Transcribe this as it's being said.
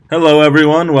Hello,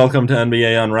 everyone. Welcome to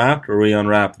NBA Unwrapped, where we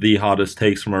unwrap the hottest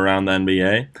takes from around the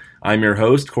NBA. I'm your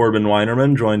host, Corbin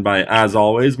Weinerman, joined by, as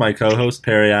always, my co-host,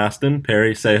 Perry Aston.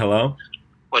 Perry, say hello.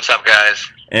 What's up, guys?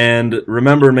 And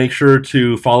remember, make sure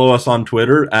to follow us on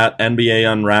Twitter at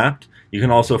NBA Unwrapped. You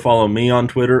can also follow me on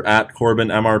Twitter at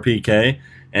CorbinMRPK.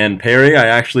 And Perry, I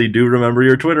actually do remember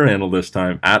your Twitter handle this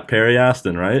time, at Perry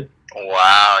Aston, right?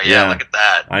 Wow, yeah, look at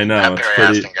that. I know, That it's Perry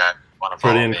pretty, Aston guy. Wanna pretty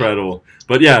follow me. incredible.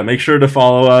 But yeah, make sure to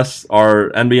follow us, our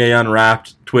NBA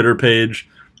Unwrapped Twitter page.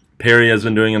 Perry has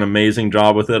been doing an amazing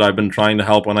job with it. I've been trying to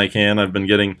help when I can. I've been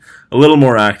getting a little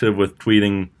more active with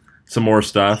tweeting some more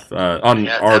stuff on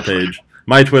our definitely. page.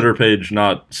 My Twitter page,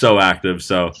 not so active,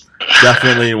 so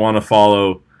definitely want to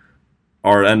follow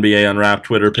our NBA Unwrapped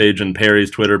Twitter page and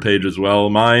Perry's Twitter page as well.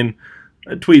 Mine,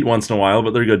 I tweet once in a while,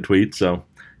 but they're good tweets, so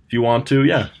if you want to,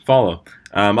 yeah, follow.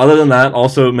 Other than that,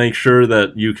 also make sure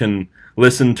that you can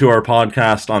listen to our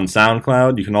podcast on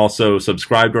SoundCloud. You can also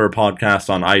subscribe to our podcast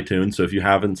on iTunes, so if you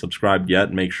haven't subscribed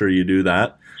yet, make sure you do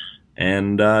that.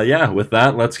 And with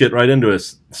that, let's get right into it.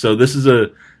 So this is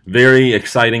a very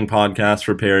exciting podcast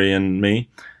for Perry and me.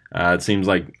 It seems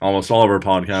like almost all of our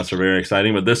podcasts are very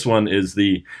exciting, but this one is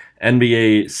the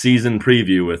NBA season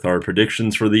preview with our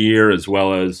predictions for the year, as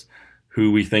well as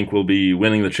who we think will be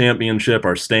winning the championship,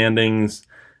 our standings,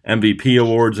 MVP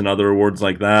awards, and other awards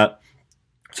like that.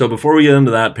 So before we get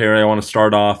into that, Perry, I want to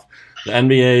start off. The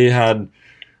NBA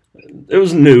it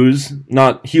was news,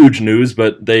 not huge news,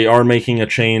 but they are making a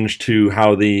change to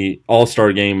how the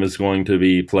All-Star game is going to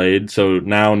be played. So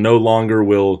now no longer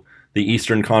will the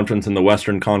Eastern Conference and the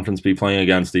Western Conference be playing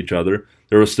against each other.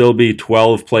 There will still be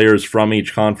 12 players from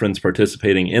each conference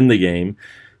participating in the game,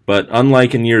 but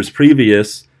unlike in years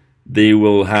previous, they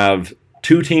will have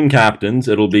two team captains.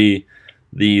 It'll be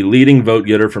the leading vote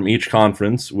getter from each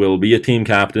conference will be a team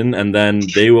captain, and then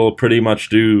they will pretty much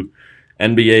do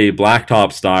NBA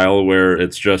blacktop style, where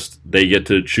it's just they get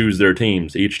to choose their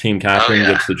teams. Each team captain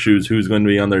gets to choose who's going to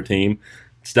be on their team.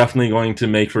 It's definitely going to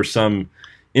make for some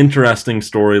interesting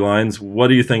storylines. What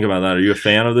do you think about that? Are you a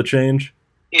fan of the change?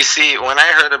 You see, when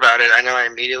I heard about it, I know I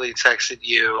immediately texted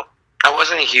you. I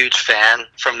wasn't a huge fan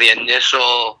from the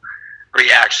initial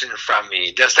reaction from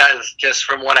me. Just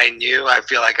from what I knew, I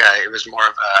feel like it was more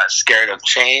of a scared of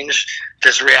change,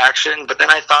 this reaction. But then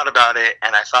I thought about it,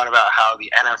 and I thought about how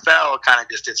the NFL kind of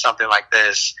just did something like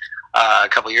this a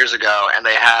couple years ago, and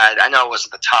they had, I know it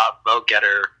wasn't the top vote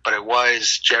getter, but it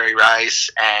was Jerry Rice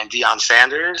and Deion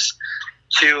Sanders,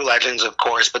 two legends, of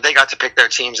course, but they got to pick their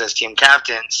teams as team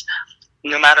captains.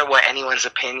 No matter what anyone's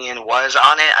opinion was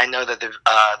on it, I know that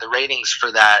the ratings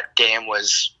for that game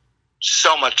was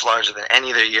so much larger than any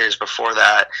of the years before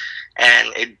that,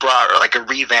 and it brought like a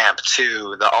revamp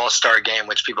to the All-Star game,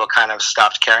 which people kind of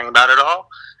stopped caring about at all.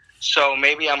 So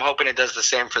maybe I'm hoping it does the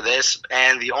same for this,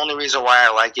 and the only reason why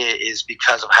I like it is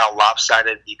because of how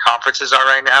lopsided the conferences are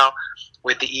right now,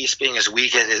 with the East being as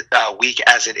weak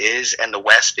as it is, and the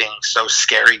West being so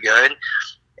scary good.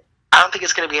 I don't think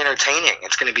it's going to be entertaining.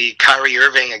 It's going to be Kyrie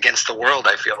Irving against the world,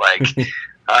 I feel like.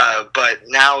 But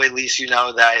now at least you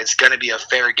know that it's going to be a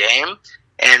fair game,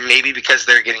 and maybe because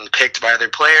they're getting picked by other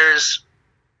players,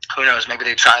 who knows, maybe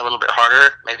they try a little bit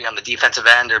harder, maybe on the defensive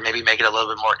end, or maybe make it a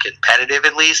little bit more competitive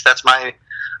at least. That's my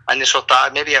initial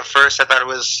thought. Maybe at first I thought it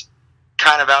was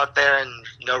kind of out there and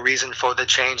no reason for the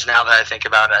change. Now that I think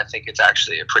about it, I think it's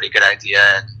actually a pretty good idea,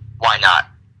 and why not,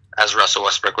 as Russell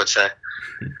Westbrook would say.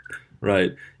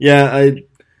 Right. Yeah,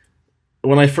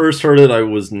 when I first heard it, I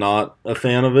was not a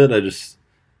fan of it.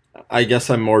 I guess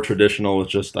I'm more traditional.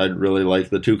 It's just I really like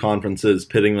the two conferences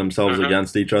pitting themselves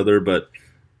against each other, but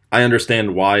I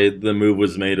understand why the move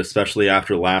was made, especially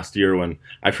after last year when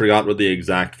I forgot what the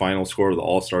exact final score of the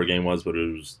All-Star game was, but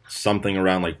it was something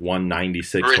around like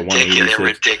 196 to 186.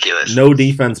 Ridiculous. No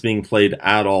defense being played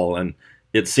at all, and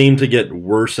it seemed to get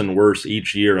worse and worse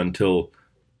each year until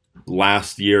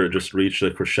last year it just reached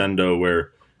a crescendo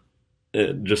where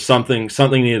something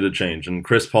needed to change, and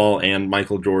Chris Paul and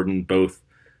Michael Jordan both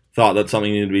thought that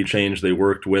something needed to be changed. They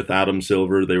worked with Adam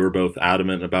Silver. They were both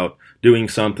adamant about doing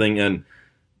something. And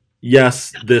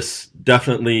yes, this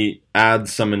definitely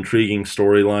adds some intriguing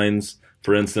storylines.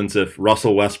 For instance, if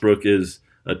Russell Westbrook is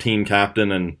a team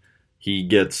captain and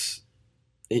he's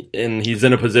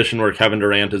in a position where Kevin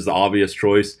Durant is the obvious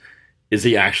choice, is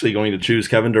he actually going to choose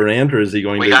Kevin Durant, or is he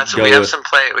going to go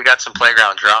we got some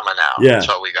playground drama now. Yeah. That's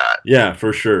what we got. Yeah,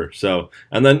 for sure. So,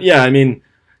 and then, yeah, I mean,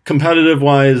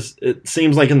 competitive-wise, it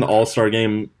seems like in the All-Star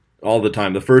game all the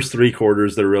time, the first three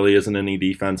quarters there really isn't any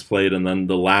defense played, and then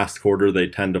the last quarter they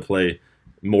tend to play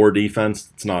more defense.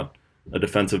 It's not a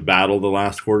defensive battle the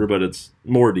last quarter, but it's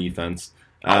more defense.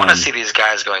 I want to see these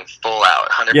guys going full out,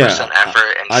 100%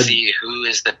 effort, and see who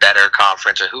is the better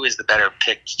conference or who is the better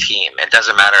picked team. It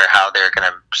doesn't matter how they're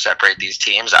going to separate these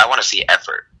teams. I want to see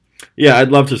effort. Yeah, I'd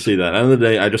love to see that. At the end of the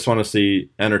day, I just want to see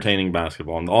entertaining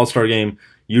basketball. And the All-Star game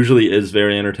usually is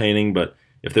very entertaining, but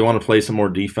if they want to play some more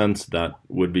defense, that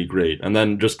would be great. And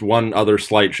then just one other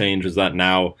slight change is that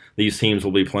now these teams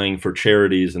will be playing for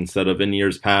charities instead of in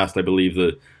years past. I believe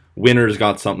the winners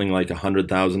got something like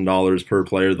 $100,000 per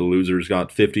player. The losers got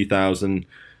 $50,000.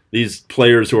 These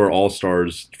players who are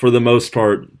all-stars, for the most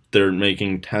part, they're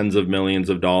making tens of millions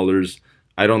of dollars.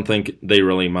 I don't think they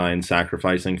really mind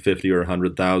sacrificing $50,000 or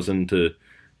 $100,000 to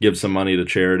give some money to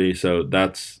charity. So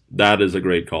that is a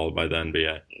great call by the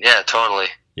NBA. Yeah, totally.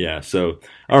 Yeah, so,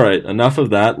 all right, enough of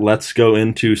that. Let's go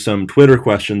into some Twitter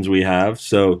questions we have.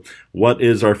 So, what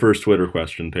is our first Twitter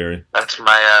question, Perry? That's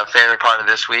my favorite part of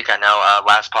this week. I know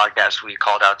last podcast we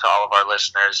called out to all of our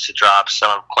listeners to drop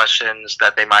some questions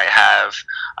that they might have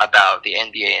about the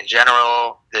NBA in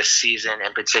general, this season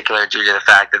in particular, due to the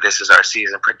fact that this is our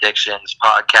season predictions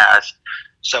podcast.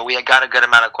 So we got a good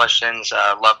amount of questions.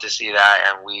 Love to see that,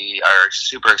 and we are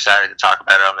super excited to talk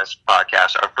about it on this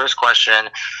podcast. Our first question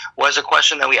was a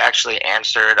question that we actually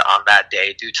answered on that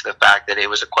day due to the fact that it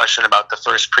was a question about the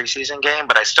first preseason game,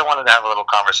 but I still wanted to have a little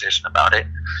conversation about it.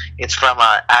 It's from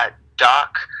at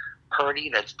Doc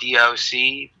Purdy, that's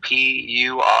DOCPURDY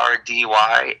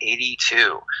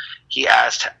 82. He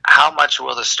asked, how much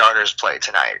will the starters play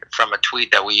tonight? From a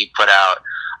tweet that we put out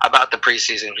about the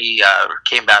preseason, he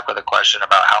came back with a question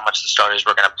about how much the starters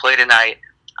were going to play tonight.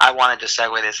 I wanted to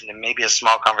segue this into maybe a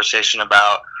small conversation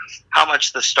about how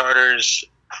much the starters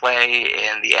play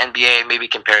in the NBA, maybe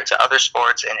compared to other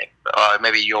sports, and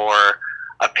maybe your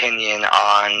opinion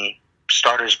on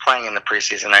starters playing in the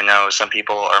preseason. I know some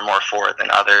people are more for it than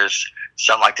others.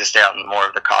 Some like to stay on more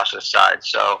of the cautious side.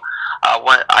 So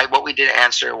what we did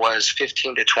answer was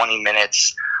 15 to 20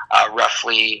 minutes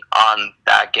roughly on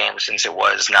that game, since it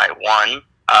was night one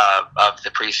of the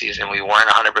preseason. We weren't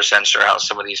 100% sure how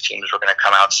some of these teams were going to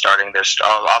come out starting their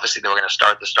obviously they were going to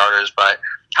start the starters, but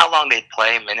how long they'd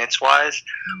play minutes-wise.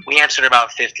 We answered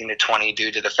about 15 to 20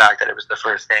 due to the fact that it was the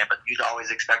first game, but you'd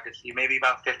always expect to see maybe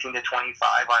about 15 to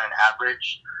 25 on an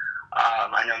average.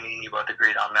 I know me and you both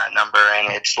agreed on that number,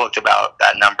 and it's looked about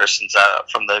that number since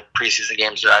from the preseason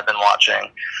games that I've been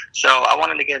watching. So I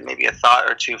wanted to get maybe a thought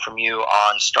or two from you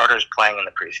on starters playing in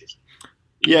the preseason.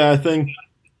 Yeah, I think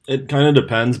it kind of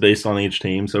depends based on each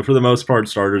team. So for the most part,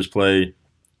 starters play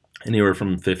anywhere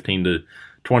from 15 to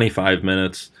 25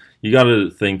 minutes. You got to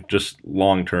think just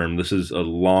long term. This is a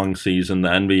long season. The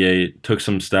NBA took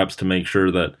some steps to make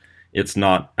sure that it's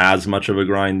not as much of a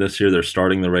grind this year. They're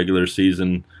starting the regular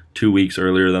season 2 weeks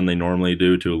earlier than they normally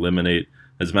do to eliminate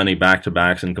as many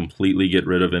back-to-backs and completely get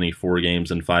rid of any 4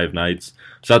 games in 5 nights.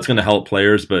 So that's going to help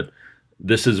players, but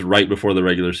this is right before the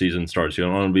regular season starts. You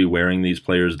don't want to be wearing these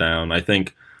players down. I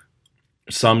think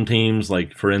some teams,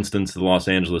 like, for instance, the Los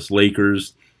Angeles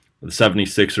Lakers, the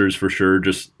 76ers for sure,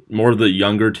 just more of the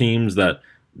younger teams that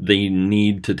they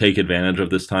need to take advantage of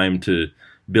this time to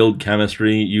build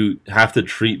chemistry. You have to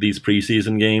treat these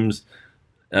preseason games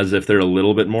as if they're a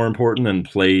little bit more important and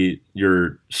play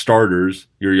your starters,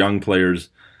 your young players,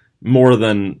 more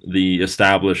than the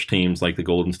established teams like the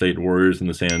Golden State Warriors and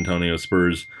the San Antonio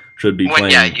Spurs should be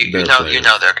playing. Yeah, you know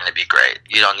they're going to be great.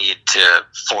 You don't need to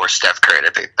force Steph Curry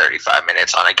to play 35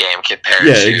 minutes on a game compared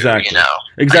to exactly.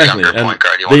 A younger point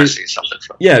guard. You want to see something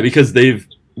from. Yeah, because they've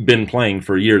been playing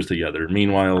for years together.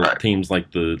 Meanwhile, teams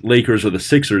like the Lakers or the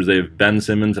Sixers, they have Ben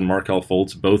Simmons and Markelle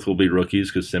Fultz. Both will be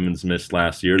rookies because Simmons missed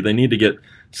last year. They need to get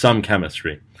some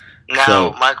chemistry.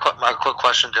 Now, my quick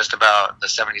question just about the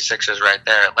 76ers right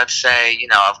there. Let's say,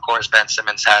 of course, Ben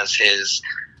Simmons has his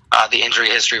the injury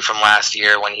history from last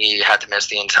year when he had to miss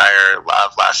the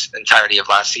entirety of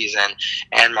last season,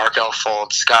 and Markelle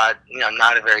Fultz got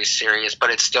not a very serious, but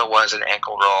it still was an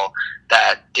ankle roll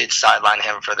that did sideline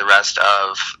him for the rest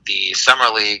of the summer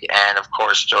league, and of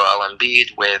course Joel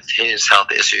Embiid with his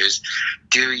health issues.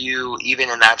 Do you, even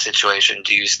in that situation,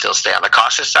 do you still stay on the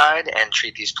cautious side and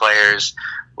treat these players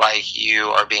like you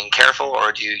are being careful,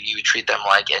 or do you treat them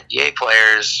like NBA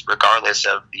players regardless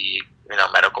of the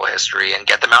medical history and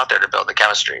get them out there to build the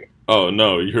chemistry? Oh,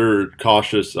 no, you're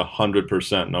cautious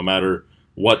 100%, no matter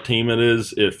what team it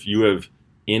is. If you have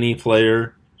any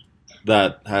player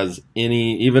that has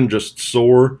even just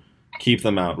sore, keep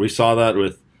them out. We saw that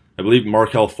with, I believe,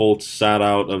 Markelle Fultz sat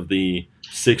out of the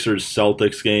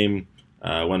Sixers-Celtics game,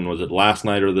 when was it, last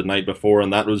night or the night before,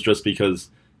 and that was just because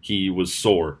he was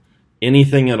sore.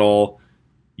 Anything at all,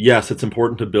 yes, it's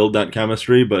important to build that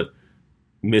chemistry, but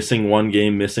missing 1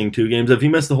 game, missing 2 games. If you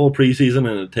miss the whole preseason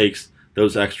and it takes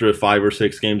those extra 5 or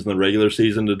 6 games in the regular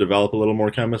season to develop a little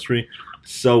more chemistry.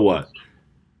 So what?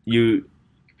 You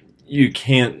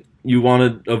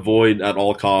want to avoid at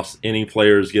all costs any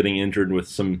players getting injured with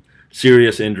some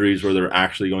serious injuries where they're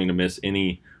actually going to miss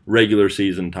any regular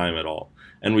season time at all.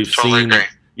 And we've seen,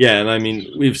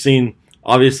 we've seen,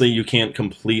 obviously you can't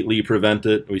completely prevent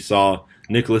it. We saw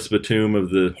Nicholas Batum of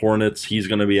the Hornets, he's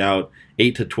going to be out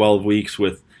 8 to 12 weeks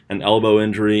with an elbow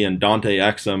injury, and Dante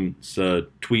Exum's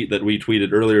tweet that we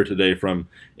tweeted earlier today from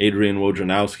Adrian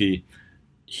Wojnarowski,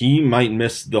 he might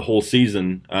miss the whole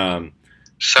season.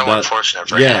 Unfortunate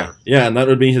for him. Yeah, and that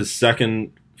would be his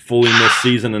second fully missed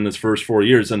season in his first 4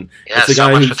 years. And it's a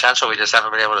guy much potential, we just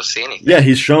haven't been able to see anything. Yeah,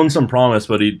 he's shown some promise,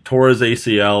 but he tore his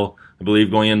ACL, I believe,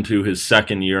 going into his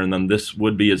second year, and then this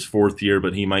would be his 4th year,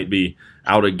 but he might be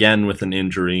out again with an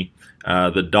injury.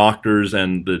 The doctors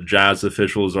and the Jazz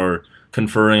officials are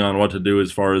conferring on what to do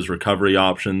as far as recovery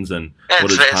options and what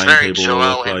his timetable will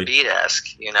look like. It's very Joel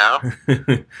Embiid-esque, you know?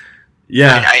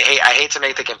 Yeah. I hate to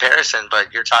make the comparison,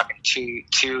 but you're talking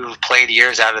two played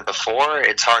years out of the 4.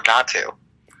 It's hard not to.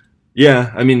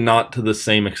 Yeah, I mean, not to the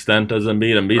same extent as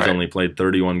Embiid. Embiid's only played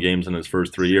 31 games in his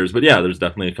first 3 years, but yeah, there's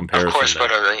definitely a comparison. Of course,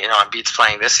 but Embiid's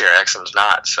playing this year, Exum's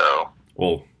not, so.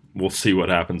 Well, we'll see what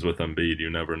happens with Embiid. You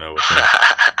never know with him.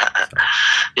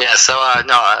 Yeah, so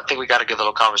I think we got a good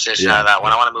little conversation out of that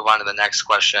one. I want to move on to the next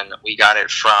question. We got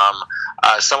it from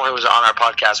someone who was on our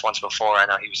podcast once before. I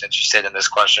know he was interested in this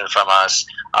question from us.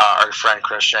 Our friend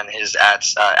Christian, his at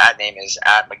name is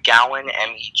 @McGowan,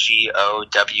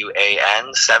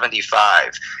 MEGOWAN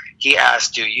 75. He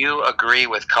asked, do you agree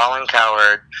with Colin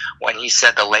Cowherd when he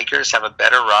said the Lakers have a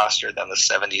better roster than the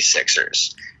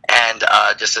 76ers? And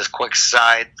just as a quick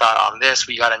side thought on this,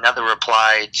 we got another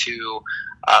reply to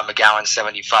McGowan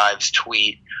 75's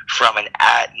tweet from an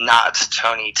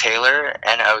 @NotTonyTaylor,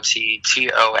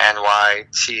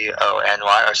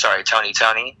 Tony,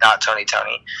 not Tony,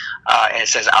 and it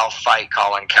says, I'll fight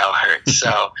Colin Cowherd.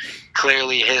 So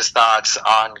clearly his thoughts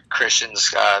on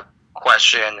Christian's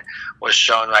question was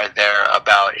shown right there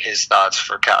about his thoughts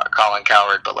for Colin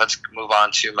Cowherd. But let's move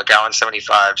on to McGowan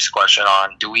 75's question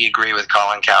on, do we agree with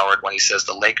Colin Cowherd when he says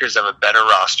the Lakers have a better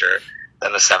roster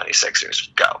than the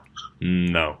 76ers? Go.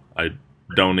 No, I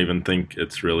don't even think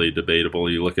it's really debatable.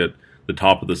 You look at the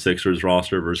top of the Sixers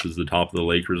roster versus the top of the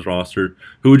Lakers roster.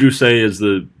 Who would you say is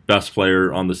the best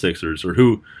player on the Sixers, or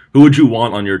who would you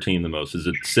want on your team the most? Is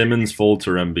it Simmons, Fultz,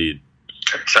 or Embiid?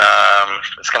 It's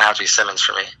going to have to be Simmons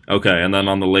for me. Okay, and then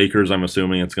on the Lakers, I'm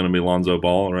assuming it's going to be Lonzo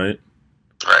Ball, right?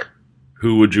 Right.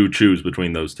 Who would you choose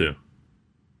between those two?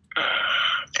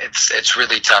 It's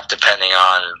really tough depending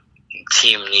on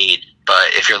team need.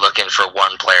 But if you're looking for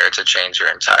one player to change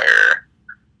your entire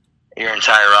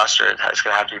roster, it's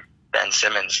going to have to be Ben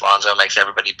Simmons. Lonzo makes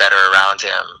everybody better around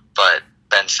him, but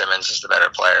Ben Simmons is the better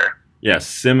player. Yes,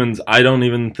 Simmons. I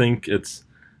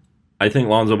think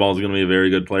Lonzo Ball is going to be a very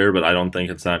good player, but I don't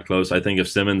think it's that close. I think if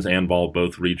Simmons and Ball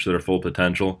both reach their full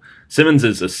potential, Simmons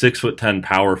is a 6'10"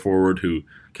 power forward who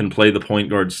can play the point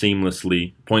guard position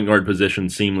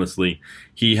seamlessly.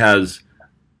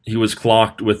 He was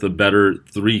clocked with a better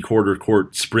 3/4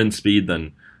 court sprint speed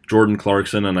than Jordan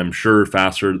Clarkson, and I'm sure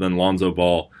faster than Lonzo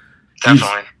Ball.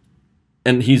 Definitely.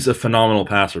 And he's a phenomenal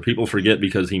passer. People forget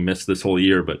because he missed this whole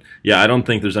year, but yeah, I don't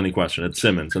think there's any question. It's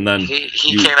Simmons. And then he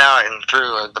came out and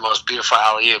threw the most beautiful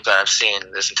alley-oop that I've seen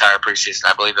this entire preseason.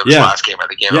 I believe it was last game or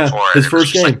the game before. His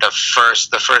first game. Like the first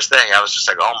thing. I was just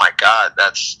like, oh my God,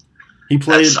 that's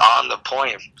on the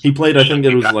point. He played, I think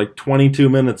it was like 22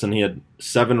 minutes, and he had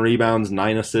 7 rebounds,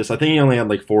 9 assists. I think he only had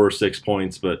like 4 or 6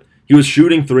 points, but he was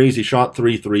shooting threes. He shot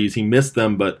 3 threes. He missed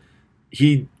them, but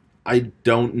I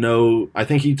don't know. I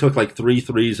think he took like 3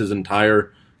 threes his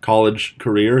entire college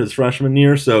career, his freshman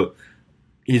year. So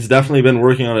he's definitely been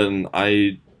working on it, and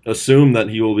I assume that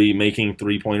he will be making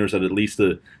 3-pointers at least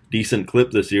a decent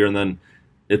clip this year, and then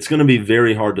it's going to be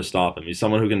very hard to stop him. He's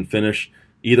someone who can finish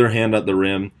either hand at the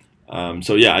rim.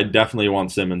 So yeah, I definitely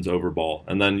want Simmons over Ball.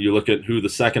 And then you look at who the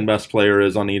second best player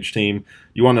is on each team.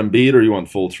 You want Embiid or you want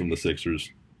Fultz from the Sixers?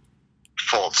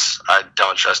 Fultz. I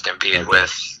don't trust Embiid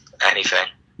with anything.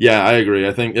 Yeah, I agree.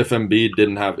 I think if Embiid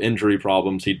didn't have injury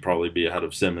problems, he'd probably be ahead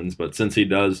of Simmons. But since he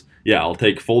does, yeah, I'll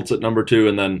take Fultz at number 2,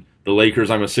 and then the Lakers,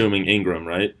 I'm assuming Ingram,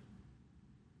 right?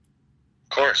 Of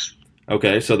course.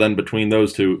 Okay, so then between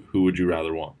those two, who would you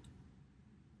rather want?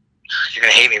 You're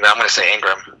going to hate me, but I'm going to say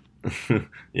Ingram.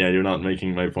 Yeah, you're not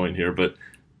making my point here, but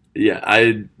yeah,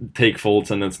 I take Fultz,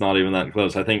 and it's not even that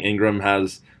close. I think Ingram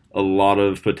has a lot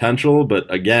of potential,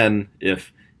 but again,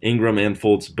 if Ingram and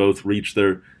Fultz both reach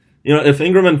their, if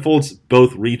Ingram and Fultz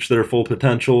both reach their full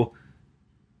potential,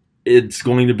 it's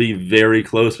going to be very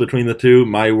close between the two.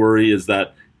 My worry is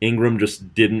that Ingram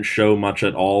just didn't show much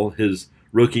at all his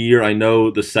rookie year. I know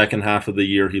the second half of the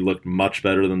year he looked much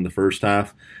better than the first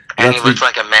half. And he looked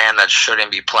like a man that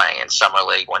shouldn't be playing in Summer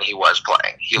League when he was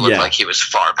playing. He looked like he was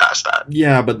far past that.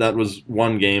 Yeah, but that was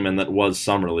one game, and that was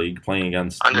Summer League, playing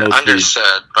against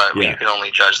Understood, but you can only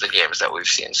judge the games that we've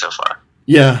seen so far.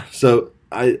 Yeah, so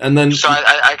I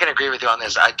can agree with you on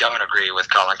this. I don't agree with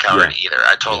Colin Cowherd either.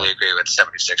 I totally agree with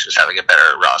 76ers having a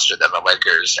better roster than the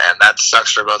Lakers, and that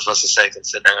sucks for both of us to say,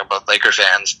 considering we're both Laker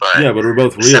fans. But we're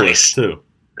both realists, too.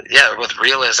 Yeah, we're both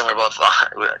realists, and we're both,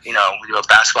 we do a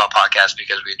basketball podcast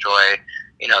because we enjoy,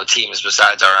 teams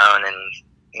besides our own, and,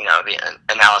 the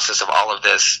analysis of all of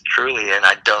this, truly, and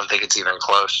I don't think it's even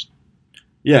close.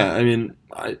 Yeah, I mean,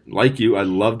 I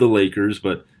love the Lakers,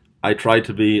 but I try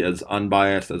to be as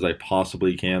unbiased as I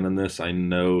possibly can in this. I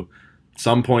know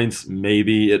some points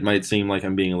maybe it might seem like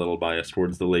I'm being a little biased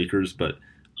towards the Lakers, but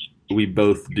we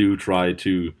both do try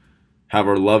to have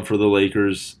our love for the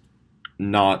Lakers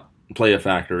not play a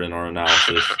factor in our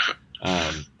analysis.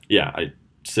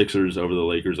 Sixers over the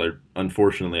Lakers.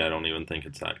 Unfortunately, I don't even think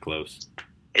it's that close.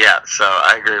 Yeah, so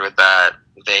I agree with that.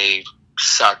 They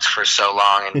sucked for so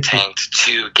long and tanked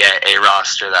to get a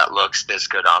roster that looks this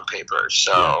good on paper.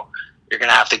 So you're going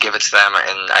to have to give it to them.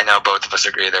 And I know both of us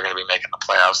agree they're going to be making the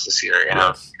playoffs this year.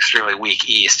 Extremely weak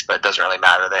East, but it doesn't really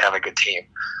matter. They have a good team.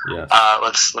 Yes.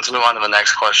 Let's move on to the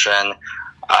next question.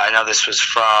 I know this was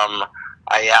from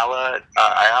Ayala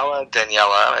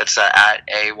Daniela. It's at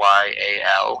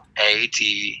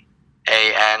AYALADANIELLAA.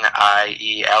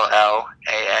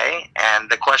 And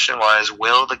the question was,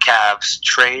 will the Cavs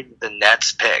trade the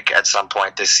Nets pick at some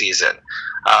point this season?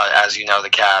 As you know, the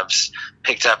Cavs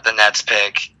picked up the Nets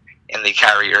pick in the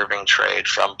Kyrie Irving trade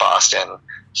from Boston.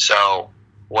 So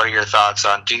what are your thoughts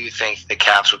on, do you think the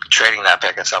Cavs would be trading that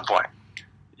pick at some point?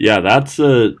 Yeah, that's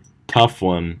a tough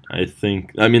one, I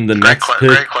think. I mean, the Nets pick...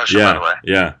 Great question, by the way.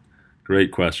 Yeah,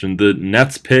 great question. The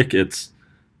Nets pick, it's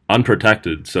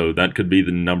unprotected, so that could be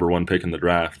the number one pick in the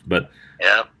draft. But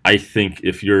I think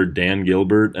if you're Dan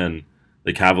Gilbert and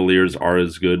the Cavaliers are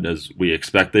as good as we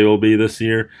expect they will be this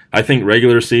year, I think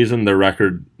regular season, their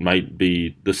record might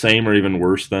be the same or even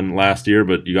worse than last year,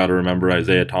 but you got to remember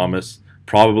Isaiah Thomas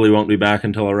probably won't be back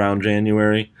until around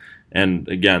January. And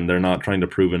again, they're not trying to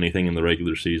prove anything in the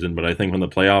regular season, but I think when the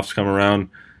playoffs come around,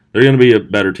 they're going to be a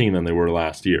better team than they were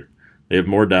last year. They have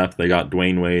more depth. They got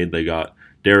Dwayne Wade. They got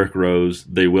Derrick Rose.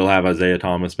 They will have Isaiah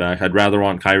Thomas back. I'd rather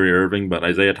want Kyrie Irving, but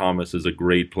Isaiah Thomas is a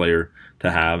great player to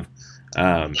have.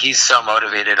 He's so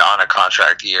motivated on a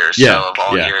contract year, so of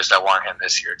all years, I want him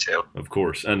this year too. Of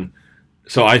course. And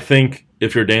so I think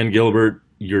if you're Dan Gilbert,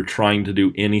 you're trying to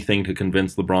do anything to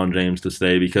convince LeBron James to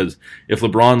stay, because if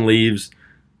LeBron leaves,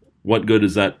 what good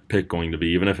is that pick going to be?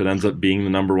 Even if it ends up being the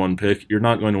number one pick, you're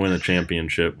not going to win a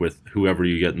championship with whoever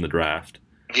you get in the draft.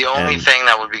 The only thing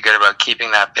that would be good about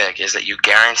keeping that pick is that you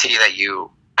guarantee that you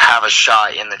have a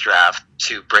shot in the draft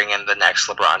to bring in the next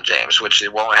LeBron James, which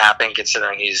it won't happen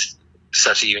considering he's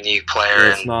such a unique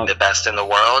player and the best in the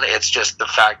world. It's just the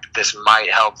fact that this might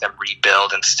help them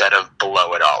rebuild instead of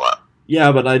blow it all up.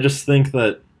 Yeah, but I just think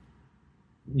that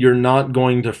you're not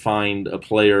going to find a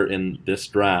player in this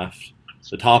draft.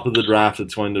 The top of the draft,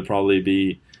 it's going to probably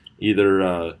be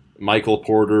either Michael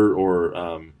Porter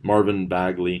or Marvin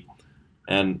Bagley.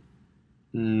 And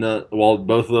while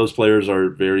both of those players are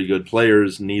very good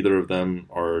players, neither of them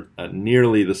are at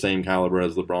nearly the same caliber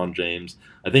as LeBron James.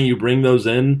 I think you bring those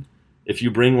in. If you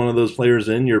bring one of those players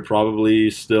in, you're probably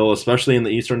still, especially in the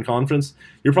Eastern Conference,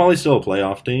 you're probably still a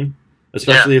playoff team.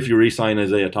 Especially if you re-sign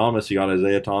Isaiah Thomas. You got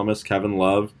Isaiah Thomas, Kevin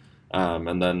Love,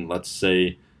 and then let's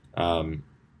say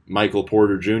Michael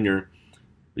Porter Jr.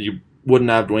 You wouldn't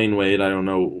have Dwayne Wade. I don't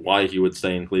know why he would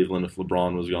stay in Cleveland if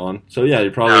LeBron was gone. So yeah,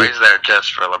 you probably... No, he's there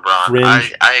just for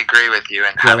LeBron. I agree with you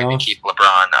in having to keep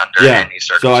LeBron under any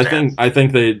circumstance. So I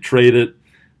think they trade it.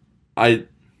 I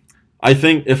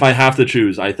think if I have to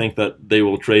choose, I think that they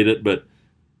will trade it, but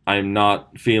I'm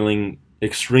not feeling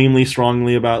extremely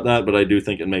strongly about that, but I do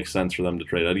think it makes sense for them to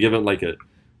trade. I'd give it like a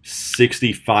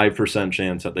 65%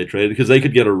 chance that they trade it, because they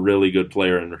could get a really good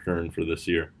player in return for this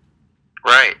year.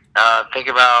 Right. Think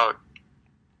about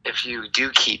if you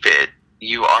do keep it,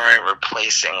 you aren't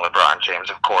replacing LeBron James,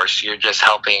 of course. You're just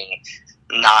helping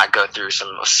not go through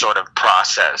some sort of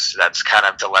process that's kind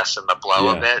of to lessen the blow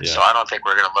of it. Yeah. So I don't think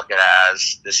we're going to look at it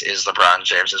as this is LeBron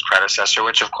James's predecessor,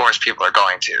 which of course people are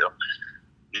going to.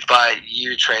 But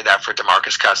you trade that for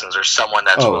DeMarcus Cousins or someone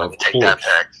that's willing to take that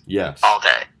pick. Yes. All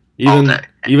day.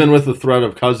 Even with the threat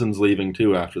of Cousins leaving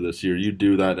too after this year, you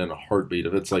do that in a heartbeat.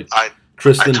 If it's like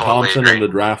Tristan Thompson and the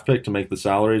draft pick to make the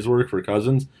salaries work for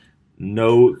Cousins,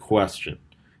 No question.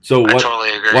 So I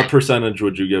totally agree. what percentage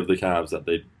would you give the Cavs that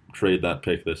they trade that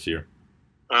pick this year?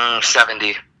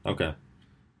 70. Okay.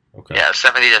 Yeah,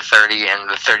 70 to 30, and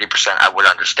the 30% I would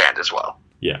understand as well.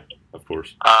 Yeah, of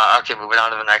course. Okay, moving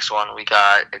on to the next one. We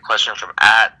got a question from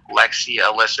 @Lexi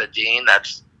Alyssa Dean.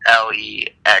 That's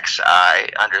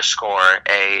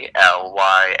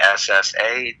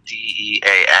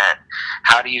LEXI_ALYSSADEAN.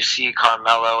 How do you see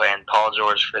Carmelo and Paul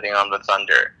George fitting on the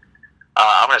Thunder?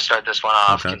 I'm going to start this one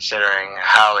off, considering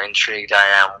how intrigued I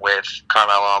am with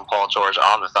Carmelo and Paul George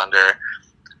on the Thunder.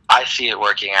 I see it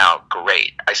working out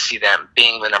great. I see them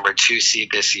being the number 2 seed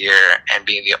this year and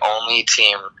being the only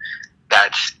team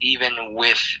that's even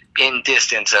within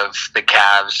distance of the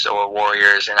Cavs or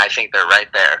Warriors, and I think they're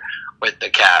right there with the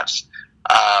Cavs.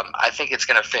 I think it's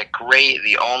going to fit great.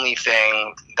 The only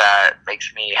thing that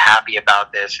makes me happy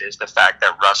about this is the fact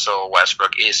that Russell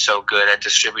Westbrook is so good at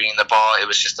distributing the ball. It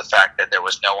was just the fact that there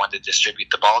was no one to distribute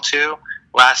the ball to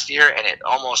last year, and it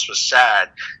almost was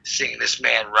sad seeing this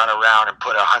man run around and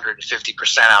put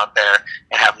 150% out there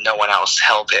and have no one else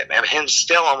help him. And him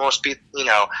still almost beating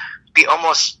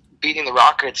the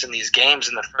Rockets in these games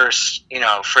in the first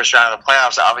round of the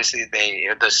playoffs. Obviously,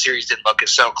 the series didn't look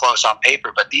so close on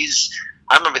paper, but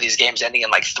I remember these games ending in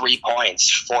like 3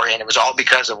 points for him. It was all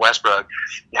because of Westbrook.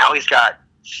 Now he's got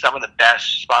some of the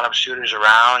best spot-up shooters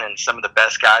around and some of the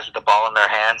best guys with the ball in their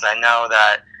hands. I know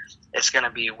that it's going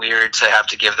to be weird to have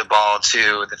to give the ball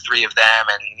to the 3 of them,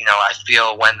 and I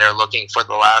feel when they're looking for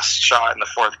the last shot in the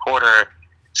fourth quarter,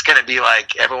 it's going to be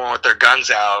like everyone with their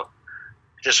guns out,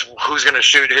 just who's going to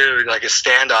shoot who, like a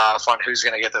standoff on who's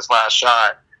going to get this last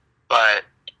shot. But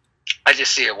I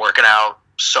just see it working out.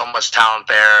 So much talent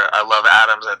there. I love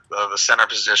Adams at the center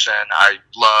position. I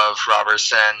love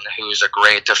Robertson, who's a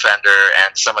great defender,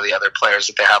 and some of the other players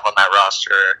that they have on that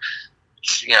roster.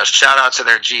 Shout out to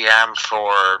their GM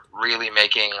for really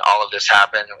making all of this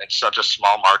happen. It's such a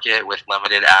small market with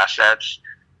limited assets.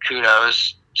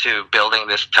 Kudos to building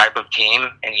this type of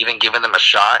team and even giving them a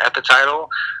shot at the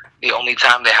title. The only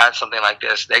time they had something like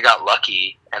this, they got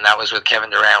lucky, and that was with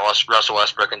Kevin Durant, Russell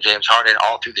Westbrook, and James Harden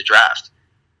all through the draft.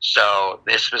 So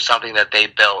this was something that they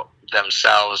built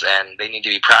themselves, and they need to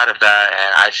be proud of that,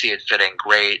 and I see it fitting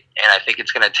great. And I think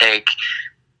it's going to take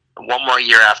one more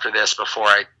year after this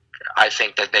before I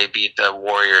think that they beat the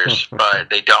Warriors, but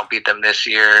they don't beat them this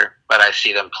year, but I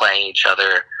see them playing each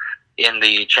other in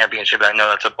the championship. I know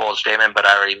that's a bold statement, but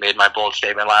I already made my bold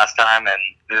statement last time, and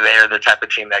they're the type of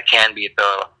team that can beat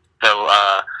the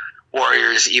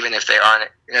Warriors, even if they aren't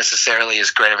necessarily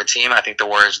as great of a team. I think the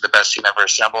Warriors are the best team ever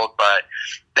assembled, but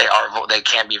they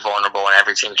can be vulnerable, and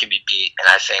every team can be beat. And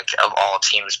I think of all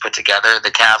teams put together,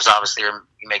 the Cavs obviously are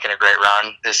making a great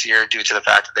run this year due to the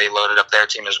fact that they loaded up their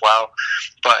team as well.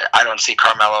 But I don't see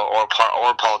Carmelo or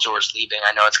Paul George leaving.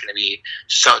 I know it's going to be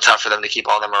so tough for them to keep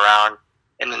all them around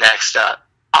in the next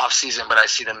offseason, but I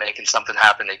see them making something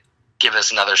happen to give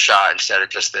us another shot instead of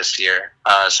just this year.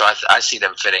 So I see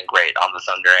them fitting great on the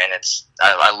Thunder, and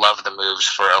I love the moves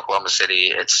for Oklahoma City.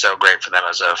 It's so great for them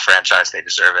as a franchise. They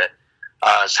deserve it.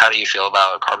 So how do you feel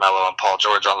about Carmelo and Paul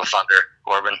George on the Thunder,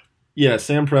 Corbin? Yeah,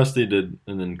 Sam Presti did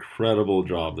an incredible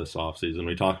job this offseason.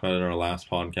 We talked about it in our last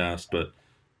podcast, but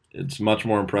it's much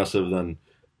more impressive than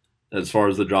as far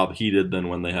as the job he did than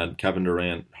when they had Kevin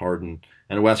Durant, Harden,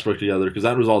 and Westbrook together, because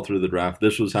that was all through the draft.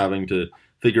 This was having to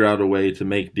figure out a way to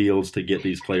make deals to get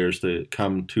these players to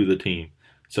come to the team.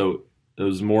 So it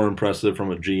was more impressive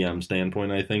from a GM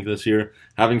standpoint, I think, this year.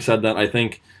 Having said that, I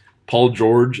think Paul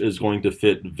George is going to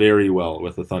fit very well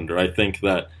with the Thunder. I think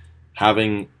that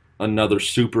having another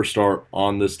superstar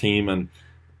on this team, and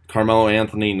Carmelo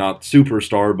Anthony, not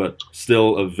superstar, but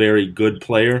still a very good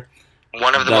player.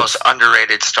 One of the most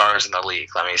underrated stars in the league,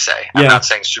 let me say. I'm not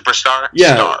saying superstar,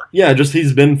 star. Yeah, just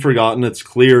he's been forgotten. It's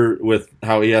clear with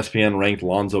how ESPN ranked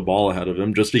Lonzo Ball ahead of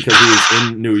him just because he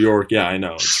was in New York. Yeah, I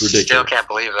know. It's ridiculous. Still can't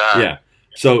believe that. Yeah.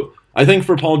 So I think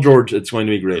for Paul George, it's going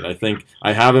to be great. I think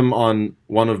I have him on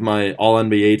one of my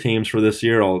All-NBA teams for this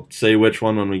year. I'll say which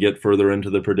one when we get further into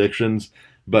the predictions.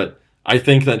 But I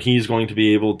think that he's going to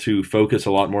be able to focus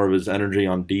a lot more of his energy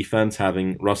on defense,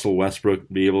 having Russell Westbrook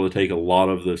be able to take a lot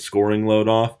of the scoring load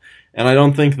off. And I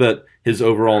don't think that his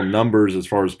overall numbers as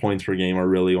far as points per game are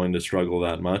really going to struggle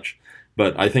that much.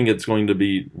 But I think it's going to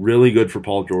be really good for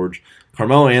Paul George.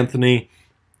 Carmelo Anthony,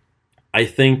 I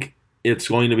think it's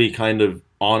going to be kind of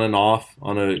on and off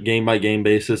on a game-by-game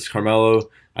basis. Carmelo,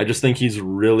 I just think he's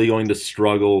really going to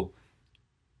struggle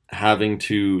having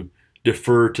to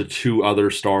defer to 2 other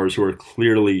stars who are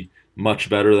clearly much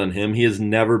better than him. He has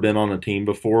never been on a team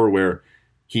before where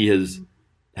he has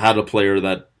had a player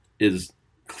that is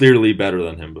clearly better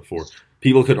than him before.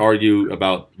 people could argue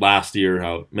about last year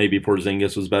how maybe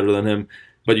Porzingis was better than him,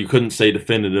 but you couldn't say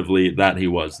definitively that he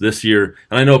was. This year,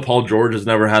 and I know Paul George has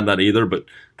never had that either, but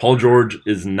Paul George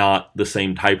is not the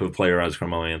same type of player as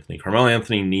Carmelo Anthony. Carmelo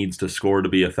Anthony needs to score to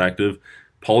be effective.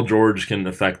 Paul George can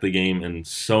affect the game in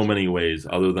so many ways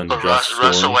other than just scoring.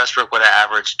 Russell Westbrook would have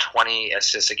averaged 20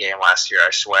 assists a game last year, I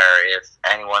swear, if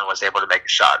anyone was able to make a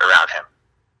shot around him.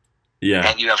 Yeah.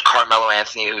 And you have Carmelo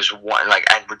Anthony, who's one, like,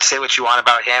 I would say what you want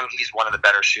about him, he's one of the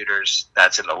better shooters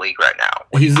that's in the league right now.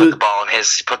 When you put the ball in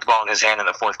his hand in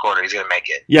the fourth quarter, he's going to make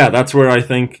it. Yeah, that's where I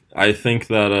think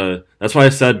that that's why I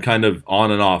said kind of on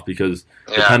and off, because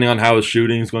depending on how his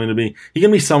shooting is going to be, he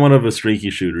can be somewhat of a streaky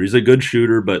shooter. He's a good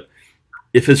shooter, but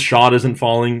if his shot isn't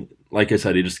falling, like I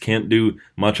said, he just can't do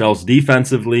much else.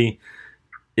 Defensively,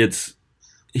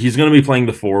 he's going to be playing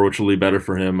the 4, which will be better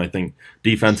for him. I think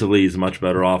defensively he's much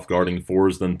better off guarding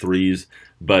 4s than 3s.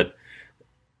 But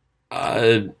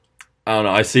I don't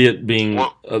know. I see it being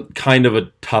kind of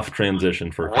a tough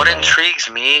transition for Carmelo. What intrigues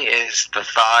me is the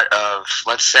thought of,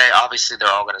 let's say, obviously they're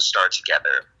all going to start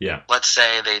together. Yeah. Let's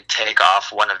say they take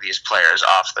off one of these players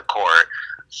off the court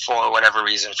for whatever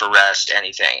reason, for rest,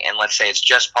 anything. And let's say it's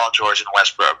just Paul George and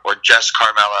Westbrook, or just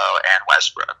Carmelo and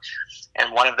Westbrook.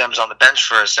 And one of them's on the bench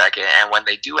for a second, and when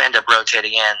they do end up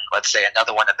rotating in, let's say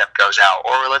another one of them goes out,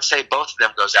 or let's say both of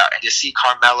them goes out, and you see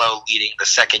Carmelo leading the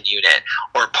second unit,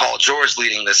 or Paul George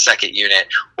leading the second unit,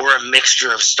 or a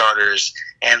mixture of starters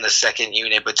and the second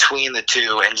unit between the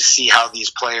two, and to see how these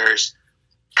players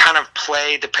kind of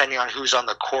play depending on who's on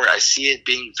the court. I see it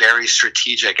being very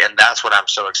strategic, and that's what I'm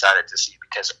so excited to see,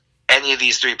 because any of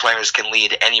these 3 players can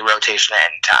lead any rotation at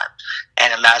any time.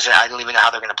 And imagine, I don't even know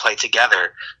how they're going to play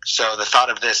together. So the thought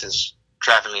of this is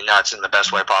driving me nuts in the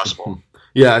best way possible.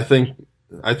 Yeah, I think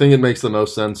it makes the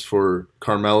most sense for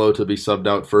Carmelo to be subbed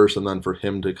out first, and then for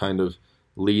him to kind of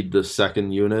lead the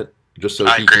second unit, just so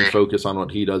he can focus on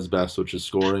what he does best, which is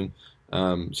scoring.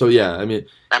 So yeah, I mean,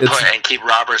 and keep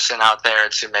Robertson out there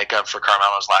to make up for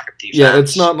Carmelo's lack of defense. Yeah,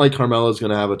 it's not like Carmelo's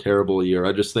going to have a terrible year.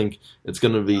 I just think it's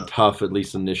going to be tough, at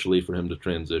least initially, for him to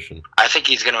transition. I think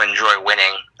he's going to enjoy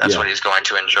winning. That's what he's going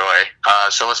to enjoy.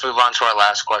 So let's move on to our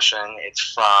last question.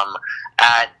 It's from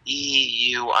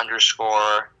 @EU_Young,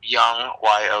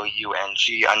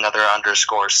 YOUNG, another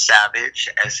underscore Savage,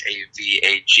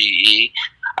 SAVAGE.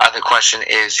 The question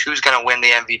is, who's going to win the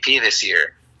MVP this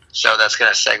year? So that's going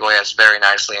to segue us very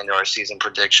nicely into our season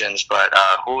predictions. But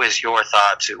who is your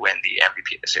thought to win the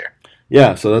MVP this year?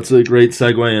 Yeah, so that's a great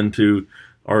segue into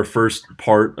our first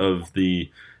part of the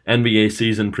NBA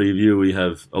season preview. We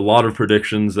have a lot of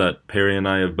predictions that Perry and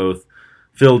I have both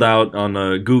filled out on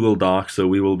a Google Doc, so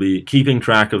we will be keeping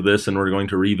track of this, and we're going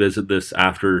to revisit this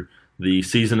after the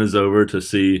season is over to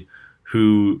see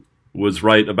who was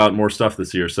right about more stuff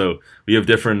this year. So we have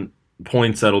different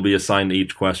points that will be assigned to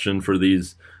each question for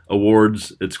these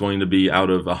awards. It's going to be out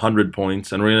of 100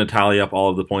 points, and we're going to tally up all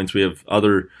of the points. We have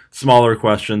other smaller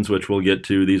questions, which we'll get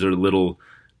to. These are little,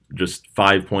 just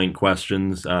 5-point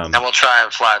questions. And we'll try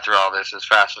and fly through all this as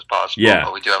fast as possible. Yeah.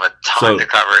 But we do have a ton to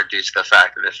cover due to the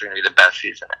fact that this is going to be the best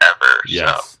season ever.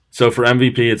 Yes. So for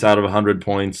MVP, it's out of 100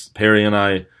 points. Perry and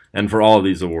I, and for all of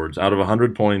these awards, out of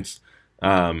 100 points,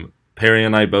 Perry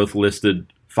and I both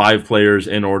listed 5 players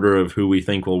in order of who we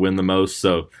think will win the most.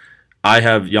 So I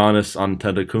have Giannis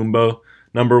Antetokounmpo,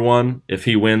 number 1. If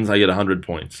he wins, I get 100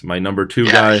 points. My number 2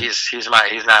 guy... he's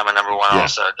not my number 1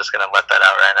 also. Just going to let that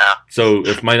out right now. So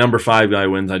if my number 5 guy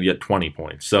wins, I'd get 20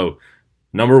 points. So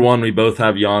number 1, we both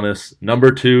have Giannis.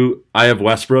 Number 2, I have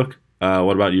Westbrook.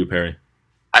 What about you, Perry?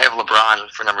 I have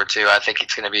LeBron for number 2. I think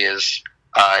it's going to be his...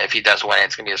 if he does win,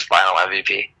 it's going to be his final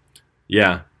MVP.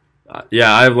 Yeah.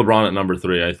 I have LeBron at number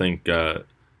 3. I think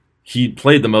he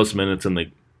played the most minutes in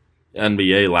the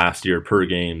NBA last year per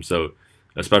game, so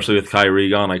especially with Kyrie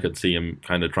gone, I could see him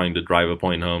kind of trying to drive a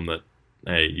point home that,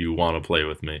 hey, you want to play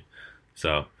with me.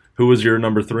 So, who was your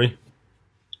number 3?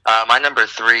 My number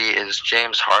 3 is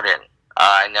James Harden.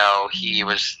 I know he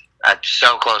was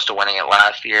so close to winning it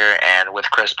last year, and with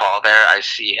Chris Paul there, I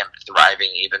see him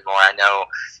thriving even more. I know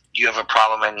you have a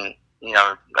problem in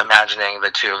imagining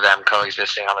the two of them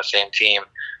coexisting on the same team,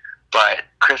 but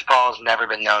Chris Paul has never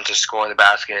been known to score the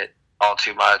basket all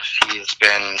too much. He's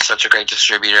been such a great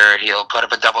distributor. He'll put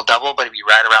up a double-double, but he'll be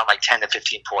right around like 10 to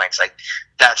 15 points. Like,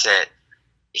 that's it.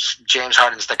 James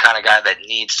Harden's the kind of guy that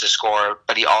needs to score,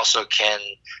 but he also can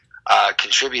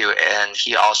contribute, and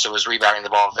he also was rebounding the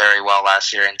ball very well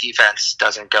last year, and defense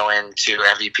doesn't go into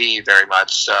MVP very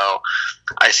much. So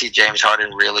I see James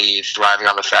Harden really thriving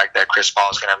on the fact that Chris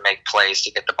Paul is going to make plays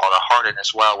to get the ball to Harden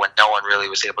as well, when no one really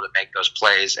was able to make those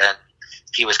plays. And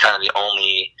he was kind of the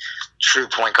only true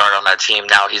point guard on that team.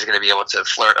 Now he's going to be able to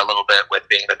flirt a little bit with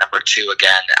being the number 2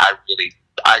 again.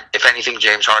 If anything,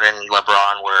 James Harden and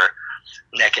LeBron were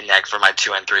neck and neck for my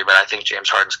 2 and 3, but I think James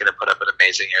Harden's going to put up an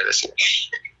amazing year this year.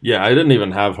 Yeah, I didn't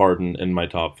even have Harden in my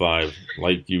top 5.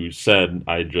 Like you said,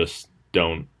 I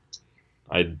don't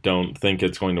think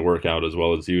it's going to work out as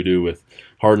well as you do with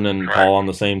Harden and Right. Paul on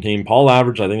the same team. Paul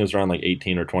averaged, I think it was around like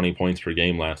 18 or 20 points per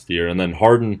game last year. And then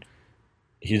Harden,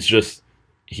 he's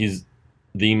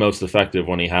the most effective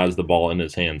when he has the ball in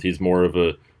his hands. He's more of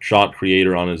a shot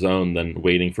creator on his own than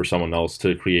waiting for someone else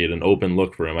to create an open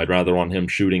look for him. I'd rather want him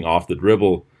shooting off the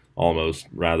dribble almost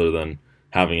rather than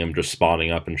having him just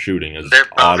spotting up and shooting. As They're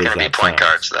both odd as going to be that point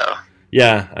sounds. guards, though.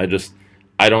 Yeah,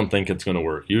 I don't think it's going to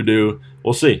work. You do.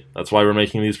 We'll see. That's why we're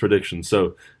making these predictions.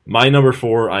 So my number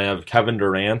 4, I have Kevin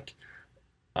Durant.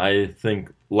 I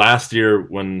think last year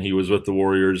when he was with the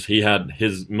Warriors, he had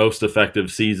his most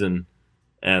effective season,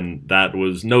 and that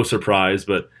was no surprise,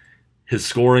 but his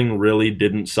scoring really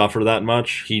didn't suffer that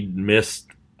much. He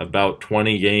missed about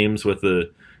 20 games with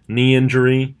a knee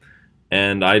injury,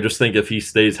 and I just think if he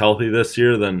stays healthy this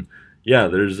year, then yeah,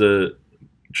 there's a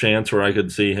chance where I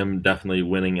could see him definitely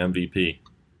winning MVP.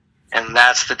 And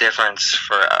that's the difference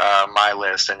for my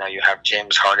list. I know you have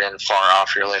James Harden far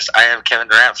off your list. I have Kevin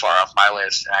Durant far off my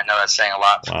list. And I know that's saying a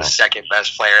lot for Wow. the second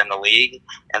best player in the league.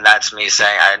 And that's me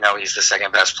saying I know he's the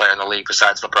second best player in the league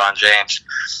besides LeBron James.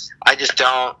 I just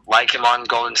don't like him on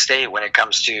Golden State when it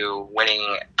comes to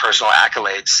winning personal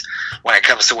accolades, when it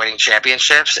comes to winning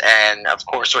championships. And, of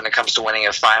course, when it comes to winning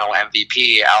a final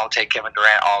MVP, I'll take Kevin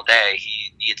Durant all day.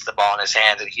 He needs the ball in his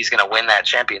hands, and he's going to win that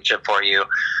championship for you.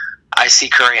 I see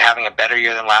Curry having a better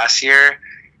year than last year,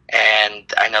 and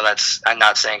I know I'm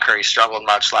not saying Curry struggled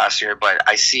much last year, but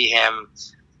I see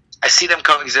them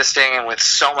coexisting and with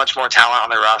so much more talent on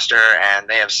their roster, and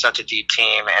they have such a deep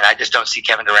team, and I just don't see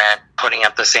Kevin Durant putting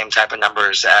up the same type of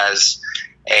numbers as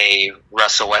a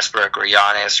Russell Westbrook or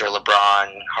Giannis or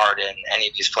LeBron, Harden, any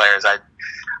of these players.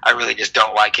 I really just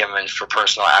don't like him for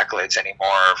personal accolades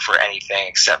anymore for anything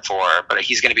except for, but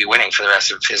he's going to be winning for the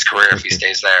rest of his career if he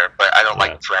stays there, but I don't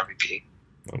like him for MVP.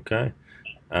 Okay.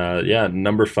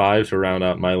 Number 5 to round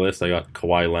out my list, I got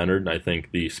Kawhi Leonard. I think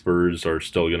the Spurs are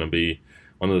still going to be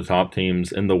one of the top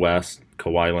teams in the West.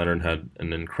 Kawhi Leonard had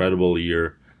an incredible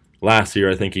year. Last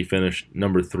year, I think he finished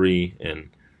number 3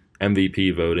 in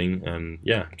MVP voting, and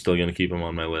yeah, I'm still going to keep him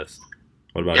on my list.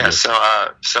 What about you? So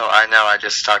I know I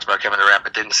just talked about Kevin Durant,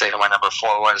 but didn't say who my number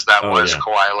 4 was. That was yeah.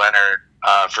 Kawhi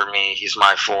Leonard. For me, he's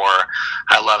my 4.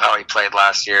 I love how he played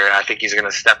last year, and I think he's going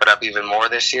to step it up even more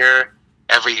this year.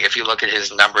 If you look at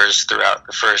his numbers throughout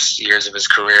the first years of his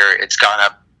career, it's gone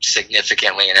up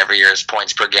significantly in every year's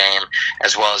points per game,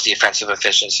 as well as defensive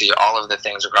efficiency, all of the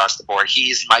things across the board.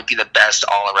 Might be the best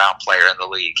all-around player in the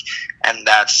league, and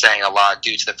that's saying a lot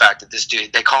due to the fact that this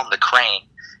dude, they call him the Crane.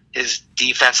 His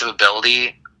defensive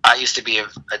ability, I used to be a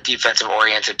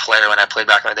defensive-oriented player when I played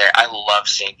back in the day. I love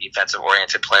seeing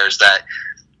defensive-oriented players that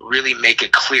really make a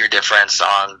clear difference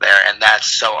on there, and that's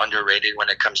so underrated when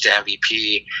it comes to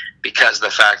MVP because the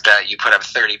fact that you put up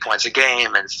 30 points a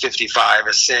game and 55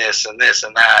 assists and this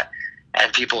and that,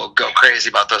 and people go crazy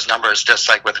about those numbers, just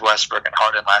like with Westbrook and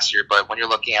Harden last year. But when you're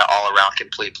looking at all-around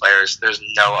complete players, there's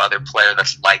no other player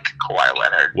that's like Kawhi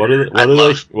Leonard.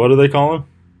 What do they call him?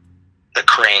 The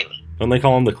Crane. Don't they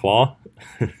call him the Claw?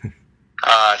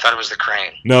 I thought it was the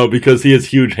Crane. No, because he has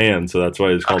huge hands, so that's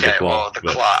why it's called the Claw. Well, the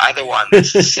Claw. Either one.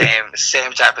 It's the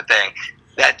same type of thing.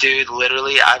 That dude,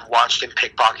 literally, I've watched him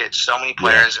pickpocket so many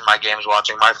players in my games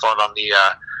watching. My fault on the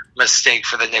mistake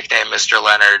for the nickname Mr.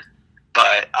 Leonard.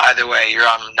 But either way, you're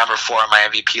on number 4 on my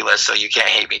MVP list, so you can't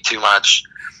hate me too much.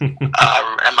 And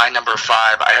my number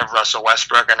 5, I have Russell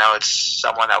Westbrook. I know it's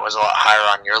someone that was a lot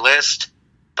higher on your list,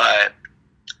 but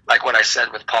like what I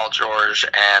said with Paul George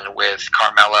and with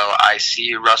Carmelo, I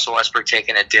see Russell Westbrook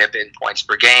taking a dip in points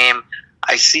per game.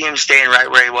 I see him staying right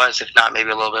where he was, if not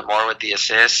maybe a little bit more with the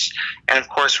assists. And, of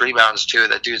course, rebounds, too.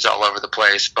 That dude's all over the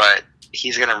place, but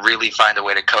he's going to really find a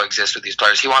way to coexist with these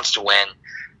players. He wants to win.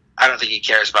 I don't think he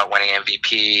cares about winning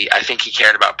MVP. I think he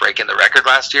cared about breaking the record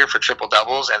last year for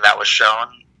triple-doubles, and that was shown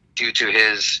due to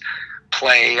his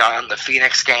play on the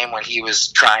Phoenix game when he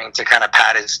was trying to kind of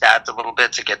pad his stats a little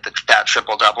bit to get that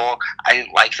triple-double. I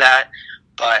didn't like that.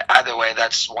 But either way,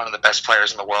 that's one of the best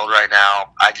players in the world right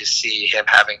now. I just see him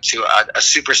having a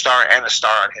superstar and a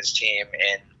star on his team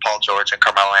in Paul George and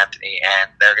Carmelo Anthony, and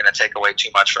they're going to take away too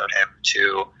much from him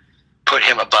to put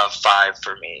him above 5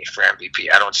 for me for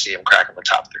MVP. I don't see him cracking the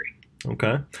top 3.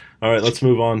 Okay. All right, let's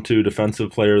move on to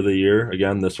Defensive Player of the Year.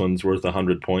 Again, this one's worth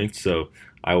 100 points, so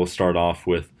I will start off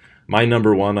with my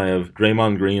number 1. I have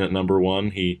Draymond Green at number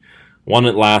 1. He won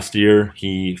it last year.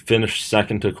 He finished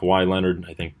second to Kawhi Leonard,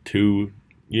 I think, 2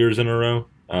 years in a row.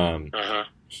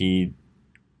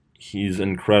 He's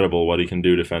incredible what he can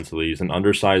do defensively. He's an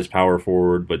undersized power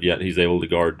forward, but yet he's able to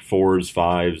guard 4s,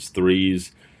 5s,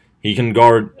 3s. He can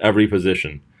guard every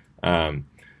position. I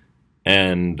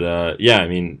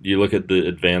mean, you look at the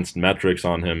advanced metrics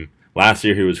on him. Last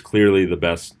year, he was clearly the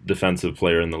best defensive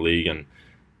player in the league, and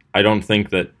I don't think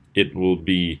that it will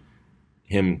be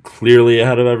him clearly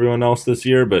ahead of everyone else this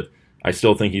year, but I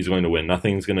still think he's going to win.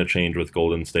 Nothing's going to change with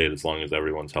Golden State as long as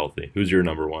everyone's healthy. Who's your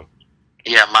number one?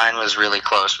 Yeah, mine was really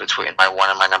close between my one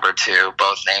and my number two.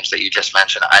 Both names that you just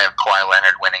mentioned. I have Kawhi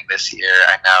Leonard winning this year.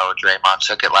 I know Draymond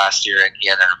took it last year, and he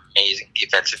had an amazing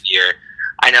defensive year.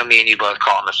 I know me and you both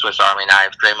call him the Swiss Army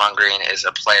knife. Draymond Green is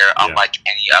a player unlike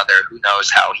any other. Who knows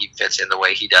how he fits in the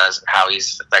way he does and how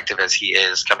he's as effective as he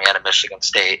is coming out of Michigan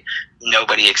State.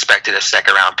 Nobody expected a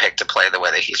second-round pick to play the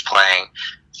way that he's playing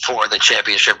for the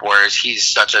championship Warriors. He's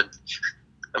such an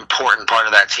important part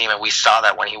of that team, and we saw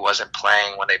that when he wasn't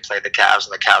playing, when they played the Cavs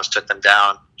and the Cavs took them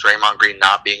down. Draymond Green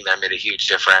not being there made a huge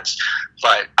difference,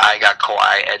 but I got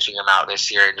Kawhi edging him out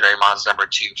this year, and Draymond's number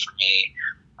two for me.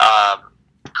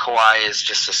 Kawhi is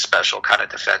just a special kind of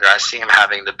defender. I see him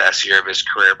having the best year of his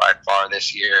career by far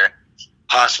this year,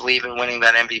 possibly even winning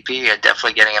that MVP, and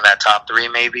definitely getting in that top three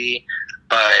maybe.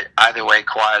 But either way,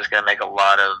 Kawhi is going to make a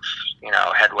lot of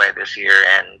headway this year.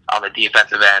 And on the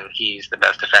defensive end, he's the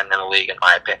best defender in the league, in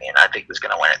my opinion. I think he's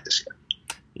going to win it this year.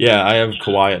 Yeah, I have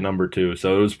Kawhi at number two,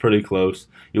 so it was pretty close.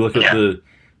 You look at the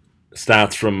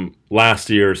stats from last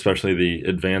year, especially the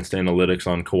advanced analytics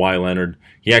on Kawhi Leonard.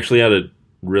 He actually had a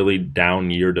really down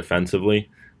year defensively,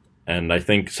 and I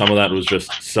think some of that was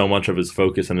just so much of his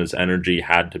focus and his energy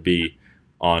had to be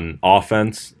on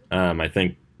offense. I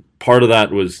think part of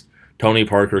that was Tony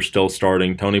Parker still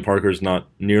starting. Tony Parker's not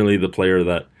nearly the player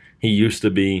that he used to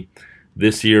be.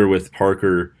 This year with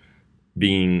Parker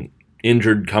being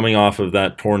injured, coming off of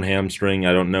that torn hamstring,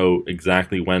 I don't know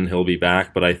exactly when he'll be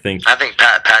back, but I think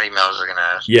Patty Mills is going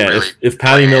to really if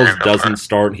Patty Mills doesn't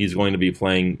start, he's going to be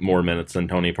playing more minutes than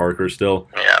Tony Parker still.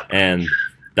 Yeah. And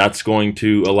that's going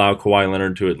to allow Kawhi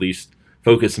Leonard to at least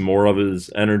focus more of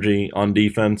his energy on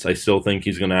defense. I still think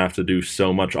he's going to have to do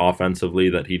so much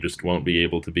offensively that he just won't be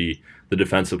able to be the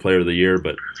defensive player of the year,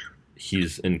 but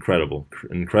he's incredible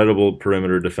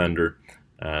perimeter defender.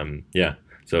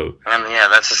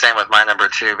 That's the same with my number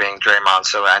two being Draymond.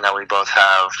 So I know we both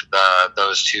have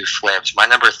those two flipped. My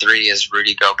number three is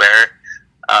Rudy Gobert.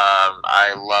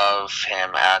 I love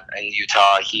him in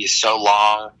Utah. He's so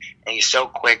long and he's so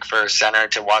quick for a center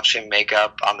to watch him make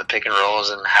up on the pick and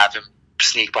rolls and have him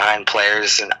sneak behind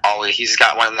players, and always he's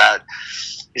got one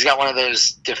of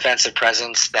those defensive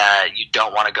presence that you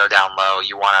don't want to go down low.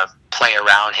 You want to play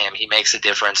around him. He makes a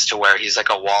difference to where he's like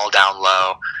a wall down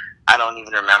low. I don't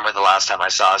even remember the last time I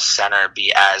saw a center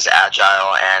be as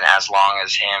agile and as long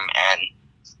as him and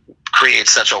create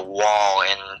such a wall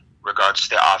in regards to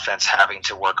the offense having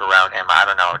to work around him. I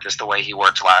don't know, just the way he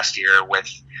worked last year with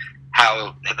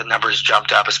how the numbers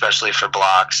jumped up, especially for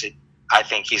blocks. I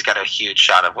think he's got a huge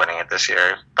shot of winning it this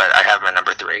year, but I have him at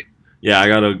number three. Yeah, I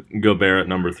got to go Gobert at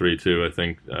number three, too. I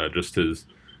think just his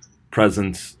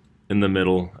presence in the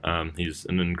middle. He's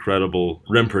an incredible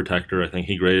rim protector. I think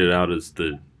he graded out as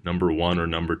the number one or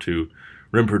number two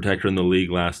rim protector in the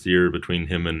league last year between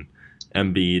him and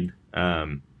Embiid.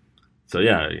 I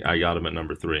got him at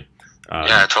number three.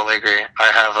 I totally agree.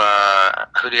 I have,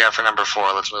 who do you have for number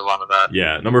four? Let's move on to that.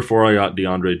 Yeah, number four, I got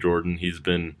DeAndre Jordan. He's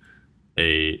been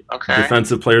a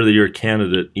defensive player of the year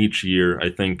candidate each year.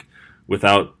 I think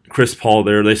without Chris Paul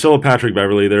there, they still have Patrick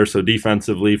Beverley there, so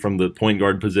defensively from the point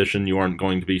guard position, you aren't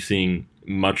going to be seeing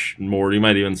much more. You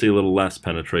might even see a little less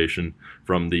penetration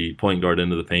from the point guard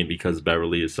into the paint because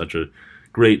Beverley is such a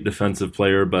great defensive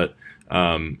player, but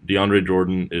DeAndre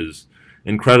Jordan is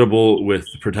incredible with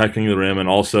protecting the rim, and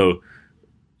also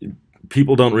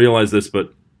people don't realize this,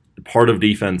 but part of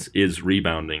defense is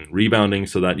rebounding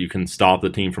so that you can stop the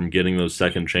team from getting those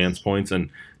second chance points. And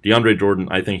DeAndre Jordan,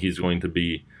 I think he's going to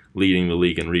be leading the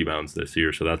league in rebounds this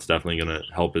year, so that's definitely going to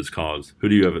help his cause. Who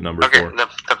do you have at number four?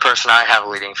 The person I have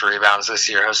leading for rebounds this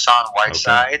year, Hassan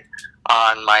Whiteside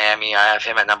on Miami. I have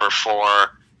him at number four.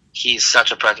 He's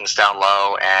such a presence down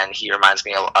low, and he reminds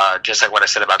me, just like what I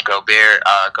said about Gobert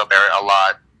a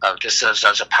lot, of just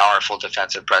such a powerful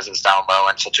defensive presence down low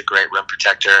and such a great rim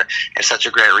protector and such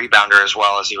a great rebounder as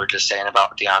well, as you were just saying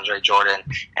about DeAndre Jordan.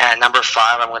 And number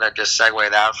five, I'm going to just segue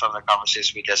that from the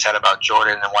conversation we just had about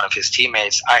Jordan and one of his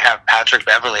teammates. I have Patrick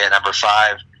Beverley at number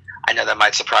five. I know that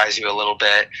might surprise you a little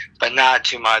bit, but not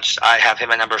too much. I have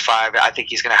him at number 5. I think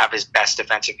he's going to have his best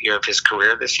defensive year of his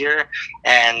career this year,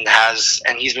 and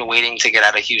he's been waiting to get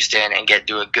out of Houston and get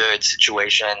to a good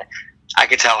situation. I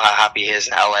could tell how happy he is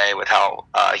in LA with how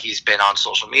he's been on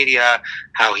social media,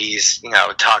 how he's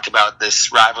talked about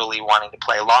this rivalry wanting to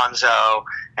play Lonzo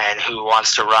and who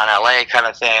wants to run LA kind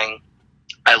of thing.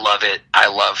 I love it. I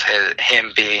love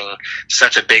him being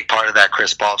such a big part of that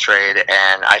Chris Paul trade,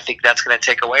 and I think that's going to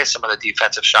take away some of the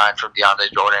defensive shine from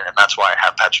DeAndre Jordan, and that's why I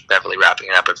have Patrick Beverley wrapping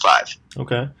it up at 5.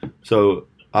 Okay. So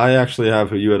I actually have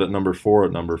who you had at number 4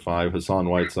 at number 5, Hassan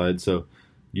Whiteside. So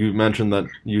you mentioned that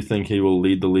you think he will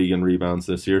lead the league in rebounds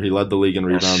this year. He led the league in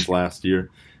rebounds last year.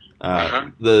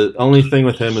 The only thing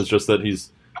with him is just that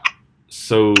he's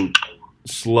so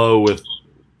slow with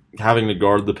having to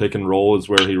guard the pick and roll is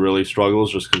where he really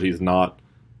struggles, just because he's not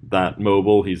that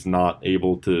mobile. He's not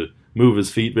able to move his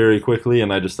feet very quickly,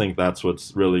 and I just think that's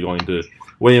what's really going to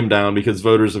weigh him down, because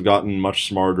voters have gotten much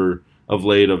smarter of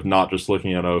late of not just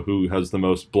looking at who has the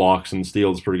most blocks and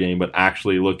steals per game, but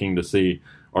actually looking to see,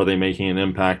 are they making an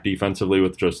impact defensively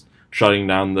with just shutting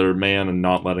down their man and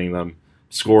not letting them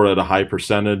score at a high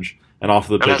percentage. And off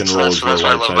the pick and roll is where that's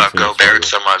what I love about Gobert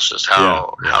so much, just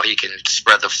how he can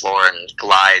spread the floor and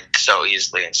glide so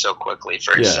easily and so quickly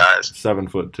for his size.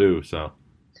 7'2", so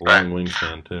long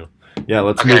wingspan too. Yeah,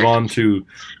 let's move on to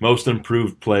most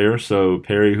improved player. So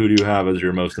Perry, who do you have as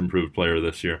your most improved player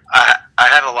this year? I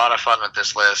had a lot of fun with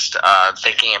this list,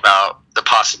 thinking about the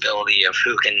possibility of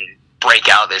who can break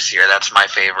out this year. That's my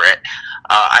favorite.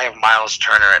 I have Miles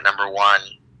Turner at number 1.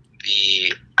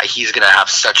 He's going to have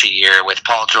such a year with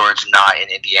Paul George not in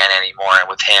Indiana anymore, and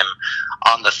with him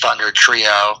on the Thunder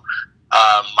trio.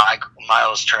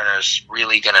 Miles Turner's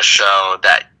really going to show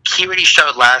that he already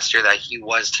showed last year that he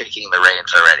was taking the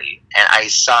reins already, and I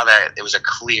saw that it was a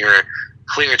clear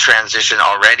transition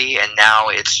already, and now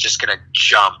it's just going to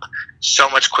jump so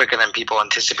much quicker than people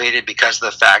anticipated because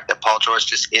of the fact that Paul George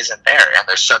just isn't there, and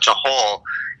there's such a hole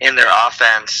in their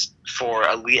offense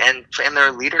and in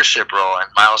their leadership role, and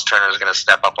Miles Turner is going to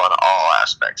step up on all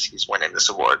aspects. He's winning this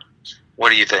award. What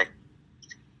do you think?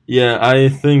 Yeah, I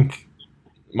think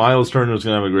Miles Turner is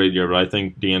going to have a great year, but I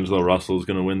think D'Angelo Russell is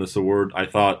going to win this award. I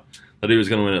thought that he was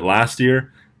going to win it last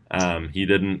year. He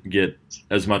didn't get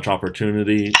as much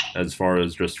opportunity as far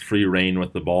as just free reign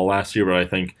with the ball last year, but I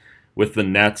think with the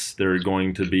Nets, they're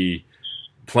going to be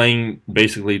playing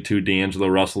basically to D'Angelo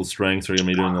Russell's strengths. They're going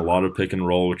to be doing a lot of pick and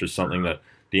roll, which is something that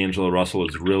D'Angelo Russell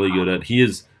is really good at. He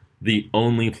is the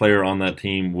only player on that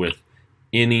team with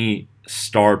any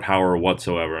star power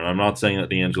whatsoever. And I'm not saying that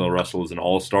D'Angelo Russell is an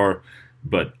all-star,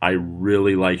 but I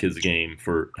really like his game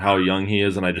for how young he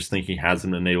is, and I just think he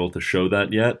hasn't been able to show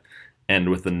that yet. And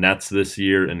with the Nets this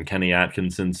year and Kenny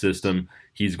Atkinson's system,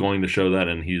 he's going to show that,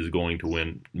 and he's going to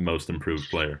win Most Improved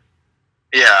Player.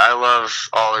 Yeah, I love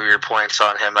all of your points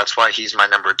on him. That's why he's my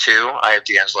number 2. I have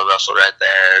D'Angelo Russell right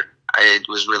there. It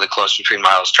was really close between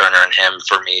Miles Turner and him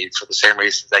for me for the same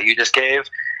reasons that you just gave.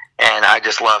 And I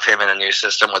just love him in a new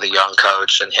system with a young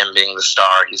coach, and him being the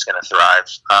star. He's going to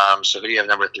thrive. So who do you have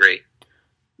number 3?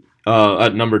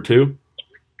 At number 2?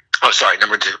 Oh, sorry,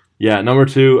 number 2. Yeah, number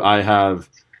 2, I have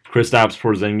Kristaps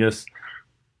Porzingis.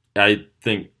 I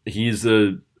think he's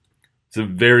a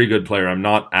very good player. I'm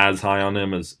not as high on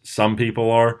him as some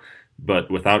people are, but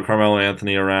without Carmelo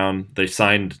Anthony around, they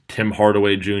signed Tim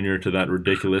Hardaway Jr. to that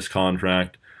ridiculous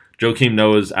contract. Joakim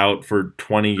Noah's out for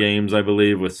 20 games, I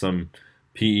believe, with some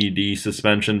PED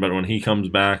suspension, but when he comes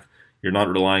back, you're not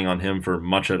relying on him for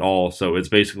much at all, so it's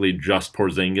basically just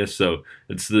Porzingis. So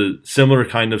it's the similar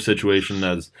kind of situation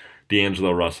as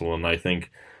D'Angelo Russell, and I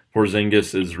think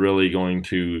Porzingis is really going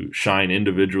to shine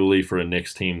individually for a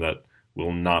Knicks team that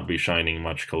will not be shining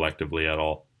much collectively at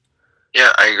all.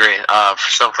 Yeah, I agree.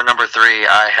 So for number 3,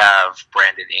 I have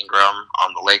Brandon Ingram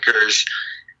on the Lakers.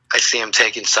 I see him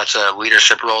taking such a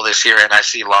leadership role this year, and I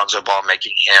see Lonzo Ball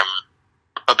making him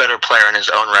a better player in his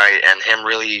own right, and him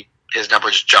really, his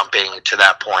numbers jumping to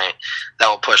that point that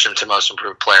will push him to Most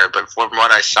Improved Player. But from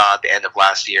what I saw at the end of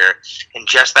last year, in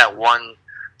just that one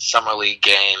Summer League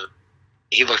game,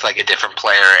 he looked like a different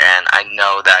player, and I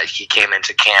know that he came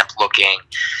into camp looking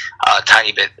a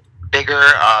tiny bit bigger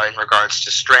in regards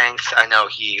to strength. I know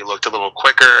he looked a little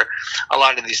quicker. A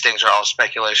lot of these things are all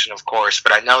speculation, of course,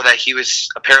 but I know that he was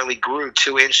apparently grew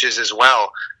 2 inches as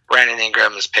well. Brandon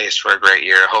Ingram is paced for a great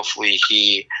year. Hopefully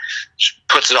he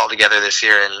puts it all together this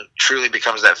year and truly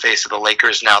becomes that face of the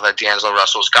Lakers now that D'Angelo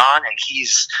Russell's gone, and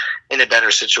he's in a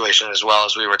better situation as well,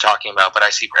 as we were talking about. But I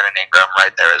see Brandon Ingram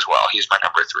right there as well. He's my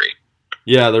number 3.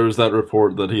 Yeah, there was that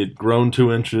report that he had grown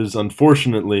 2 inches.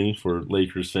 Unfortunately for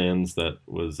Lakers fans, that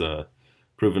was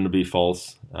proven to be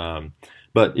false.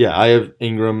 But yeah, I have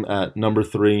Ingram at number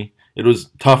 3. It was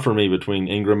tough for me between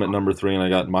Ingram at number 3 and I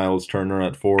got Miles Turner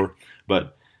at 4.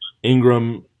 But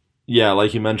Ingram, yeah,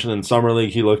 like you mentioned in Summer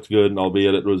League, he looked good,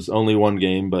 albeit it was only one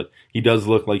game, but he does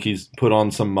look like he's put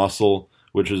on some muscle,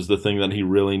 which is the thing that he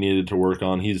really needed to work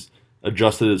on. He's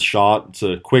adjusted his shot. It's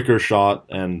a quicker shot,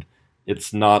 and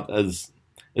it's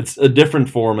a different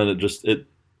form, and it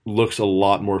looks a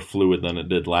lot more fluid than it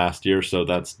did last year, so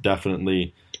that's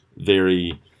definitely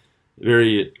very,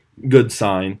 very good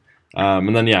sign.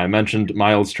 And then, yeah, I mentioned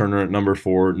Miles Turner at number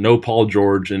 4. No Paul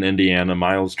George in Indiana.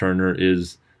 Miles Turner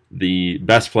is the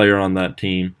best player on that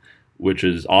team, which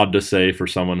is odd to say for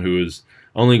someone who is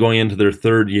only going into their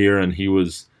 3rd year, and he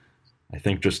was, I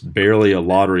think, just barely a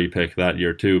lottery pick that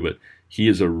year too, but he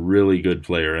is a really good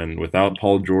player, and without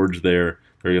Paul George there,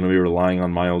 they're going to be relying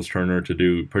on Miles Turner to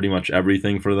do pretty much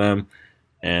everything for them,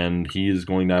 and he's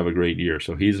going to have a great year.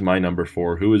 So he's my number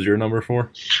 4. Who is your number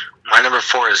 4? My number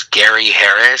 4 is Gary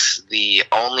Harris, the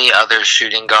only other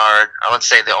shooting guard, I would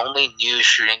say the only new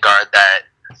shooting guard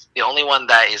the only one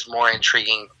that is more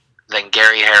intriguing than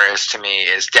Gary Harris to me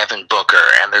is Devin Booker,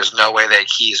 and there's no way that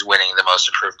he's winning the Most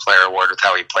Improved Player award with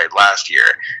how he played last year.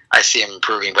 I see him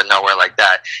improving, but nowhere like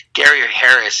that. Gary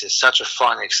Harris is such a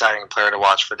fun, exciting player to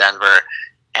watch for Denver,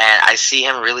 and I see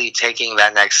him really taking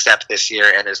that next step this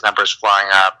year, and his numbers flying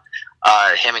up.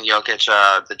 Him and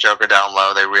Jokic, the Joker down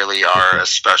low, they really are a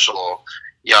special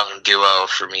young duo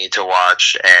for me to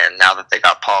watch, and now that they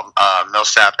got Paul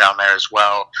Millsap down there as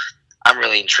well, I'm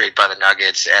really intrigued by the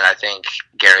Nuggets, and I think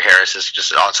Gary Harris is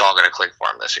it's all going to click for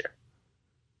him this year.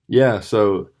 Yeah,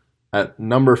 so at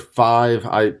number 5,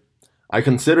 I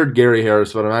considered Gary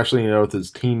Harris, but I'm actually going to go with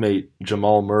his teammate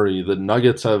Jamal Murray. The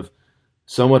Nuggets have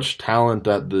so much talent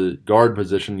at the guard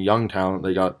position, young talent.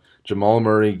 They got Jamal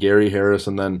Murray, Gary Harris,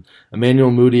 and then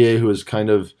Emmanuel Mudiay, who is kind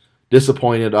of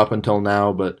disappointed up until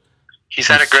now, but he's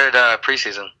had a good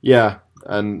preseason. Yeah,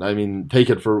 and I mean, take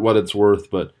it for what it's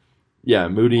worth, but yeah,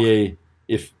 Mudiay,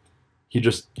 if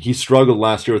he struggled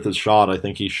last year with his shot. I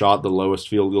think he shot the lowest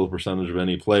field goal percentage of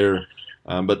any player.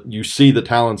 But you see the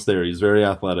talents there. He's very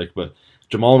athletic. But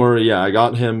Jamal Murray, yeah, I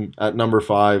got him at number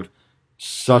 5.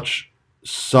 Such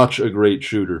a great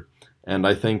shooter. And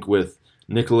I think with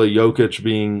Nikola Jokic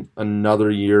being another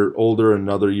year older,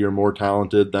 another year more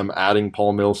talented, them adding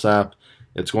Paul Millsap,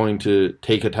 it's going to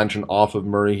take attention off of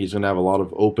Murray. He's going to have a lot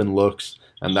of open looks,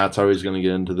 and that's how he's going to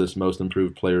get into this most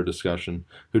improved player discussion.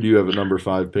 Who do you have at number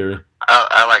 5, Perry?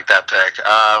 I like that pick.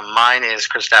 Mine is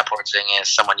Kristaps Porzingis,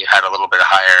 someone you had a little bit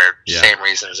higher, same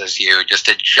reasons as you, just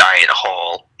a giant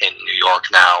hole in New York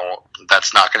now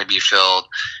that's not going to be filled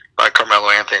by Carmelo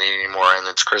Anthony anymore, and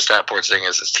it's Kristaps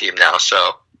Porzingis' team now,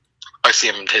 so I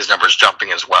see his numbers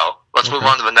jumping as well. Let's move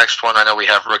on to the next one. I know we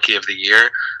have Rookie of the Year.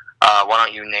 Why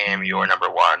don't you name your number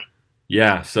 1?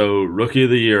 Yeah, so Rookie of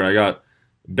the Year, I got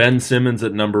Ben Simmons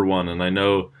at number 1, and I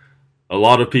know a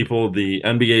lot of people, the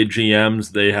NBA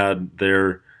GMs, they had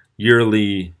their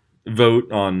yearly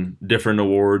vote on different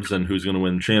awards and who's going to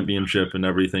win championship and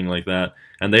everything like that,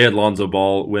 and they had Lonzo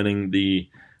Ball winning the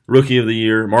Rookie of the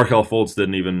Year. Markelle Fultz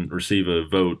didn't even receive a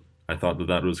vote. I thought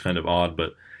that was kind of odd,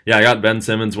 but yeah, I got Ben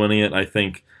Simmons winning it. I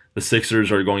think the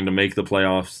Sixers are going to make the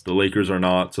playoffs. The Lakers are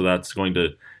not, so that's going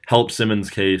to help Simmons'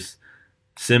 case.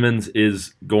 Simmons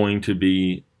is going to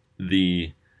be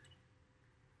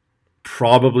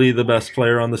probably the best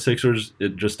player on the Sixers.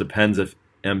 It just depends if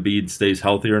Embiid stays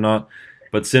healthy or not.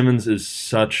 But Simmons is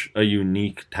such a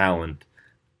unique talent,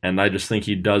 and I just think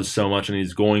he does so much, and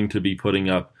he's going to be putting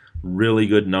up really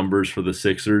good numbers for the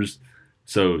Sixers.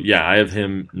 So, yeah, I have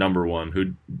him number 1.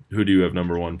 Who do you have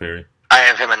number 1, Perry? I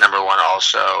have him at number 1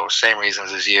 also. Same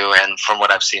reasons as you, and from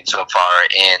what I've seen so far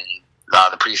in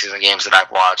the preseason games that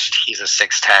I've watched, he's a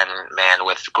 6'10" man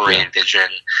with great vision,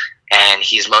 and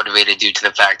he's motivated due to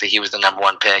the fact that he was the number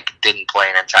 1 pick, didn't play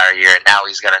an entire year, and now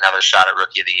he's got another shot at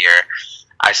Rookie of the Year.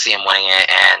 I see him winning it,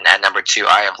 and at number 2,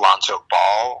 I have Lonzo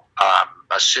Ball.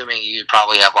 Assuming you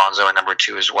probably have Lonzo at number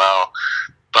 2 as well,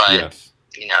 but yes.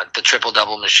 You know, the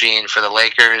triple-double machine for the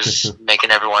Lakers,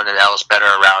 making everyone else better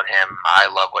around him. I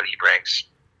love what he brings.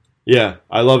 Yeah,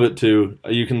 I love it too.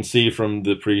 You can see from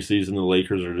the preseason the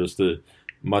Lakers are just a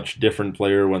much different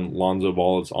player when Lonzo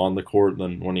Ball is on the court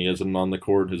than when he isn't on the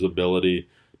court. His ability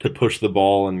to push the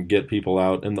ball and get people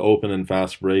out in the open and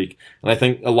fast break. And I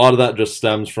think a lot of that just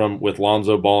stems from, with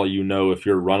Lonzo Ball, you know if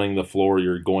you're running the floor,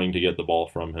 you're going to get the ball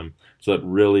from him. So it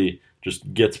really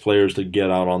just gets players to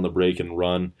get out on the break and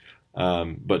run.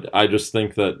 But I just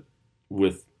think that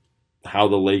with how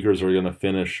the Lakers are going to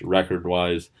finish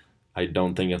record-wise, I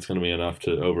don't think it's going to be enough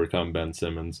to overcome Ben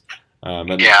Simmons.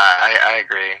 Yeah, I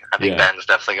agree. I think Ben's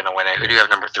definitely going to win it. Who do you have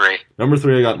number 3? Number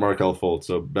 3, I got Markelle Fultz.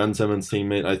 So Ben Simmons'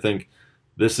 teammate. I think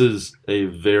this is a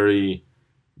very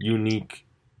unique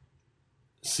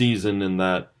season in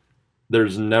that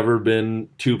there's never been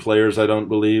 2 players, I don't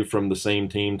believe, from the same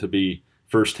team to be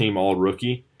first-team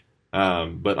all-rookie.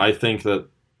 But I think that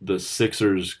the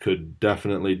Sixers could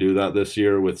definitely do that this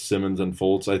year with Simmons and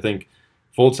Fultz. I think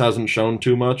Fultz hasn't shown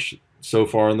too much so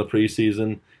far in the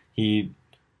preseason. He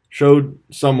showed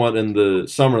somewhat in the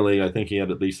summer league. I think he had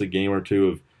at least a game or 2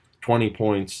 of 20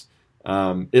 points.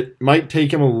 It might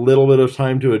take him a little bit of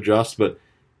time to adjust, but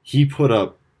he put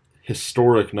up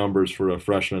historic numbers for a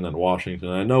freshman at Washington.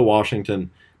 I know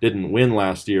Washington didn't win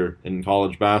last year in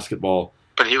college basketball,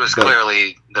 but he was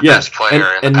clearly the best player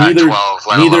in the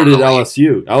Pac-12. Neither did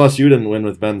LSU. LSU didn't win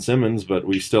with Ben Simmons, but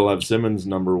we still have Simmons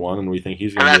number 1, and we think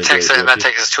he's going to be a great rookie. That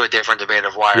takes us to a different debate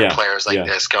of why are players like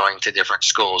this going to different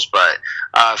schools.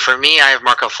 But for me, I have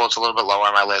Markelle Fultz a little bit lower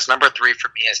on my list. Number 3 for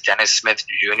me is Dennis Smith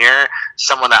Jr.,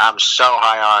 someone that I'm so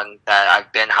high on, that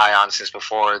I've been high on since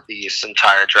before this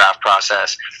entire draft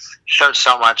process. Showed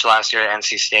so much last year at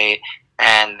NC State.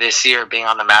 And this year, being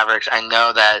on the Mavericks, I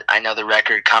know the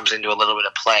record comes into a little bit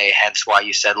of play, hence why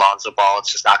you said Lonzo Ball.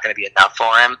 It's just not going to be enough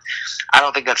for him. I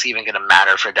don't think that's even going to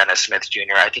matter for Dennis Smith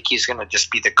Jr. I think he's going to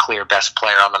just be the clear best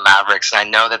player on the Mavericks. And I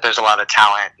know that there's a lot of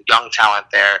talent, young talent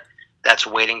there, that's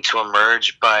waiting to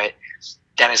emerge, but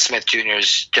Dennis Smith Jr.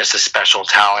 is just a special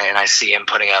talent, and I see him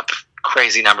putting up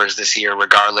crazy numbers this year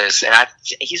regardless. And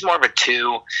he's more of a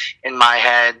 2 in my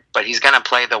head, but he's going to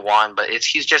play the 1. But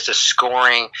he's just a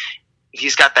scoring –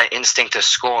 he's got that instinct to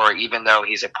score, even though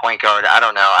he's a point guard. I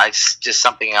don't know. It's just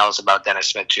something else about Dennis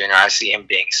Smith Jr. I see him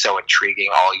being so intriguing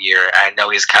all year. I know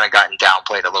he's kind of gotten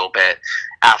downplayed a little bit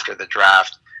after the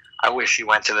draft. I wish he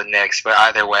went to the Knicks, but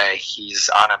either way, he's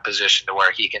on a position to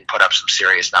where he can put up some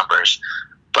serious numbers.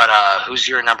 But who's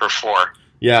your number 4?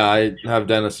 Yeah, I have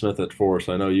Dennis Smith at 4,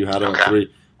 so I know you had him at 3.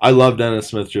 I love Dennis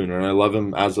Smith Jr., and I love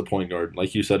him as a point guard.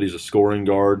 Like you said, he's a scoring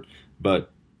guard,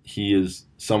 but he is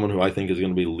someone who I think is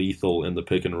going to be lethal in the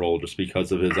pick and roll just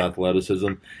because of his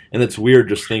athleticism. And it's weird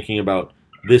just thinking about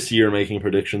this year making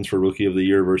predictions for Rookie of the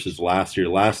Year versus last year.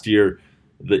 Last year,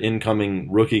 the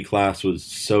incoming rookie class was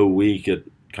so weak,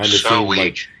 it kind of seemed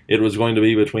like it was going to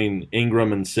be between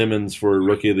Ingram and Simmons for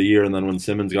Rookie of the Year, and then when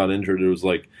Simmons got injured, it was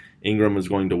like Ingram was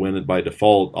going to win it by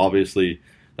default. Obviously,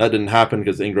 that didn't happen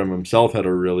because Ingram himself had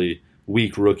a really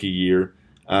weak rookie year.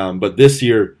 But this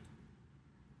year,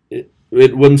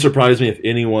 it wouldn't surprise me if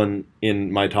anyone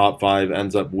in my top 5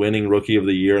 ends up winning Rookie of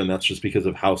the Year, and that's just because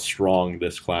of how strong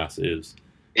this class is.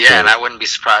 Yeah, so, and I wouldn't be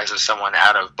surprised if someone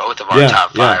out of both of our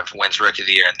top 5 wins Rookie of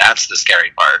the Year, and that's the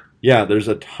scary part. Yeah, there's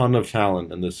a ton of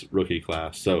talent in this rookie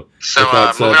class. So moving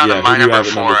on to my number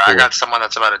 4, I got someone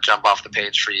that's about to jump off the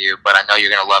page for you, but I know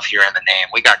you're going to love hearing the name.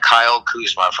 We got Kyle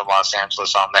Kuzma from Los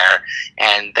Angeles on there,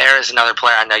 and there is another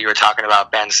player. I know you were talking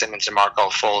about Ben Simmons and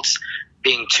Markelle Fultz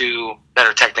being 2 that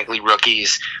are technically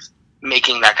rookies,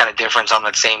 making that kind of difference on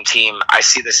that same team. I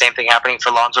see the same thing happening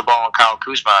for Lonzo Ball and Kyle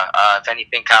Kuzma. If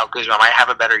anything, Kyle Kuzma might have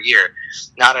a better year.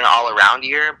 Not an all-around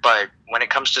year, but when it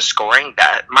comes to scoring,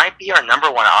 that might be our number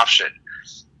 1 option.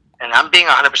 And I'm being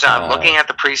 100%. Looking at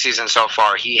the preseason so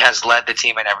far, he has led the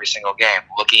team in every single game.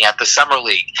 Looking at the Summer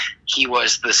League, he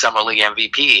was the Summer League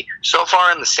MVP. So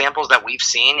far in the samples that we've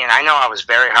seen, and I know I was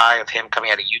very high of him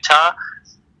coming out of Utah,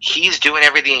 he's doing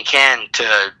everything he can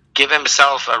to give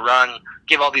himself a run,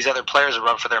 give all these other players a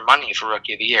run for their money for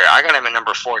Rookie of the Year. I got him at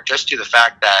number 4 just due to the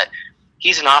fact that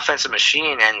he's an offensive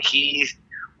machine and he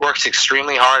works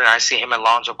extremely hard, and I see him and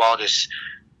Lonzo Ball just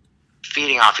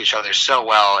feeding off each other so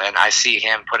well, and I see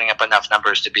him putting up enough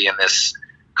numbers to be in this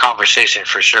conversation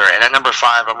for sure. And at number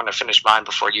 5, I'm going to finish mine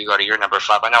before you go to your number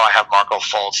 5. I know I have Markelle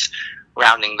Fultz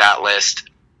rounding that list.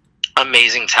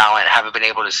 Amazing talent. Haven't been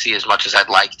able to see as much as I'd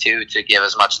like to give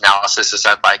as much analysis as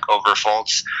I'd like over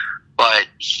Fultz. But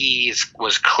he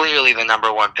was clearly the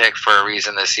number 1 pick for a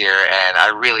reason this year, and I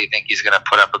really think he's going to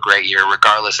put up a great year,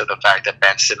 regardless of the fact that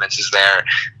Ben Simmons is there,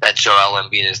 that Joel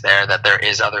Embiid is there, that there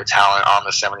is other talent on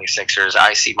the 76ers.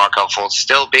 I see Markelle Fultz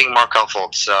still being Markelle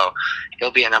Fultz, so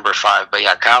he'll be at number 5. But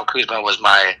yeah, Kyle Kuzma was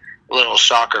my little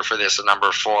shocker for this at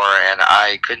number 4, and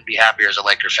I couldn't be happier as a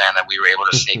Laker fan that we were able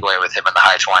to sneak away with him in the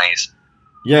high 20s.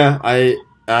 Yeah, I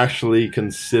actually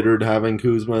considered having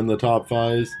Kuzma in the top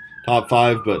 5,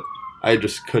 but I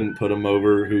just couldn't put him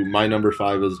over. My number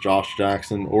 5 is Josh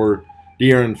Jackson or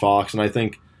De'Aaron Fox, and I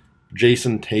think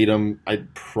Jason Tatum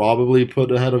I'd probably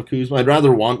put ahead of Kuzma. I'd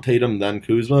rather want Tatum than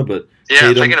Kuzma, but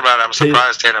thinking about it, I'm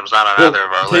surprised Tatum's not on either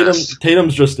of our lists.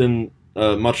 Tatum's just in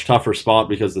a much tougher spot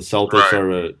because the Celtics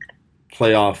are a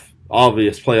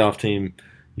obvious playoff team.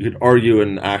 you could argue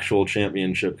an actual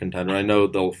championship contender. I know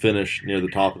they'll finish near the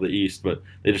top of the East, but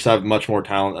they just have much more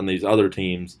talent than these other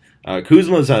teams.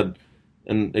 Kuzma's had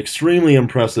an extremely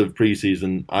impressive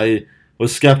preseason. I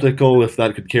was skeptical if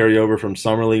that could carry over from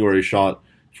Summer League, where he shot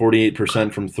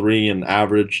 48% from three and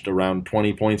averaged around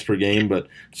 20 points per game. But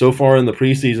so far in the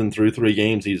preseason, through 3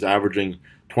 games, he's averaging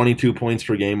 22 points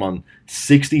per game on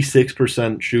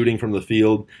 66% shooting from the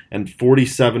field and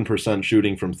 47%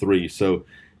 shooting from three. So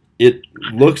it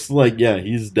looks like, yeah,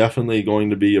 he's definitely going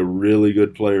to be a really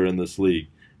good player in this league.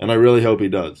 And I really hope he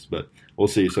does, but we'll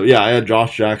see. So, yeah, I had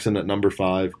Josh Jackson at number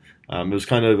 5. It was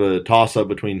kind of a toss-up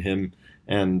between him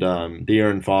and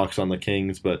De'Aaron Fox on the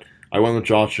Kings, but I went with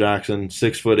Josh Jackson,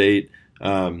 6'8",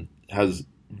 has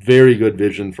very good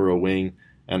vision for a wing,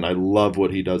 and I love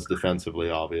what he does defensively,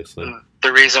 obviously.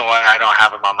 The reason why I don't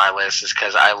have him on my list is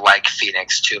because I like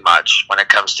Phoenix too much when it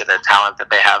comes to the talent that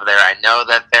they have there. I know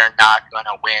that they're not going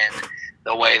to win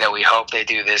the way that we hope they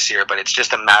do this year, but it's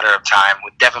just a matter of time.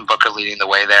 With Devin Booker leading the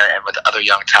way there and with other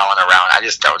young talent around, I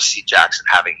just don't see Jackson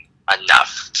having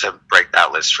enough to break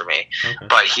that list for me. Okay.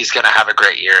 But he's going to have a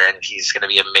great year, and he's going to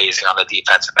be amazing on the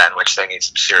defensive end, which they need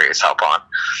some serious help on.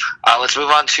 Let's move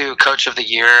on to Coach of the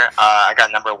Year. I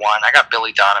got number 1. I got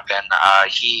Billy Donovan.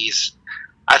 He's,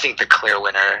 I think, the clear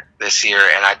winner this year,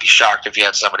 and I'd be shocked if you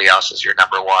had somebody else as your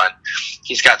number 1.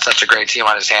 He's got such a great team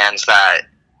on his hands that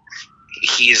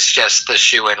he's just the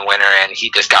shoe-in winner, and he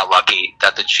just got lucky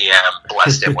that the GM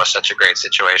blessed him with such a great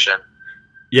situation.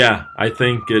 Yeah, I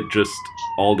think it just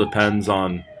all depends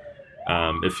on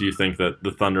if you think that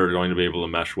the Thunder are going to be able to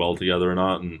mesh well together or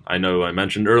not. And I know I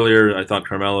mentioned earlier I thought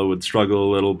Carmelo would struggle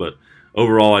a little, but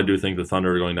overall I do think the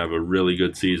Thunder are going to have a really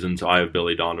good season, so I have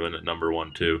Billy Donovan at number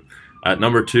 1 too. At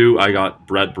number 2, I got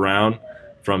Brett Brown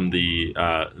from the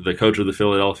coach of the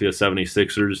Philadelphia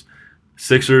 76ers.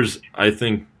 Sixers, I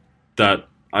think that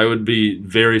I would be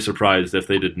very surprised if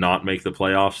they did not make the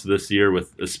playoffs this year,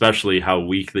 with especially how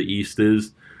weak the East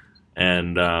is.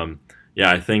 And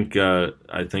I think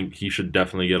he should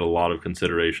definitely get a lot of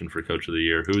consideration for Coach of the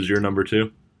Year. Who's your number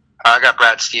 2? I got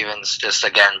Brad Stevens, just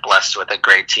again blessed with a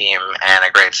great team and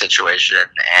a great situation,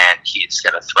 and he's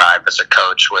going to thrive as a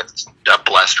coach with a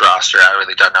blessed roster. I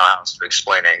really don't know how else to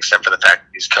explain it, except for the fact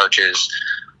that these coaches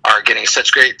are getting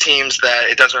such great teams that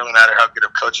it doesn't really matter how good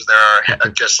of coaches there are.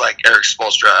 Just like Eric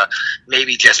Spoelstra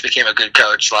maybe just became a good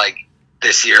coach like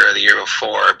this year or the year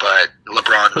before, but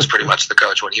LeBron was pretty much the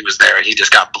coach when he was there, and he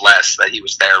just got blessed that he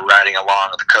was there riding along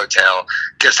with the coattail,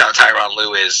 just how Tyronn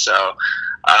Lue is. So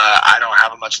I don't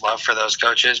have much love for those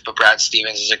coaches, but Brad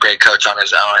Stevens is a great coach on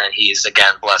his own, and he's,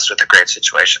 again, blessed with a great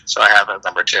situation. So I have him at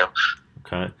number 2.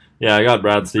 Okay. Yeah, I got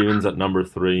Brad Stevens at number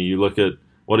 3. You look at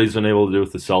what he's been able to do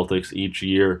with the Celtics each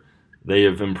year. They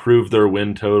have improved their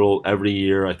win total every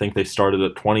year. I think they started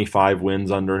at 25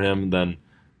 wins under him, then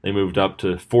they moved up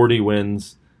to 40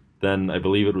 wins, then I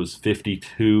believe it was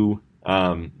 52.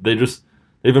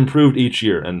 They've improved each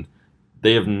year, and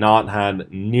they have not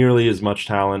had nearly as much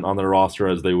talent on their roster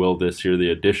as they will this year. The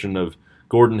addition of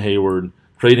Gordon Hayward,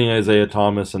 trading Isaiah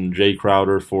Thomas and Jay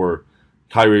Crowder for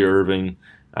Kyrie Irving,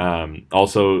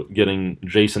 also getting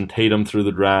Jason Tatum through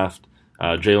the draft.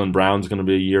 Jaylen Brown's going to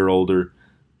be a year older.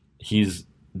 He's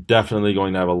definitely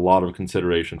going to have a lot of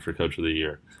consideration for Coach of the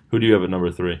Year. Who do you have at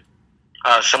number 3?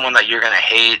 Someone that you're going to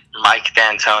hate, Mike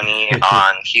D'Antoni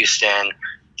on Houston.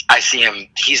 I see him,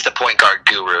 he's the point guard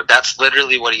guru. That's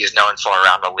literally what he is known for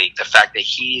around the league. The fact that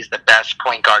he's the best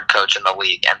point guard coach in the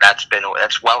league, and that's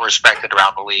well respected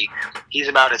around the league. He's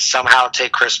about to somehow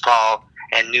take Chris Paul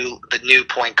and the new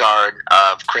point guard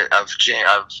of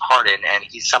Harden, and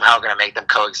he's somehow going to make them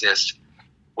coexist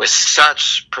with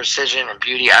such precision and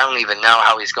beauty. I don't even know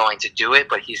how he's going to do it,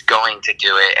 but he's going to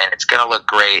do it, and it's going to look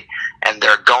great, and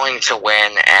they're going to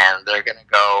win, and they're going to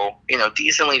go,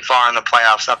 decently far in the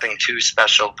playoffs, nothing too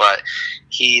special, but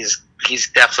he's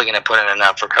definitely going to put in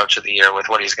enough for Coach of the Year with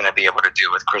what he's going to be able to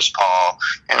do with Chris Paul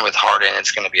and with Harden.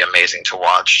 It's going to be amazing to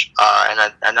watch.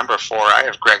 And at number 4, I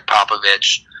have Greg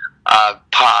Popovich.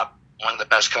 Pop, one of the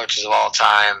best coaches of all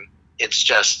time. It's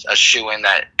just a shoo-in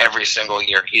that every single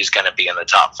year he's going to be in the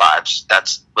top 5.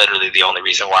 That's literally the only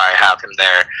reason why I have him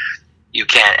there. You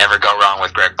can't ever go wrong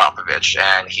with Greg Popovich,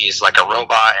 and he's like a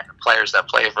robot, and the players that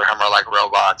play for him are like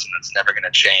robots, and it's never going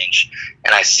to change.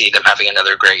 And I see them having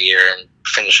another great year and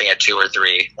finishing at 2 or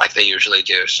 3 like they usually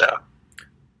do. So,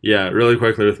 yeah, really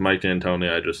quickly with Mike D'Antoni,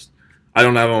 I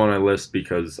don't have him on my list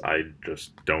because I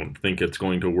just don't think it's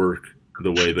going to work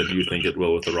the way that you think it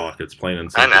will with the Rockets, plain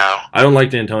and simple. I know. I don't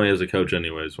like D'Antoni as a coach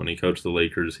anyways. When he coached the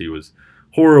Lakers, he was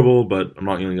horrible, but I'm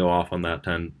not going to go off on that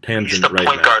tangent right now. He's the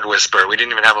point guard whisperer. We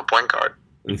didn't even have a point guard.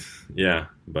 Yeah,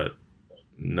 but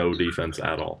no defense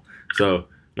at all. So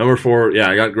Number 4, yeah,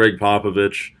 I got Greg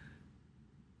Popovich.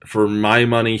 For my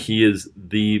money, he is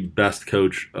the best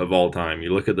coach of all time.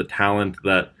 You look at the talent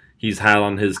that he's had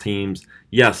on his teams.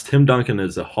 Yes, Tim Duncan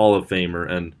is a Hall of Famer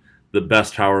and the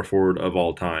best power forward of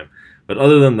all time. But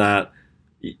other than that,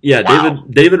 yeah, Wow.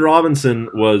 David Robinson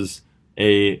was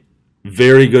a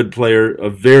very good player, a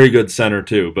very good center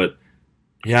too. But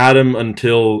he had him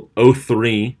until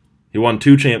 '03. He won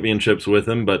 2 championships with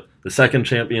him, but the second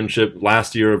championship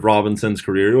last year of Robinson's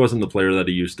career, he wasn't the player that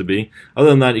he used to be. Other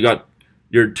than that, you got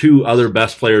your 2 other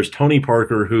best players, Tony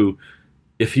Parker, who,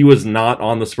 if he was not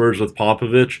on the Spurs with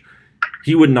Popovich,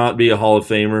 he would not be a Hall of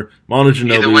Famer. Manu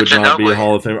Neither Ginobili would would not be a Ginobili.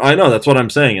 Hall of Famer. I know, that's what I'm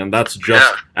saying, and that's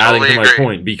just Yeah, adding totally to my agree.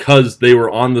 point. Because they were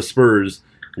on the Spurs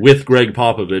with Greg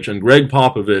Popovich, and Greg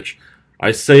Popovich,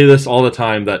 I say this all the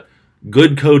time, that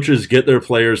good coaches get their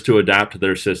players to adapt to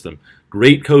their system.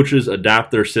 Great coaches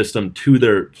adapt their system to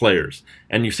their players.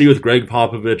 And you see with Greg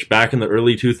Popovich, back in the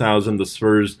early 2000s, the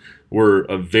Spurs were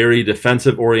a very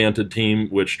defensive-oriented team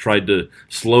which tried to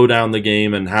slow down the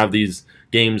game and have these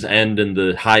games end in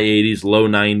the high 80s, low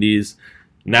 90s.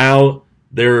 Now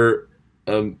they're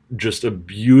just a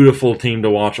beautiful team to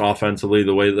watch offensively,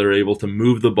 the way they're able to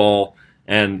move the ball.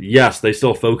 And yes, they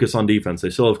still focus on defense. They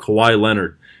still have Kawhi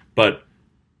Leonard. But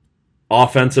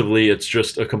offensively, it's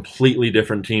just a completely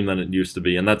different team than it used to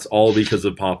be, and that's all because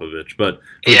of Popovich. But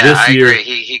for Yeah, this I year, agree.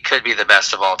 He could be the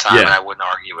best of all time, Yeah. and I wouldn't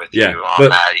argue with Yeah, you on but-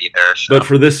 that either. So. but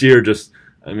for this year, just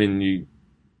I mean, you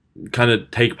kind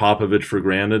of take Popovich for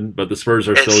granted, but the Spurs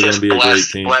are it's still going just to be a great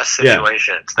blessed, team. blessed Yeah.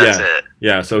 situations. That's Yeah. it.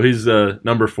 Yeah, so he's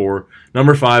number 4.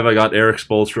 Number 5, I got Eric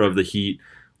Spoelstra of the Heat.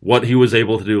 What he was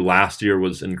able to do last year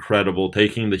was incredible,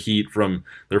 taking the Heat from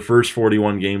their first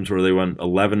 41 games where they went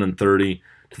 11-30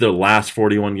 to their last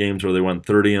 41 games where they went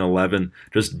 30-11,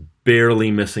 just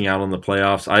barely missing out on the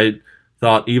playoffs. I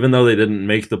thought even though they didn't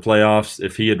make the playoffs,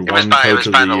 if he had It was won by, Coach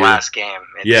of the the Year, last game.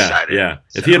 It yeah, decided. yeah.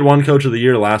 If So. he had won Coach of the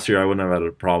Year last year, I wouldn't have had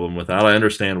a problem with that. I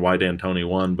understand why D'Antoni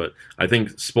won, but I think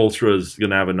Spoelstra is going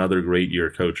to have another great year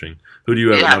coaching. Who do you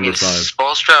have Yeah, at I number mean, 5?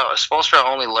 Spoelstra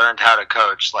only learned how to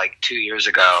coach like 2 years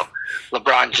ago.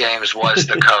 LeBron James was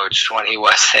the coach when he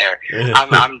was there.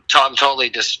 I'm totally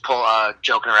just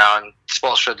joking around.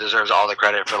 Spoelstra deserves all the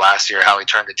credit for last year, how he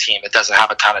turned a team that doesn't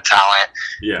have a ton of talent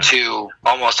Yeah. to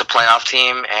almost a playoff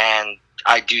team. And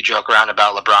I do joke around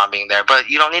about LeBron being there, but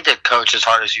you don't need to coach as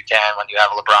hard as you can when you have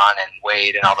LeBron and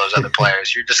Wade and all those other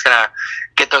players. You're just going to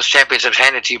get those championships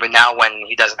handed to you. But now when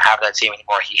he doesn't have that team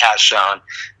anymore, he has shown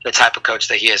the type of coach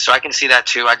that he is. So I can see that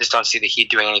too. I just don't see the Heat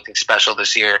doing anything special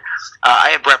this year. I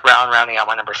have Brett Brown rounding out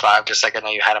my number 5, just like I know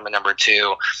you had him at number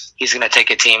 2. He's going to take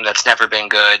a team that's never been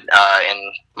good, and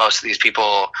most of these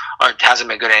people hasn't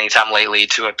been good anytime lately,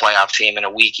 to a playoff team in a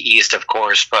weak East, of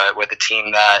course, but with a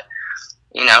team that,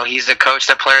 you know, he's the coach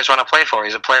that players want to play for.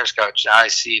 He's a player's coach. I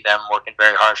see them working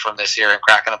very hard for him this year and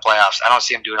cracking the playoffs. I don't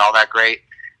see him doing all that great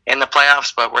in the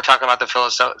playoffs, but we're talking about the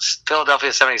Philadelphia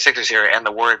 76ers here and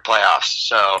the word playoffs.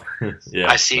 So Yeah,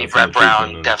 I see that's Brett an achievement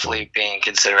Brown in definitely being in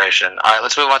consideration. All right,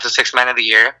 let's move on to 6 Man of the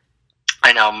Year.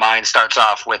 I know mine starts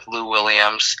off with Lou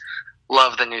Williams.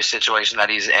 Love the new situation that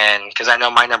he's in, because I know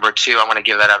my number 2, I'm going to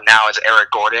give that up now, is Eric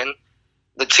Gordon.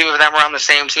 The 2 of them were on the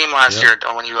same team last year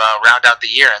when you round out the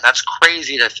year, and that's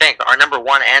crazy to think. Our number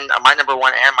 1 and my number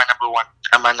 1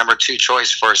 and my number 2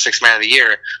 choice for 6 Man of the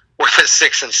Year were the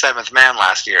 6th and 7th man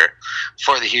last year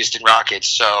for the Houston Rockets.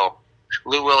 So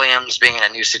Lou Williams being in a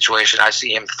new situation, I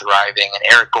see him thriving,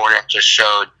 and Eric Gordon just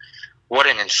showed what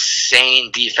an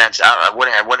insane defense,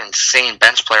 what an insane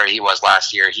bench player he was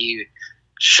last year. He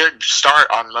should start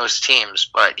on most teams,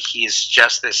 but he's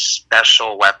just this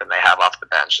special weapon they have off the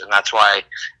bench, and that's why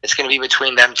it's going to be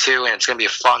between them 2, and it's going to be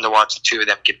fun to watch the 2 of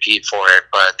them compete for it,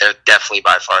 but they're definitely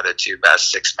by far the 2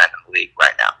 best 6 men in the league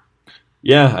right now.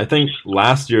 Yeah, I think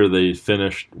last year they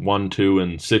finished 1-2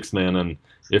 and 6 man, and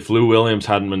if Lou Williams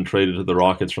hadn't been traded to the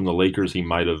Rockets from the Lakers, he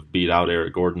might have beat out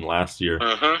Eric Gordon last year.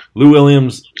 Mm-hmm. Lou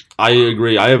Williams, I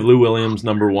agree. I have Lou Williams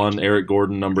number 1, Eric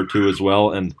Gordon number 2 as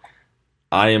well, and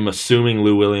I am assuming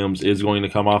Lou Williams is going to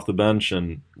come off the bench,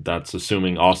 and that's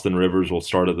assuming Austin Rivers will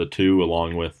start at the 2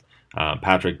 along with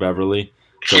Patrick Beverly.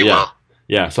 So He will.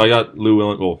 yeah. So I got Lou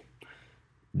Williams. Well,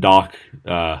 Doc.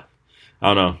 I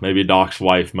don't know. Maybe Doc's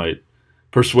wife might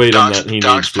persuade him that he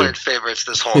Doc's needs to. played favorites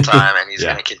this whole time, and he's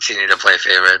Yeah. going to continue to play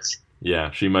favorites.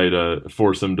 Yeah, she might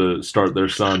force him to start their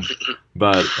son.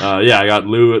 But yeah, I got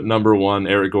Lou at number 1,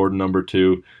 Eric Gordon number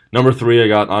 2. Number 3, I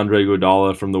got Andre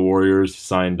Iguodala from the Warriors.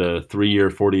 Signed a 3-year,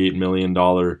 $48 million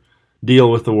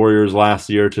deal with the Warriors last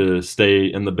year to stay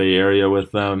in the Bay Area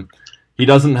with them. He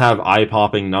doesn't have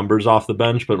eye-popping numbers off the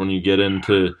bench, but when you get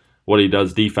into what he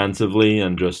does defensively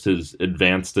and just his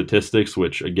advanced statistics,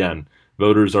 which, again,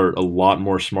 voters are a lot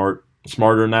more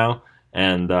smarter now,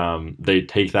 and they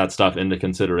take that stuff into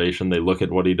consideration. They look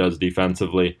at what he does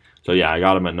defensively. So yeah, I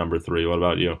got him at number 3. What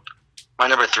about you? My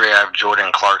number 3, I have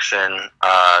Jordan Clarkson.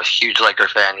 Huge Laker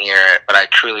fan here, but I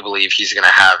truly believe he's going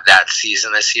to have that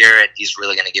season this year, and he's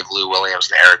really going to give Lou Williams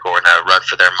and Eric Gordon a run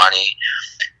for their money.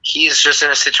 He's just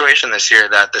in a situation this year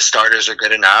that the starters are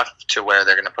good enough to where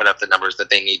they're going to put up the numbers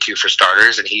that they need to for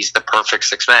starters, and he's the perfect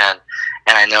sixth man.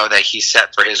 And I know that he's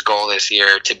set for his goal this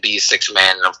year to be sixth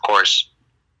man, and of course,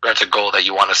 that's a goal that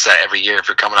you want to set every year if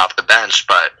you're coming off the bench,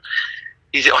 but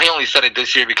he only said it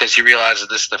this year because he realizes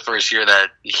this is the first year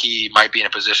that he might be in a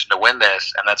position to win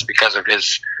this, and that's because of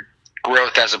his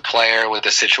growth as a player with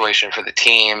the situation for the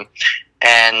team.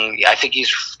 And I think he's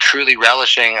truly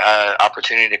relishing an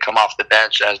opportunity to come off the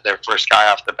bench as their first guy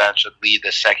off the bench and lead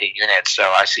the second unit. So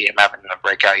I see him having a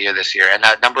breakout year this year. And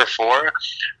at number 4,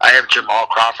 I have Jamal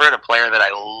Crawford, a player that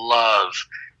I love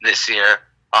this year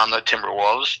on the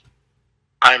Timberwolves.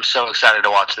 I'm so excited to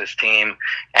watch this team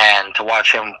and to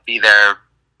watch him be their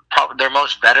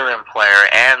most veteran player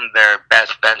and their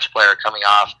best bench player coming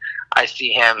off. I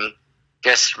see him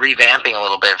just revamping a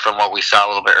little bit from what we saw a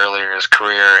little bit earlier in his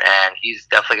career, and he's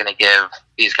definitely going to give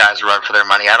these guys a run for their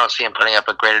money. I don't see him putting up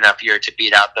a great enough year to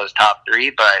beat out those top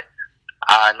 3, but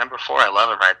number 4, I love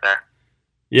him right there.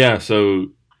 Yeah, so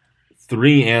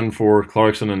 3 and 4,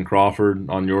 Clarkson and Crawford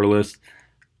on your list.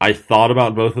 I thought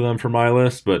about both of them for my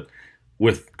list, but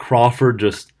with Crawford,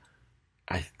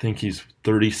 I think he's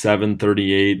 37,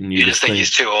 38. And you just think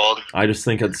he's too old? I just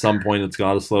think at some point it's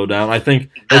got to slow down. I think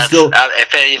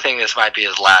if anything, this might be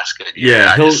his last good year.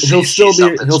 Yeah, he'll still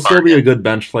be a good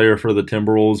bench player for the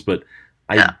Timberwolves, but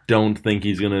I don't think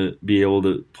he's going to be able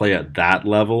to play at that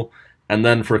level. And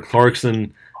then for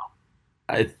Clarkson,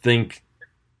 I think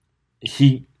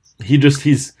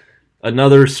he's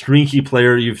another streaky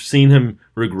player. You've seen him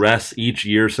regress each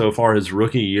year so far. His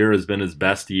rookie year has been his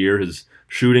best year. His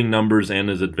shooting numbers and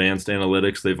his advanced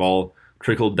analytics, they've all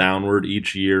trickled downward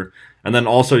each year. And then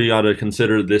also you got to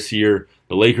consider this year,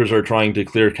 the Lakers are trying to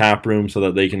clear cap room so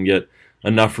that they can get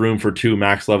enough room for 2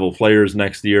 max-level players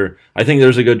next year. I think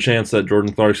there's a good chance that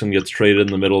Jordan Clarkson gets traded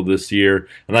in the middle of this year,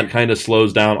 and that kind of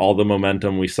slows down all the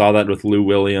momentum. We saw that with Lou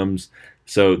Williams,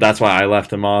 so that's why I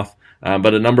left him off.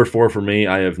 But at number 4 for me,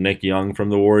 I have Nick Young from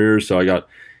the Warriors. So I got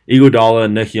Iguodala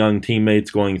and Nick Young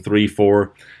teammates going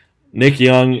 3-4. Nick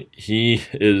Young, he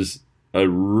is a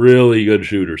really good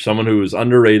shooter. Someone who was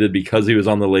underrated because he was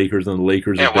on the Lakers, and the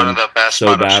Lakers have been one of the best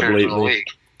so bad lately. In the league.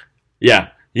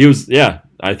 Yeah, he was. Yeah,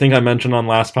 I think I mentioned on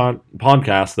last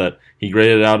podcast that he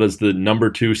graded out as the number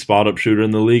 2 spot-up shooter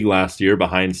in the league last year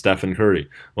behind Stephen Curry.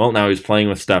 Well, now he's playing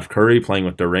with Steph Curry, playing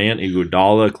with Durant,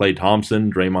 Iguodala, Klay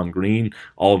Thompson, Draymond Green,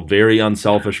 all very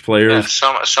unselfish players.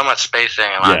 Yeah, so much spacing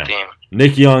on that team.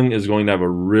 Nick Young is going to have a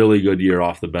really good year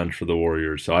off the bench for the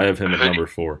Warriors, so I have him at number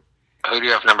 4. Who do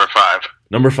you have number 5?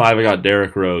 Number 5, I got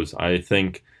Derrick Rose. I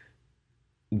think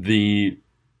the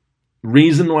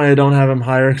reason why I don't have him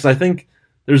higher, because I think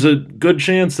there's a good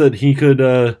chance that he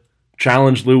could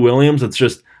challenge Lou Williams. It's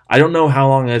just I don't know how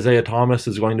long Isaiah Thomas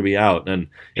is going to be out, and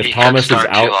if Thomas is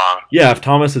out, if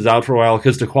Thomas is out for a while,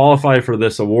 because to qualify for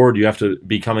this award, you have to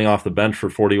be coming off the bench for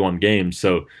 41 games.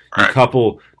 So you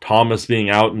couple Thomas being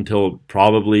out until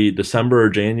probably December or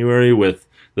January with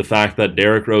the fact that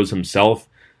Derrick Rose himself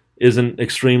isn't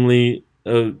extremely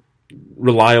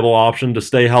reliable option to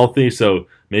stay healthy. So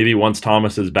maybe once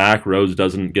Thomas is back, Rose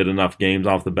doesn't get enough games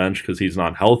off the bench because he's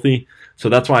not healthy. So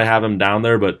that's why I have him down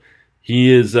there, but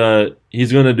he's going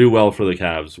to do well for the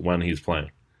Cavs when he's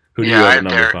playing. Who do you have at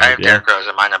number 5? I have Derrick Rose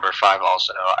at my number 5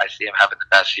 also. I see him having the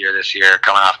best year this year,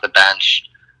 coming off the bench.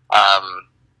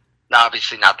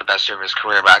 Obviously not the best year of his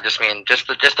career, but I just mean just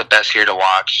the best year to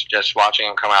watch. Just watching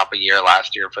him come out a year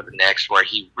last year for the Knicks where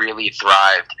he really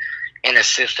thrived in a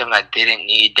system that didn't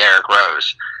need Derrick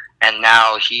Rose. And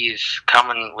now he's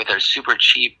coming with a super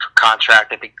cheap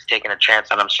contract. I think he's taking a chance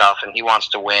on himself, and he wants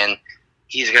to win.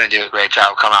 He's going to do a great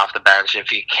job coming off the bench if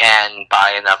he can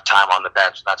buy enough time on the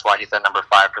bench. That's why he's at number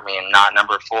 5 for me and not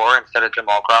number 4 instead of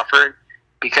Jamal Crawford,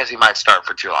 because he might start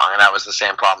for too long. And that was the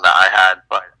same problem that I had.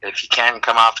 But if he can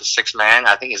come off as 6th man,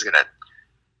 I think he's going to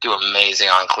do amazing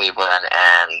on Cleveland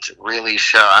and really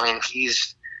show. I mean,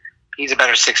 he's a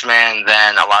better 6th man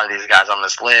than a lot of these guys on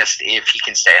this list if he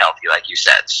can stay healthy, like you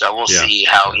said. So we'll see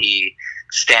how he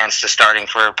stands to starting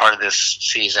for part of this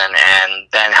season and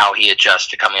then how he adjusts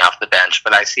to coming off the bench.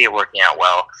 But I see it working out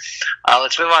well.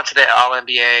 Let's move on to the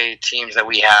All-NBA teams that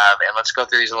we have, and let's go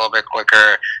through these a little bit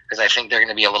quicker because I think they're going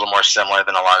to be a little more similar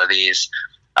than a lot of these.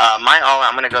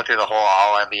 I'm going to go through the whole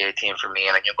All NBA team for me,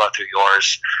 and then you'll go through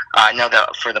yours. I know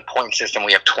that for the point system,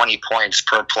 we have 20 points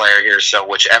per player here, so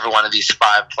whichever one of these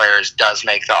 5 players does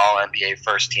make the All NBA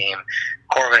first team,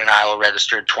 Corbin and I will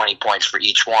register 20 points for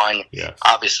each one. Yes.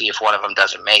 Obviously, if one of them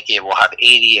doesn't make it, we'll have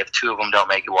 80. If 2 of them don't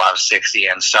make it, we'll have 60,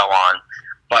 and so on.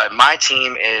 But my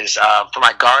team is, for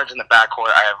my guards in the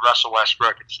backcourt, I have Russell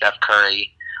Westbrook and Steph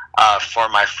Curry. For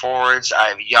my forwards, I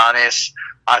have Giannis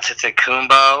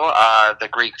Antetokounmpo, the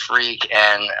Greek Freak,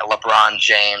 and LeBron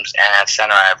James. And at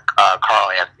center, I have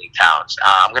Karl Anthony Towns.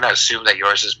 I'm going to assume that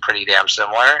yours is pretty damn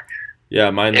similar. Yeah,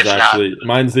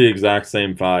 mine's the exact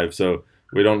same 5, so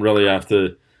we don't really have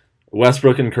to.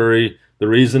 Westbrook and Curry. The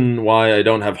reason why I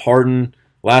don't have Harden,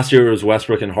 last year it was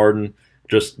Westbrook and Harden,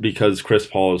 just because Chris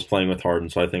Paul is playing with Harden,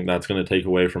 so I think that's going to take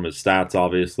away from his stats,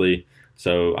 obviously.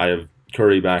 So I have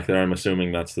Curry back there. I'm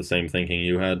assuming that's the same thinking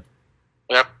you had.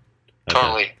 Yep, okay.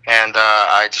 Totally. And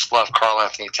I just love Karl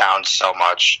Anthony Towns so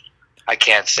much. I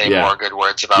can't say more good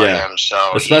words about him.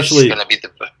 So especially, he's going to be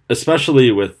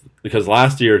especially because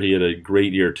last year he had a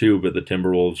great year too, but the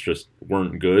Timberwolves just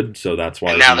weren't good, so that's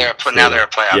why. And now they're a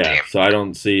playoff team. So I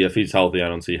don't see, if he's healthy, I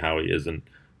don't see how he isn't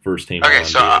first team. Okay,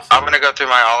 so I'm going to go through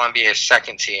my All NBA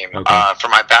second team. Okay. For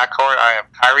my backcourt, I have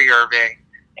Kyrie Irving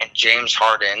and James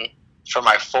Harden. For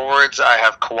my forwards, I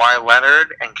have Kawhi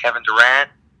Leonard and Kevin Durant,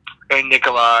 and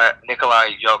Nikola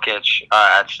Jokic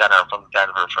at center from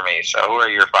Denver for me. So who are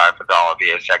your 5 for the All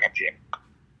NBA second team?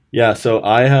 Yeah, so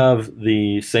I have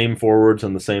the same forwards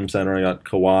and the same center. I got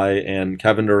Kawhi and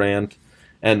Kevin Durant,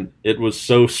 and it was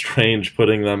so strange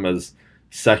putting them as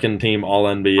second team All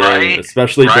NBA,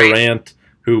 especially Durant,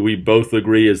 who we both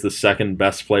agree is the second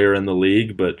best player in the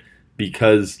league, but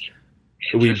because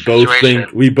we both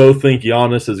think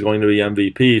Giannis is going to be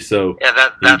MVP, so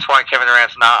that's why Kevin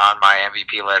Durant's not on my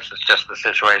MVP list. It's just the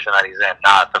situation that he's in,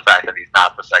 not the fact that he's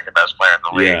not the second best player in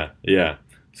the league. Yeah.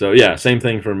 So same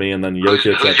thing for me, and then Jokic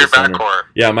who's at your the center. Backcourt?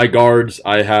 Yeah, my guards,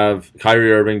 I have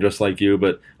Kyrie Irving just like you,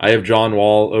 but I have John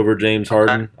Wall over James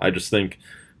Harden. Okay. I just think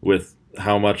with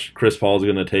how much Chris Paul is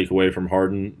going to take away from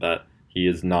Harden, that he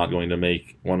is not going to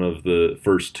make one of the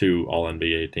first 2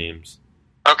 All-NBA teams.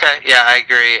 Okay, yeah, I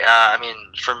agree. I mean,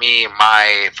 for me,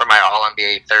 for my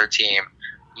All-NBA third team,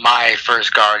 my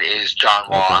first guard is John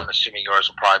Wall. Okay. I'm assuming yours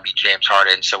will probably be James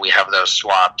Harden, so we have those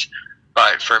swapped.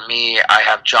 But for me, I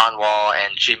have John Wall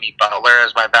and Jimmy Butler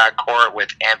as my backcourt, with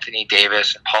Anthony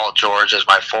Davis and Paul George as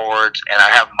my forwards, and I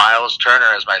have Miles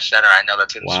Turner as my center. I know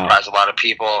that's going to surprise a lot of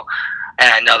people,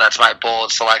 and I know that's my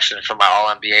bold selection for my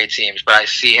All-NBA teams, but I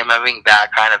see him having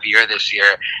that kind of year this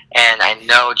year. And I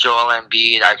know Joel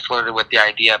Embiid, I flirted with the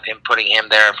idea of him putting him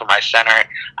there for my center.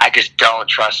 I just don't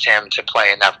trust him to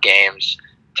play enough games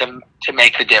to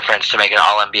make the difference, to make an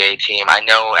All-NBA team. I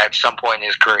know at some point in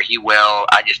his career he will.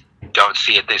 I just don't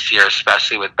see it this year,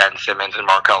 especially with Ben Simmons and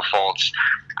Markelle Fultz.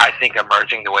 I think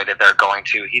emerging the way that they're going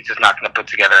to, he's just not going to put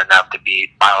together enough to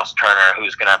beat Miles Turner,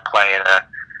 who's going to play in a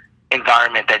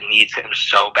environment that needs him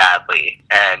so badly,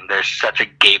 and there's such a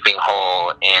gaping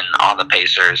hole on the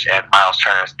Pacers, and Miles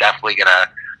Turner is definitely going to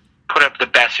put up the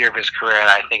best year of his career, and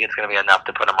I think it's going to be enough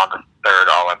to put him on the third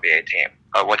All-NBA team.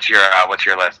 What's your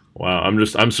list? Wow,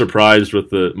 I'm surprised with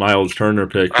the Miles Turner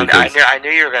pick. Because I knew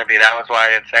you were going to be. That was why I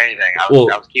didn't say anything. I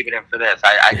was keeping him for this.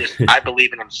 I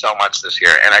believe in him so much this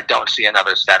year, and I don't see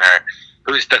another center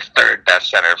who's the third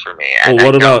best center for me. And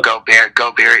what about Gobert?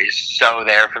 Gobert is so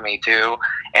there for me too,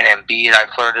 and Embiid I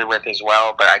flirted with as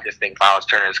well, but I just think Miles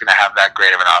Turner is going to have that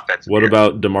great of an offense. What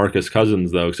about DeMarcus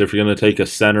Cousins though? Because if you're going to take a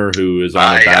center who is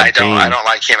on a bad team, I don't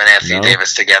like him and Anthony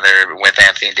Davis together, with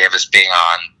Anthony Davis being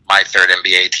on my third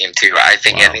NBA team too. I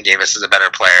think Anthony Davis is a better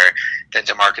player than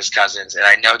DeMarcus Cousins, and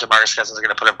I know DeMarcus Cousins is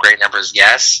going to put up great numbers,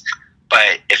 yes.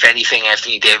 But if anything,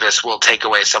 Anthony Davis will take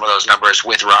away some of those numbers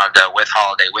with Rondo, with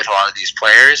Holiday, with a lot of these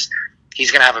players.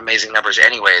 He's going to have amazing numbers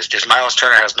anyways. Just Miles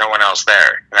Turner has no one else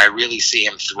there. And I really see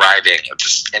him thriving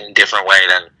just in a different way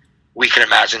than we could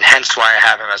imagine. Hence why I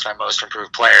have him as my most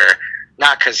improved player.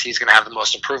 Not because he's going to have the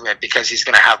most improvement, because he's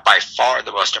going to have by far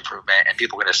the most improvement. And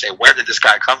people are going to say, where did this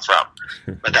guy come from?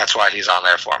 But that's why he's on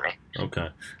there for me. Okay.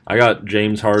 I got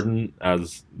James Harden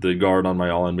as the guard on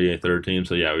my All-NBA third team.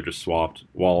 So, we just swapped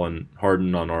Wall and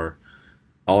Harden on our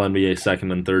All-NBA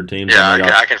second and third teams.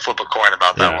 Yeah, I can flip a coin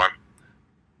about that one.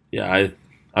 Yeah,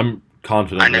 I'm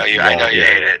confident. I know you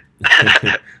hate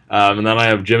it. And then I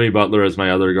have Jimmy Butler as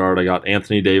my other guard. I got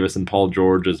Anthony Davis and Paul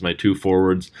George as my 2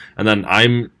 forwards. And then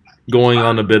I'm going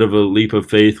on a bit of a leap of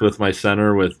faith with my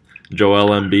center, with Joel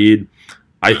Embiid.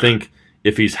 I think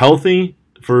if he's healthy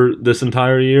for this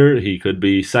entire year, he could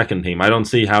be second team. I don't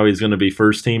see how he's going to be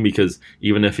first team, because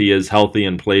even if he is healthy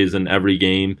and plays in every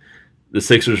game, The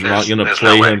Sixers are not going to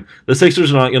play him. The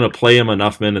Sixers are not going to play him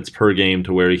enough minutes per game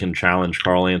to where he can challenge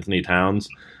Karl Anthony Towns.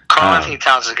 Karl Anthony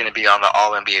Towns is going to be on the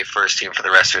All-NBA first team for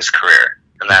the rest of his career,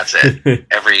 and that's it.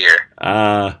 Every year.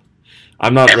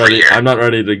 I'm not ready. I'm not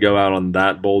ready to go out on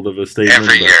that bold of a statement.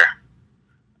 Every year.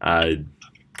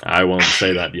 I won't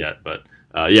say that yet, but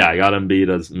yeah, I got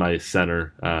Embiid as my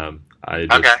center.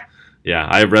 Okay. Yeah,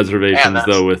 I have reservations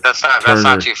though with that's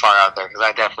not too far out there because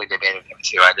I definitely debated him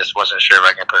too. I just wasn't sure if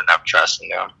I could put enough trust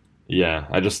into him. Yeah,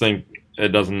 I just think it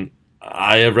doesn't.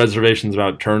 I have reservations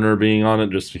about Turner being on it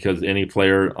just because any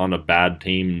player on a bad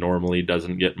team normally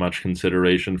doesn't get much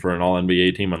consideration for an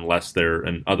All-NBA team unless they're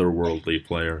an otherworldly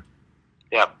player.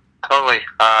 Yep, totally.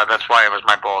 That's why it was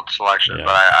my bold selection. Yeah.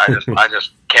 But I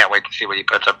just can't wait to see what he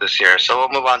puts up this year. So we'll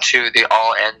move on to the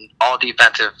all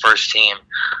defensive first team.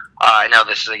 I know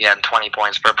this is, again, 20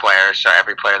 points per player, so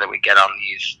every player that we get on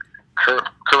these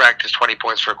correct is 20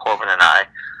 points for Corbin and I.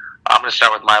 I'm going to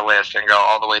start with my list and go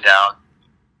all the way down.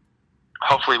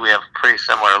 Hopefully we have a pretty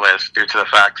similar list due to the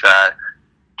fact that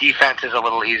defense is a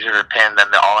little easier to pin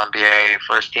than the All-NBA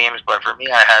first teams, but for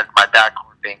me, I had my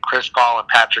backcourt being Chris Paul and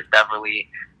Patrick Beverley.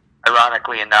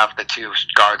 Ironically enough, the two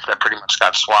guards that pretty much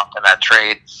got swapped in that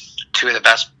trade, two of the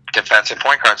best defensive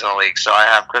point guards in the league. So I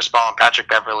have Chris Paul and Patrick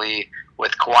Beverley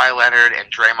with Kawhi Leonard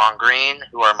and Draymond Green,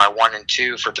 who are my 1 and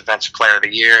 2 for Defensive Player of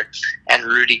the Year, and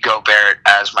Rudy Gobert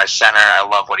as my center. I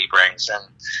love what he brings, and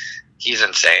he's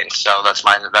insane. So that's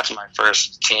my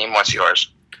first team. What's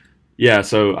yours? Yeah,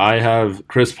 so I have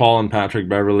Chris Paul and Patrick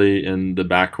Beverley in the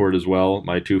backcourt as well,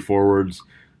 my two forwards.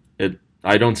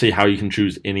 I don't see how you can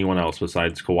choose anyone else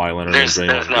besides Kawhi Leonard and Draymond.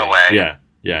 There's no way.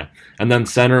 Yeah. And then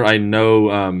center, I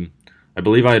know, I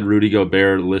believe I had Rudy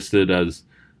Gobert listed as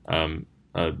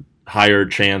a higher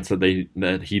chance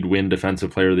that he'd win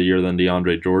Defensive Player of the Year than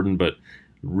DeAndre Jordan, but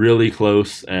really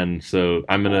close. And so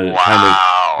I'm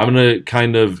gonna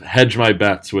kind of hedge my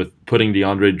bets with putting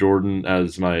DeAndre Jordan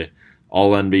as my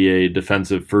All-NBA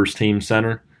defensive first-team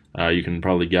center. You can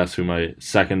probably guess who my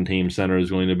second-team center is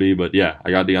going to be, but yeah,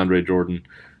 I got DeAndre Jordan,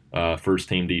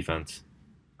 first-team defense.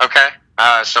 Okay.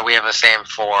 So we have the same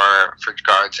for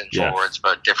guards and forwards,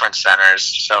 but different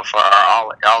centers. So for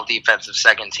our all defensive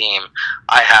second team,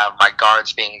 I have my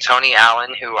guards being Tony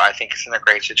Allen, who I think is in a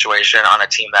great situation on a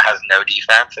team that has no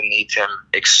defense and needs him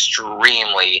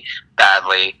extremely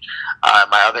badly.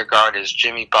 My other guard is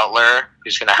Jimmy Butler,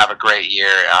 who's going to have a great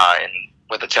year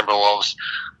with the Timberwolves.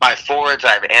 My forwards,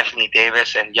 I have Anthony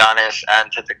Davis and Giannis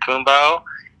Antetokounmpo.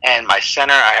 And my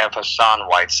center, I have Hassan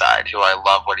Whiteside, who I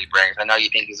love what he brings. I know you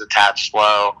think he's a tad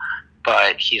slow,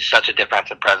 but he's such a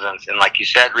defensive presence. And like you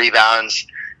said, rebounds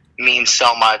mean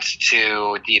so much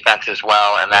to defense as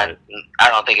well. And that I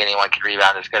don't think anyone can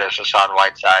rebound as good as Hassan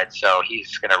Whiteside. So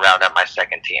he's going to round out my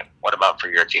second team. What about for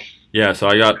your team? Yeah, so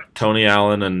I got Tony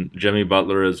Allen and Jimmy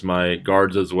Butler as my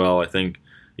guards as well. I think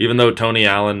even though Tony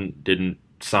Allen didn't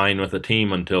sign with a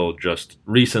team until just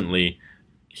recently,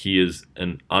 he is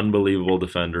an unbelievable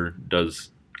defender, does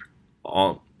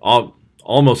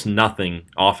almost nothing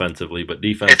offensively, but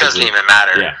defensively... It doesn't even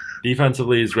matter. Yeah,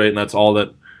 defensively he's great, and that's all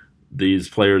that these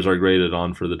players are graded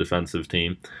on for the defensive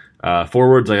team.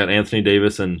 Forwards, I got Anthony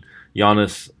Davis and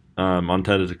Giannis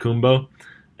Antetokounmpo,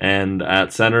 and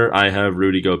at center, I have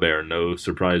Rudy Gobert. No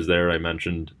surprise there. I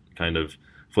mentioned kind of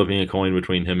flipping a coin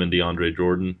between him and DeAndre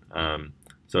Jordan.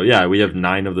 So yeah, we have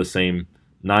 9 of the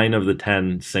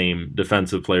 10 same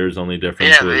defensive players. Only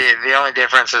difference is the only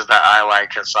difference is that I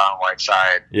like Hassan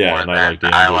Whiteside more and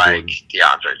than I like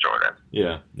DeAndre Jordan.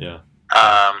 Yeah.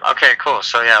 Okay, cool.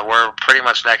 So yeah, we're pretty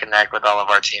much neck and neck with all of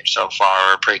our teams so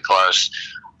far. We're pretty close.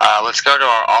 Let's go to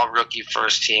our all-rookie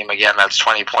first team. Again, that's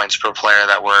 20 points per player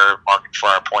that we're marking for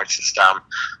our point system.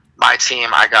 My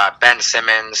team, I got Ben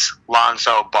Simmons,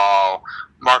 Lonzo Ball,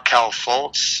 Markelle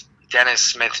Fultz, Dennis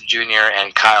Smith Jr.,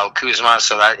 and Kyle Kuzma.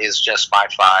 So that is just my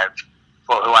 5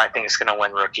 for who I think is going to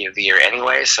win Rookie of the Year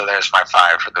anyway. So there's my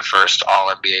 5 for the first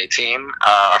All-NBA team,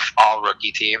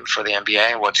 All-Rookie team for the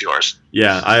NBA. What's yours?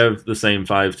 Yeah, I have the same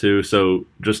 5 too. So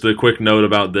just a quick note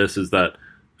about this is that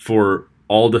for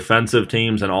all defensive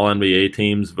teams and all NBA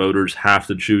teams, voters have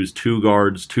to choose 2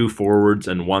 guards, 2 forwards,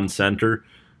 and 1 center.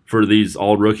 For these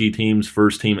all-rookie teams,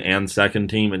 first team and second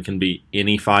team, it can be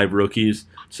any 5 rookies.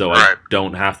 So I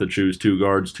don't have to choose 2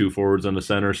 guards, 2 forwards, and a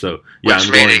center. So yeah, Which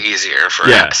made it easier for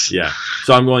us. Yeah.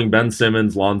 So I'm going Ben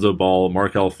Simmons, Lonzo Ball,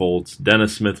 Markelle Fultz,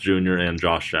 Dennis Smith Jr., and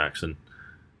Josh Jackson.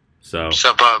 So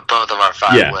both of our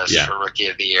 5 lists for Rookie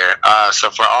of the Year. So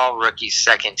for all rookie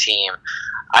second team,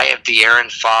 I have De'Aaron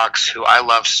Fox, who I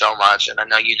love so much, and I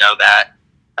know you know that.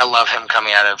 I love him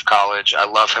coming out of college. I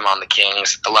love him on the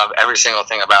Kings. I love every single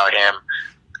thing about him.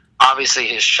 Obviously,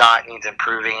 his shot needs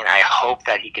improving, and I hope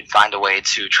that he can find a way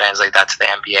to translate that to the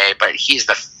NBA. But he's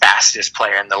the fastest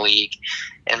player in the league,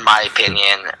 in my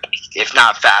opinion. If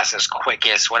not fastest,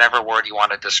 quickest, whatever word you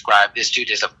want to describe. This dude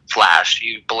is a flash.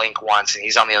 You blink once, and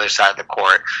he's on the other side of the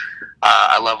court.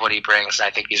 I love what he brings, and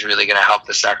I think he's really going to help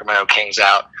the Sacramento Kings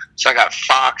out. So I got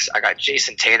Fox. I got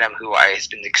Jason Tatum, who has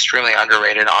been extremely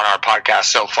underrated on our podcast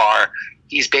so far.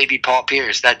 He's baby Paul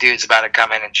Pierce. That dude's about to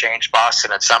come in and change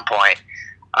Boston at some point.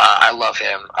 I love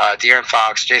him. De'Aaron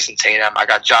Fox, Jason Tatum. I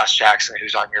got Josh Jackson,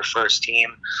 who's on your first team.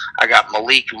 I got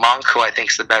Malik Monk, who I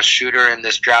think is the best shooter in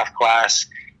this draft class,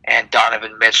 and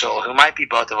Donovan Mitchell, who might be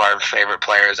both of our favorite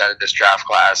players out of this draft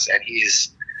class. And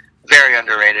he's very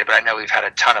underrated, but I know we've had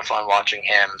a ton of fun watching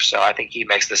him, so I think he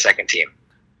makes the second team.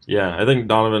 Yeah, I think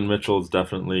Donovan Mitchell is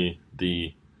definitely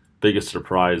the biggest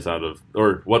surprise out of,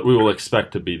 or what we will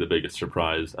expect to be the biggest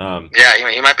surprise. Yeah,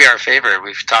 he might be our favorite.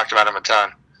 We've talked about him a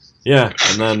ton. Yeah,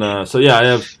 and then, I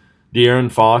have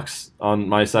De'Aaron Fox on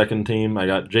my second team. I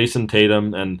got Jason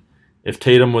Tatum, and if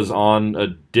Tatum was on a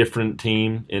different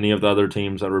team, any of the other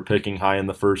teams that were picking high in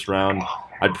the first round,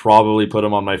 I'd probably put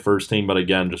him on my first team. But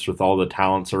again, just with all the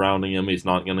talent surrounding him, he's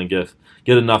not going to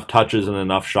get enough touches and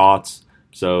enough shots.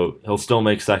 So he'll still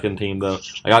make second team, though.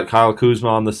 I got Kyle Kuzma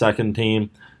on the second team.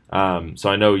 So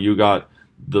I know you got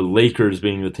the Lakers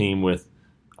being the team with,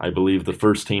 I believe, the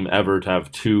first team ever to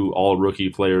have two all-rookie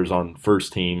players on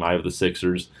first team. I have the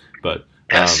Sixers. But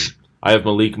Yes. I have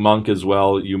Malik Monk as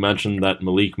well. You mentioned that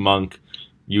Malik Monk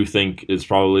you think is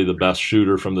probably the best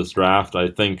shooter from this draft. I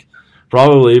think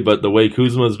probably, but the way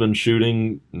Kuzma's been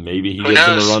shooting, maybe he gives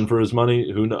him a run for his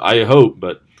money. Who knows? I hope,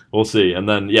 but we'll see. And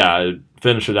then, I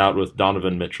finish it out with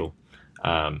Donovan Mitchell.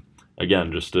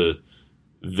 Again, just a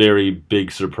very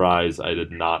big surprise. I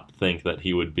did not think that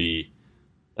he would be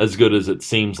as good as it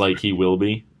seems like he will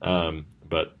be.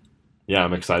 But,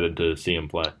 I'm excited to see him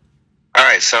play. All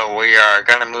right, so we are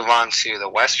going to move on to the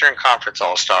Western Conference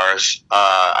All-Stars.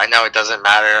 I know it doesn't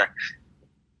matter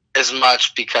as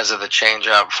much because of the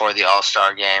change-up for the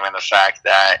All-Star game and the fact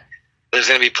that there's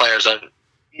going to be players on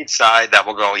each side that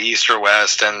will go east or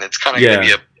west, and it's kind of going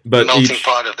to be a melting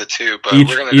pot of the two, but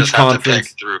we're going to just have to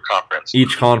pick through conference.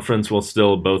 Each conference will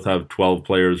still both have 12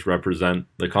 players represent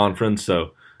the conference,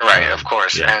 so... Right, of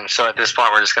course. Yeah. And so at this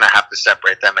point, we're just going to have to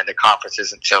separate them into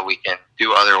conferences until we can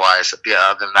do otherwise.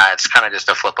 Other than that, it's kind of just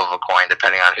a flip of a coin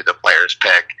depending on who the players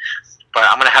pick. But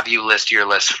I'm going to have you list your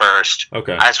list first.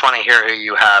 Okay. I just want to hear who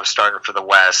you have starting for the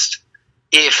West.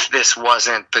 If this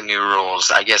wasn't the new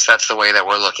rules, I guess that's the way that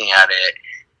we're looking at it.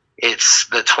 It's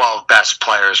the 12 best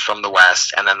players from the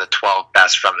West and then the 12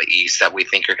 best from the East that we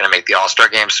think are going to make the All-Star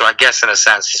game. So I guess in a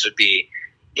sense, this would be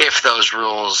if those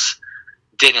rules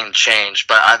didn't change,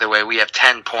 but either way, we have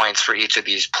 10 points for each of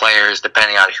these players,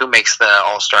 depending on who makes the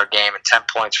All-Star game, and 10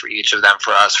 points for each of them for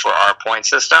us for our point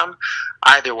system.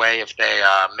 Either way, if they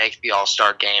make the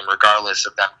All-Star game, regardless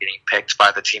of them getting picked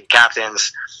by the team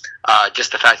captains,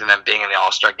 just the fact of them being in the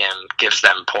All-Star game gives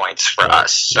them points for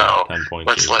us. So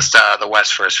let's list the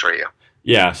West first for you.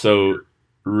 Yeah, so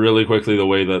really quickly, the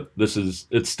way that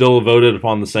it's still voted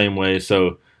upon the same way.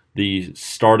 So the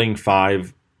starting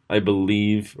five, I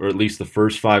believe, or at least the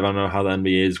first five, I don't know how the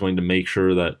NBA is going to make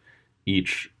sure that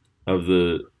each of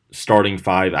the starting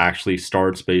five actually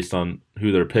starts based on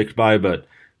who they're picked by, but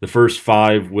the first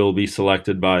five will be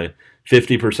selected by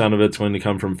 50% of it's going to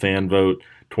come from fan vote,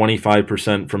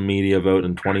 25% from media vote,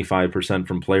 and 25%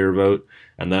 from player vote,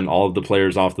 and then all of the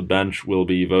players off the bench will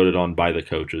be voted on by the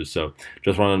coaches. So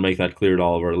just wanted to make that clear to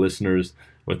all of our listeners.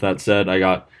 With that said, I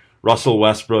got Russell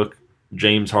Westbrook,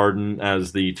 James Harden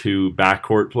as the two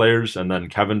backcourt players, and then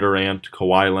Kevin Durant,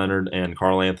 Kawhi Leonard, and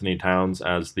Karl Anthony Towns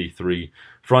as the three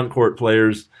frontcourt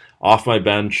players. Off my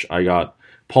bench, I got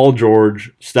Paul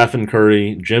George, Stephen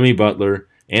Curry, Jimmy Butler,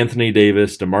 Anthony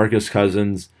Davis, DeMarcus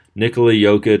Cousins, Nikola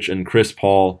Jokic, and Chris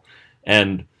Paul.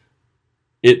 And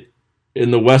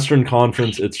in the Western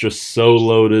Conference, it's just so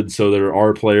loaded, so there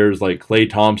are players like Klay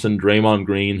Thompson, Draymond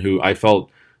Green, who I felt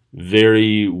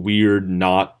very weird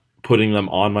not putting them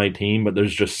on my team, but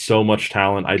there's just so much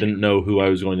talent. I didn't know who I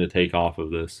was going to take off of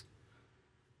this.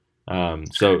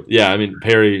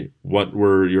 Perry, what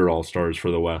were your All-Stars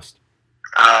for the West?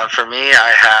 For me,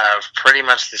 I have pretty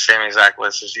much the same exact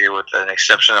list as you with an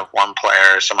exception of one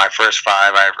player. So my first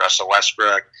five, I have Russell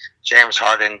Westbrook, James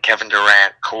Harden, Kevin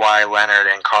Durant, Kawhi Leonard,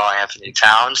 and Karl Anthony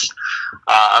Towns.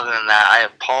 Other than that, I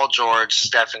have Paul George,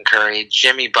 Stephen Curry,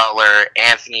 Jimmy Butler,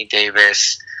 Anthony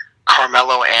Davis,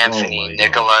 Carmelo Anthony,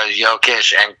 Nikola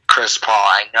Jokic, and Chris Paul.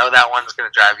 I know that one's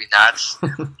going to drive you nuts,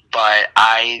 but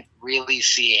I really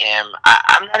see him.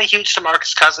 I'm not a huge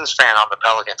DeMarcus Cousins fan on the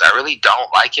Pelicans. I really don't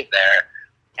like him there.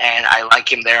 and I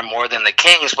like him there more than the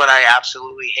Kings, but I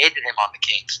absolutely hated him on the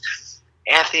Kings.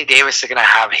 Anthony Davis is going to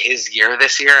have his year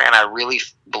this year, and I really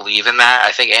believe in that.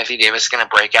 I think Anthony Davis is going to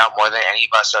break out more than any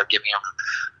of us are giving him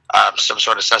some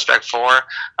sort of suspect for.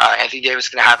 Anthony Davis is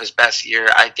going to have his best year.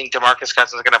 I think DeMarcus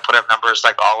Cousins is going to put up numbers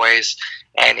like always.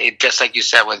 And it, just like you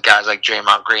said with guys like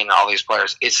Draymond Green and all these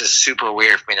players, it's just super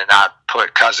weird for me to not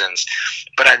put Cousins.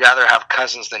 But I'd rather have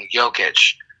Cousins than Jokic.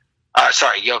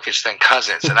 Jokic than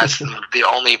Cousins. And that's the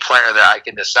only player that I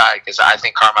can decide because I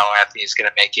think Carmelo Anthony is going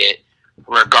to make it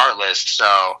regardless. So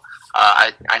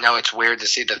I know it's weird to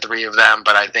see the three of them,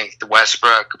 but I think the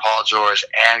Westbrook, Paul George,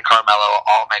 and Carmelo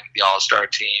all make the All-Star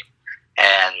team,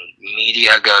 and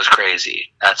media goes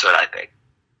crazy. That's what I think.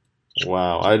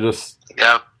 Wow,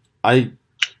 Yep.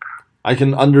 I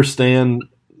can understand.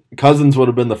 Cousins would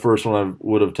have been the first one I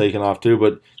would have taken off too,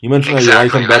 but you mentioned exactly.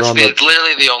 how you like him better on the. It's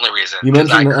literally the only reason. You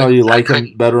mentioned how you like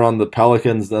him better on the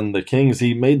Pelicans than the Kings.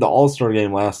 He made the All-Star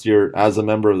game last year as a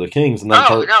member of the Kings, and then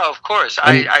no, of course,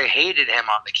 I hated him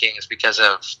on the Kings because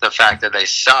of the fact that they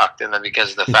sucked, and then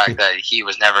because of the fact that he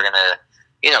was never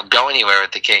gonna, go anywhere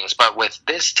with the Kings. But with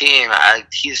this team,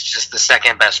 he's just the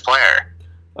second best player.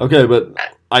 Okay, but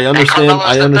I understand.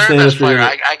 I understand if you're.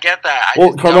 I get that.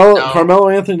 Carmelo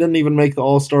Anthony didn't even make the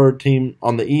All-Star team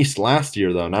on the East last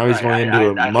year, though. Now he's going into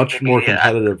a much more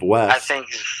competitive West. I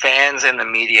think fans and the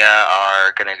media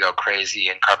are going to go crazy,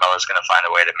 and Carmelo's going to find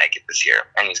a way to make it this year,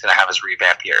 and he's going to have his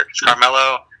revamp year. Because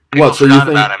Carmelo, people forgot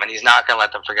about him, and he's not going to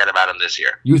let them forget about him this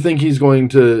year. You think he's going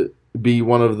to be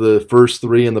one of the first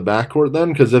three in the backcourt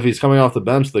then? Because if he's coming off the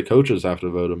bench, the coaches have to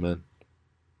vote him in.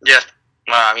 Yeah.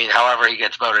 However he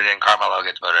gets voted in, Carmelo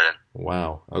gets voted in.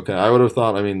 Wow. Okay, I would have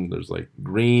thought. There's like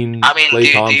Green,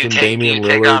 Klay Thompson, Damian Lillard.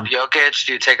 Do you take off Jokic?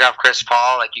 Do you take off Chris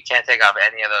Paul? Like you can't take off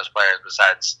any of those players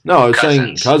besides. No, I was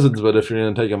saying Cousins, but if you're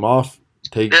going to take him off,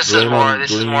 this is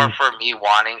more for me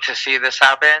wanting to see this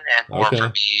happen, and more for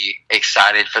me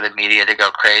excited for the media to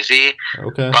go crazy.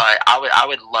 Okay. But I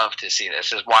would love to see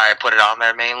this. This is why I put it on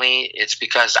there mainly. It's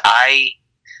because I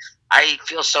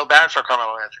feel so bad for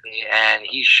Carmelo Anthony, and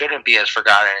he shouldn't be as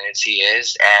forgotten as he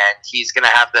is. And he's going to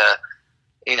have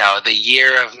the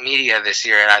year of media this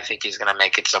year, and I think he's going to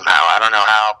make it somehow. I don't know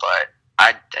how, but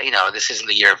this isn't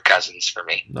the year of Cousins for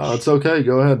me. No, it's okay.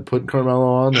 Go ahead, put Carmelo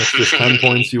on. That's just 10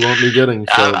 points you won't be getting.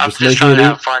 So I'm just trying to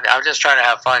have fun. I'm just trying to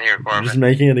have fun here, Corbin. Just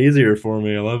making it easier for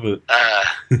me. I love it.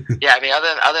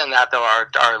 Other than that, though,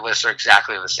 our lists are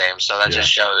exactly the same. So that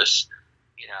just shows.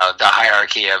 The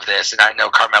hierarchy of this, and I know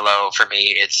Carmelo, for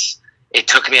me, it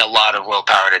took me a lot of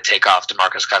willpower to take off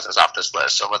DeMarcus Cousins off this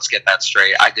list, so let's get that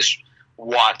straight. I just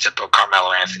want to put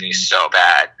Carmelo Anthony so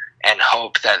bad and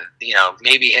hope that,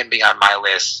 maybe him being on my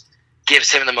list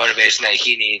gives him the motivation that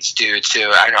he needs due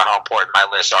to, I know how important my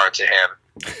lists are to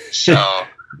him. So,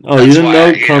 you didn't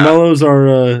know Carmelo's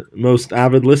our most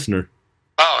avid listener.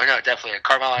 Oh, no, definitely.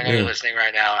 Carmelo, I know you're listening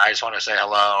right now. I just want to say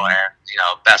hello and,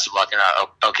 best of luck in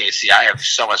OKC. I have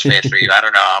so much faith for you. I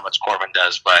don't know how much Corbin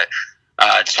does, but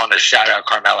I just want to shout out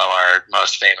Carmelo, our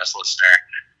most famous listener.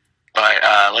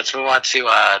 But let's move on to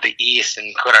the East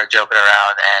and quit our joking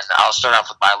around, and I'll start off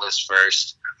with my list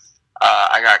first.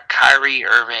 I got Kyrie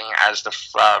Irving as the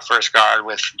first guard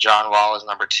with John Wall as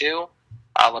number 2.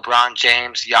 LeBron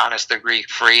James, Giannis the Greek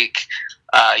Freak,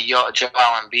 Joel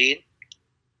Embiid,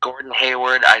 Gordon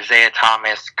Hayward, Isaiah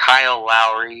Thomas, Kyle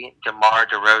Lowry, DeMar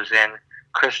DeRozan,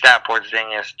 Kristaps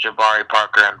Porzingis, Jabari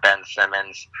Parker, and Ben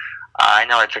Simmons. I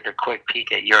know I took a quick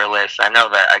peek at your list. I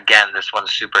know that, again, this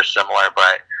one's super similar,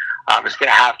 but I'm just going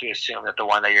to have to assume that the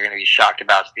one that you're going to be shocked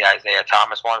about is the Isaiah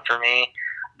Thomas one for me.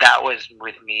 That was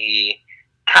with me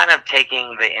kind of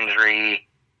taking the injury,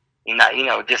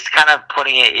 just kind of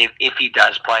putting it, if he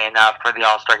does play enough for the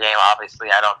All-Star game. Obviously,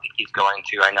 I don't think he's going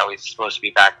to. I know he's supposed to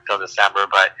be back until December,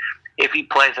 but if he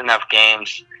plays enough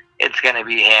games, it's going to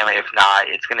be him. If not,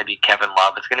 it's going to be Kevin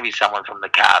Love. It's going to be someone from the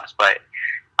Cavs, but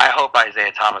I hope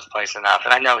Isaiah Thomas plays enough.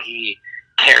 And I know he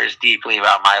cares deeply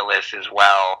about my list as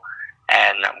well,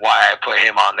 and why I put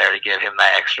him on there to give him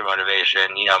that extra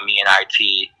motivation. Me and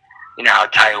IT, how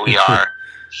tight we are.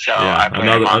 So I put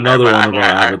him on there, but I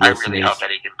really hope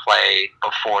that he can play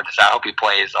before this. I hope he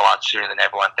plays a lot sooner than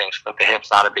everyone thinks. But the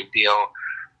hip's not a big deal.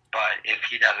 But if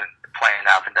he doesn't play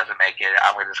enough and doesn't make it,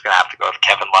 I'm just going to have to go with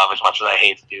Kevin Love, as much as I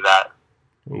hate to do that.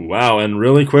 Wow, and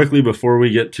really quickly before we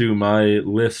get to my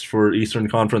list for Eastern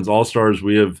Conference All-Stars,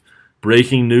 we have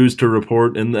breaking news to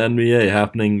report in the NBA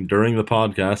happening during the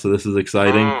podcast, so this is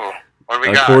exciting. What do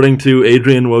we According to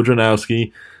Adrian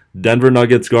Wojnarowski, Denver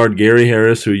Nuggets guard Gary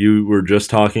Harris, who you were just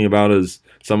talking about as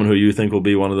someone who you think will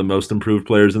be one of the most improved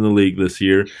players in the league this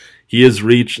year, he has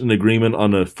reached an agreement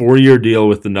on a 4-year deal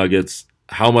with the Nuggets.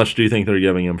 How much do you think they're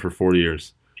giving him for 4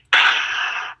 years?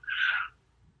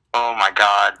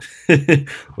 God.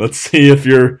 Let's see if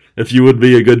you would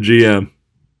be a good GM.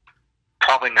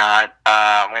 Probably not.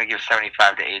 I'm going to give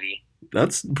 75 to 80.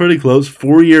 That's pretty close.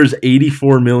 4 years,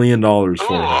 $84 million for him.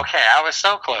 Okay, I was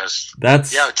so close.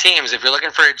 That's teams, if you're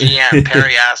looking for a GM,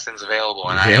 Perry Aston's available,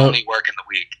 and I only work in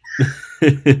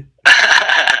the week.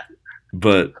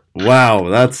 But wow,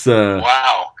 that's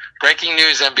wow. Breaking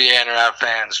news, NBA and Rap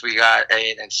fans. We got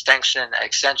an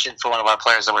extension for one of our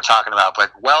players that we're talking about,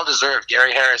 but well-deserved.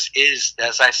 Gary Harris is,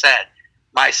 as I said,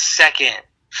 my second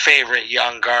favorite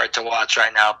young guard to watch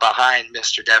right now behind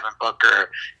Mr. Devin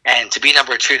Booker, and to be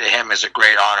number 2 to him is a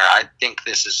great honor. I think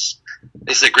this is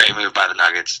a great move by the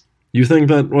Nuggets. You think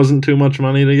that wasn't too much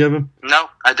money to give him? No,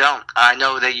 I don't. I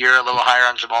know that you're a little higher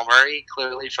on Jamal Murray,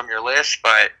 clearly from your list,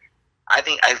 but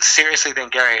I seriously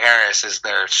think Gary Harris is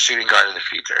their shooting guard of the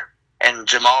future. And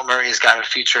Jamal Murray's got a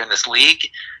future in this league.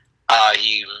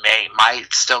 He might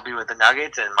still be with the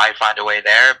Nuggets and might find a way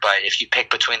there, but if you pick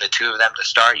between the two of them to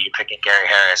start, you're picking Gary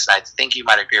Harris. And I think you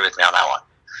might agree with me on that one.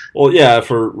 Well, yeah,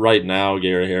 for right now,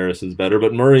 Gary Harris is better,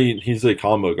 but Murray, he's a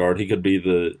combo guard. He could be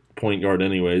the point guard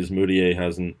anyways. Moutier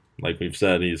hasn't, like we've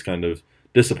said, he's kind of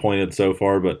disappointed so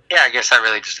far, but yeah, I guess that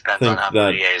really just depends on how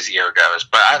Moutier's year goes.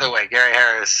 But either way, Gary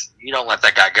Harris, you don't let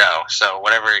that guy go. So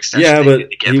whatever extension they need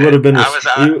to give he would have been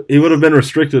he would have been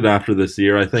restricted after this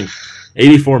year. I think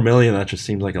 $84 million. That just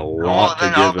seems like a lot to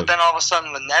give him. But then all of a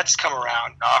sudden, the Nets come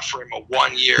around and offer him a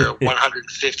 1-year,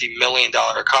 $150 million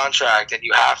contract, and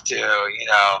you have to,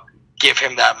 give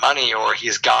him that money, or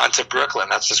he's gone to Brooklyn.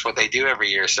 That's just what they do every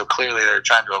year. So clearly, they're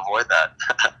trying to avoid that.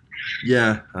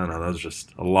 Yeah, I don't know. That was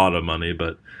just a lot of money,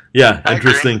 but yeah,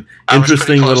 interesting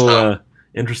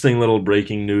little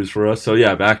breaking news for us. So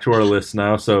yeah, back to our list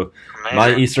now. So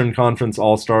my Eastern Conference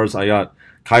All-Stars, I got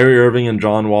Kyrie Irving and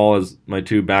John Wall as my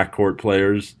 2 backcourt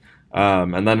players,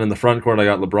 and then in the front court I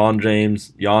got LeBron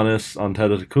James, Giannis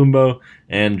Antetokounmpo,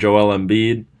 and Joel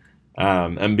Embiid.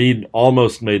 Embiid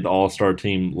almost made the All-Star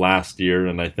team last year,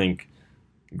 and I think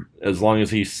as long as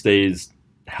he stays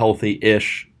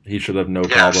healthy-ish, he should have no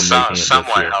problem making it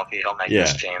somewhat this year. Healthy, he'll make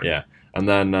this team. Yeah. And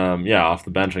then, off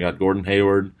the bench, I got Gordon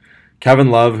Hayward.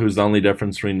 Kevin Love, who's the only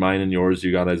difference between mine and yours.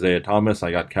 You got Isaiah Thomas. I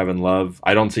got Kevin Love.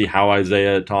 I don't see how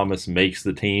Isaiah Thomas makes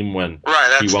the team when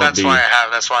he won't be.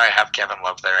 That's why I have Kevin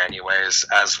Love there anyways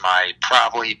as my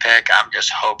probably pick. I'm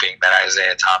just hoping that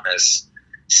Isaiah Thomas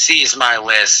sees my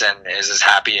list and is as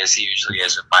happy as he usually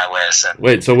is with my list. And,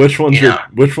 wait, so which one's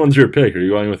your pick? Are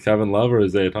you going with Kevin Love or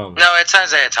Isaiah Thomas? No, it's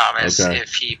Isaiah Thomas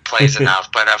if he plays enough.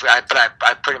 But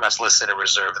I pretty much listed a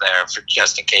reserve there for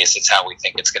just in case it's how we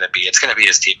think it's going to be. It's going to be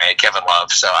his teammate Kevin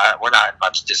Love. So we're not in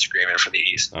much disagreement for the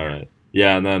East. All right.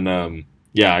 Yeah, and then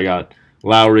I got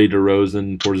Lowry,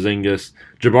 DeRozan, Porzingis,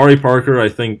 Jabari Parker. I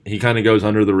think he kind of goes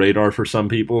under the radar for some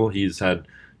people. He's had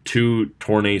 2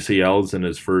 torn ACLs in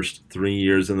his first 3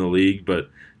 years in the league, but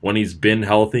when he's been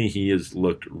healthy, he has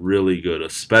looked really good,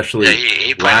 especially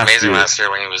he played amazing last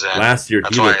year when he was in. Last year,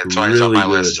 he looked really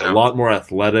good, a lot more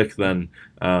athletic than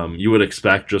you would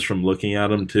expect just from looking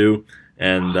at him, too.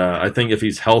 And I think if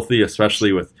he's healthy,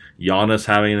 especially with Giannis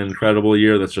having an incredible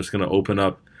year, that's just going to open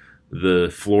up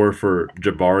the floor for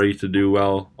Jabari to do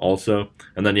well also.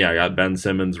 And then, I got Ben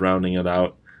Simmons rounding it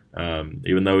out,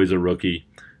 even though he's a rookie.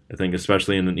 I think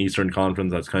especially in an Eastern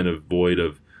Conference that's kind of void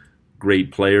of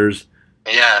great players.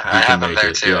 Yeah, I have him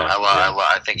there too.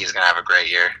 I think he's going to have a great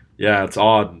year. Yeah, it's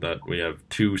odd that we have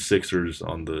 2 Sixers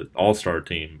on the All-Star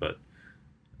team, but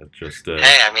it's just... hey,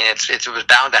 I mean, it was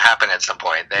bound to happen at some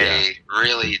point. They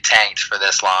really tanked for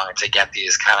this long to get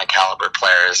these kind of caliber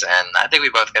players, and I think we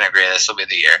both can agree this will be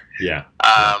the year. Yeah.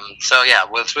 So,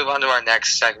 let's move on to our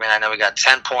next segment. I know we got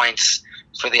 10 points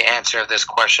for the answer of this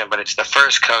question, but it's the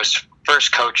first coach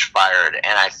fired,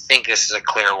 and I think this is a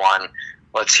clear one.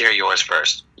 Let's hear yours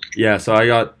first. Yeah, so I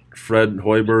got Fred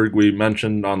Hoiberg. We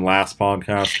mentioned on last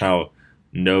podcast how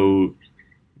no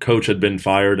coach had been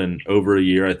fired in over a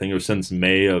year. I think it was since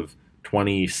May of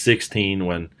 2016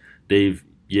 when Dave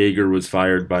Yeager was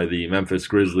fired by the Memphis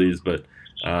Grizzlies, but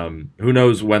who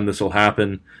knows when this will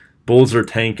happen. Bulls are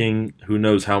tanking. Who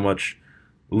knows how much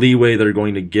leeway they're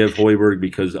going to give Hoiberg,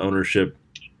 because ownership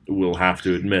will have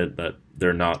to admit that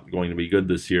they're not going to be good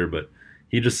this year, but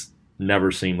he just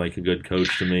never seemed like a good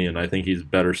coach to me, and I think he's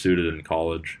better suited in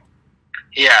college.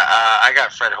 Yeah, I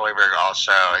got Fred Hoiberg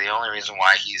also. The only reason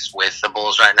why he's with the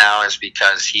Bulls right now is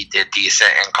because he did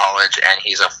decent in college, and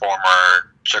he's a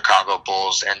former Chicago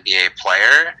Bulls NBA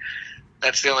player.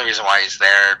 That's the only reason why he's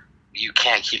there. You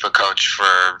can't keep a coach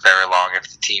for very long if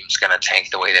the team's going to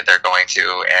tank the way that they're going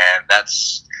to, and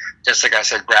that's just like I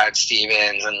said, Brad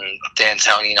Stevens and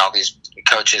D'Antoni and all these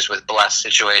coaches with blessed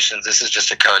situations. This is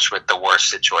just a coach with the worst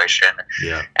situation.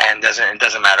 Yeah. And it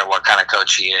doesn't matter what kind of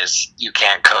coach he is, you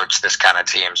can't coach this kind of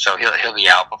team. So he'll be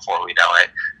out before we know it.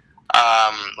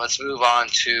 Let's move on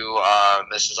to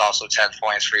this is also 10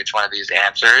 points for each one of these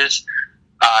answers.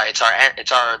 It's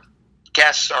our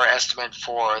guess or estimate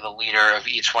for the leader of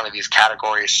each one of these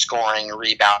categories: scoring,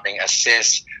 rebounding,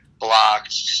 assists,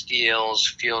 blocks,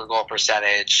 steals, field goal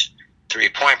percentage,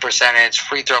 3-point percentage,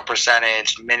 free throw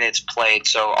percentage, minutes played.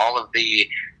 So all of the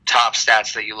top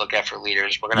stats that you look at for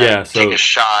leaders. We're going to take a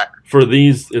shot. For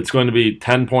these, it's going to be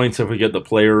 10 points if we get the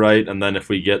player right, and then if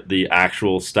we get the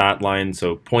actual stat line,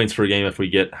 so points per game, if we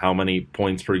get how many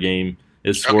points per game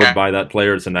is scored by that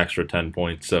player, it's an extra 10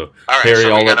 points. So, all right, Perry,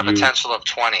 so we got a potential of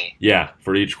 20. Yeah,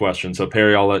 for each question. So,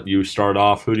 Perry, I'll let you start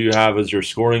off. Who do you have as your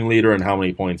scoring leader, and how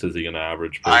many points is he going to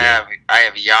average per game? I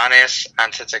have Giannis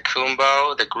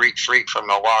Antetokounmpo, the Greek freak from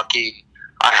Milwaukee.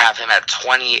 I have him at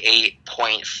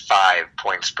 28.5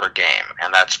 points per game,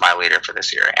 and that's my leader for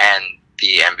this year, and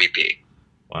the MVP.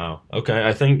 Wow. Okay,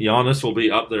 I think Giannis will be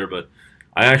up there, but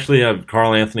I actually have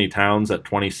Karl Anthony Towns at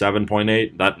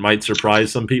 27.8. That might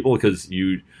surprise some people because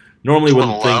you normally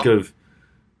wouldn't think of,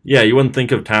 you wouldn't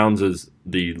think of Towns as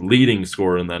the leading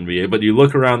scorer in the NBA. But you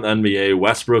look around the NBA,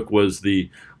 Westbrook was the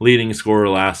leading scorer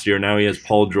last year. Now he has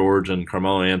Paul George and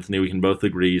Carmelo Anthony. We can both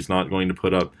agree he's not going to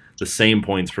put up the same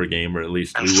points per game, or at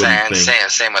least we wouldn't think.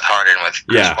 Same with Harden with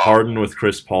Chris Paul. Harden with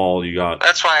Chris Paul. You got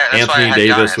Anthony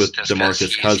Davis Giannis, with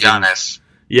DeMarcus Cousins. Giannis.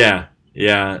 Yeah.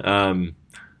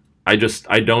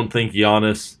 I don't think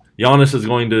Giannis is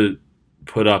going to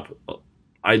put up,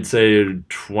 I'd say,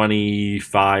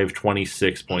 25,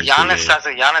 26 points per game.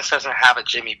 Giannis doesn't have a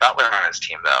Jimmy Butler on his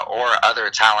team, though, or other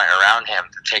talent around him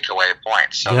to take away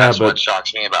points. So that's what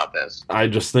shocks me about this. I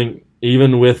just think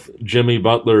even with Jimmy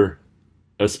Butler,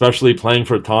 especially playing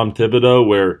for Tom Thibodeau,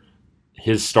 where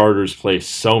his starters play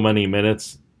so many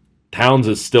minutes, Towns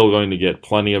is still going to get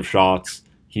plenty of shots.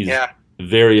 He's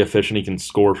very efficient. He can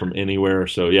score from anywhere.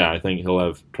 So, I think he'll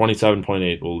have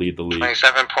 27.8 will lead the league.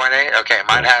 27.8? Okay,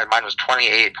 mine was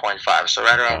 28.5. So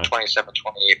right around 27,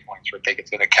 28 points. We think it's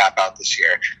going to cap out this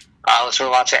year. Let's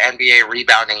move on to NBA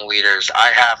rebounding leaders. I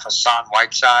have Hassan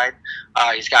Whiteside.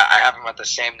 I have him at the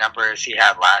same number as he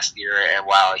had last year, and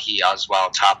while he as well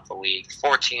topped the league,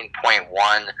 14.1.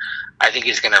 I think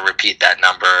he's going to repeat that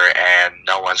number, and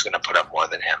no one's going to put up more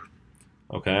than him.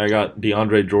 Okay, I got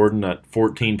DeAndre Jordan at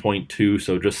 14.2,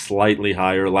 so just slightly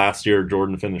higher. Last year,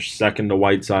 Jordan finished second to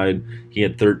Whiteside. He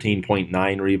had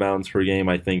 13.9 rebounds per game.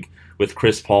 I think with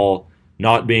Chris Paul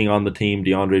not being on the team,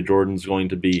 DeAndre Jordan's going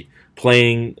to be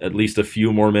playing at least a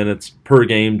few more minutes per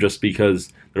game just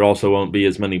because there also won't be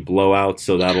as many blowouts,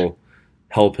 so that'll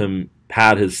help him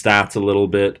pad his stats a little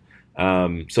bit.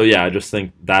 I just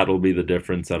think that'll be the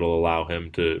difference that'll allow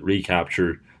him to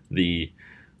recapture the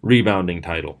rebounding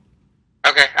title.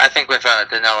 Okay, I think with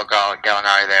Danilo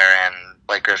Gallinari there and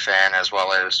Blake Griffin, as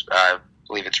well as I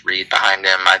believe it's Reed behind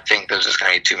him, I think there's just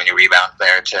going to be too many rebounds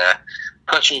there to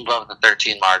push him above the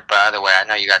 13 mark. But either way, I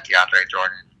know you got DeAndre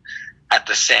Jordan at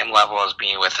the same level as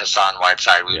being with Hassan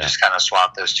Whiteside. We just kind of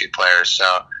swapped those two players. So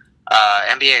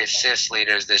NBA assist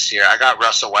leaders this year, I got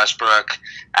Russell Westbrook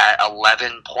at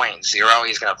 11.0.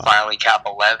 He's going to finally cap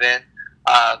 11.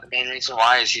 The main reason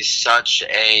why is he's such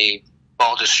a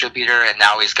ball distributor, and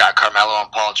now he's got Carmelo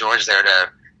and Paul George there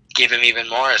to give him even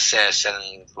more assists,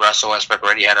 and Russell Westbrook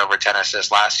already had over 10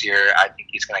 assists last year. I think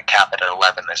he's going to cap it at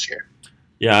 11 this year.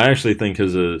 Yeah, I actually think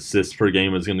his assists per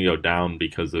game is going to go down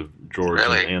because of George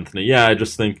and Anthony. Yeah, I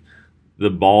just think the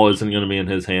ball isn't going to be in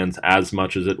his hands as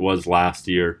much as it was last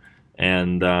year.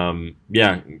 And,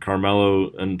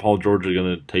 Carmelo and Paul George are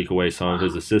going to take away some of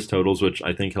his assist totals, which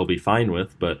I think he'll be fine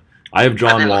with, but I have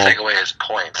John Wall. Take away his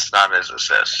points, not his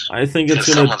assists. I think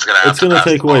it's going to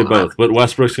take away both. But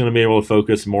Westbrook's going to be able to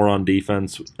focus more on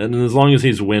defense, and as long as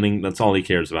he's winning, that's all he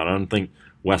cares about. I don't think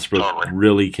Westbrook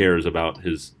really cares about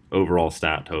his overall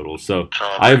stat totals. So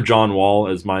I have John Wall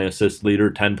as my assist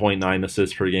leader, 10.9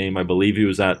 assists per game. I believe he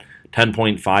was at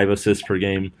 10.5 assists per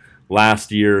game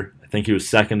last year. I think he was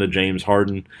second to James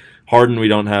Harden. Harden, we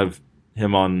don't have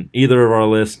him on either of our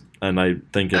lists, and I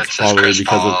think it's probably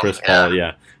because of Chris Paul.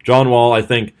 Yeah. John Wall, I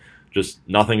think just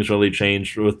nothing's really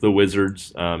changed with the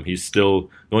Wizards. He's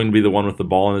still going to be the one with the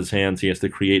ball in his hands. He has to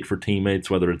create for teammates,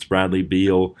 whether it's Bradley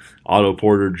Beal, Otto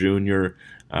Porter Jr.,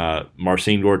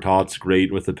 Marcin Gortat's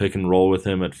great with the pick and roll with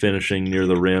him at finishing near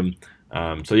the rim.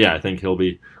 I think he'll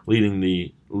be leading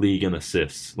the league in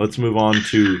assists. Let's move on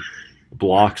to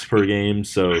blocks per game.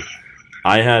 So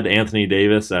I had Anthony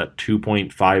Davis at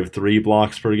 2.53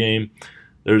 blocks per game.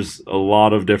 there's a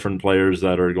lot of different players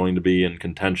that are going to be in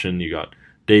contention. You got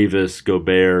Davis,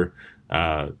 Gobert,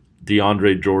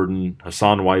 DeAndre Jordan,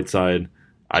 Hassan Whiteside.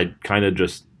 I kind of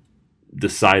just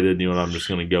decided, I'm just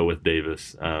going to go with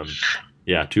Davis.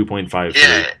 2.53.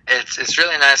 Yeah, it's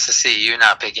really nice to see you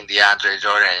not picking DeAndre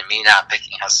Jordan and me not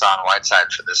picking Hassan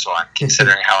Whiteside for this one,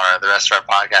 considering how the rest of our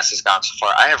podcast has gone so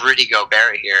far. I have Rudy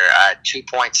Gobert here at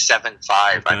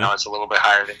 2.75. Okay. I know it's a little bit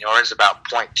higher than yours, about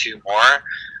 0.2 more,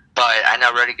 but I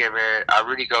know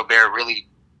Rudy Gobert really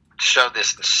showed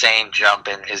this insane jump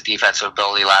in his defensive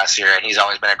ability last year, and he's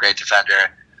always been a great defender.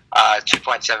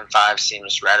 2.75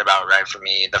 seems right about right for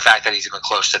me. The fact that he's even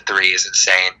close to 3 is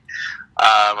insane.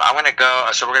 I'm going to go,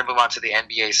 so we're going to move on to the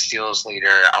NBA steals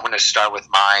leader. I'm going to start with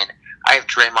mine. I have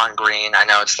Draymond Green. I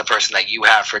know it's the person that you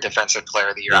have for Defensive Player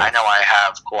of the Year. Yeah. I know I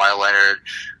have Kawhi Leonard.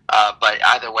 But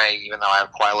either way, even though I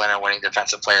have Kawhi Leonard winning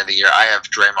Defensive Player of the Year, I have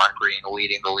Draymond Green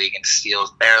leading the league in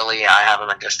steals barely. I have him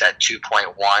just at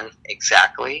 2.1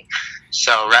 exactly.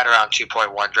 So right around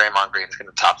 2.1, Draymond Green is going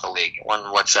to top the league.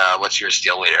 What's your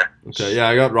steal leader? Okay, yeah,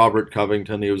 I got Robert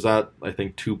Covington. He was at, I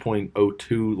think,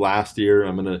 2.02 last year.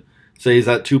 I'm going to say he's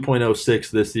at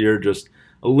 2.06 this year. Just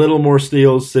a little more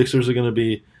steals. Sixers are going to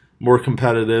be more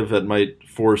competitive. That might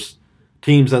force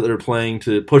teams that they're playing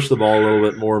to push the ball a little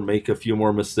bit more, make a few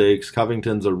more mistakes.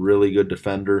 Covington's a really good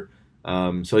defender.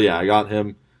 I got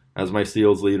him as my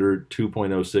steals leader,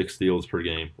 2.06 steals per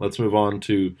game. Let's move on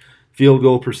to field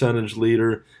goal percentage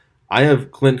leader. I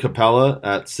have Clint Capella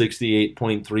at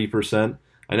 68.3%.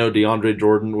 I know DeAndre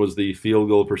Jordan was the field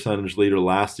goal percentage leader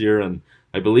last year, and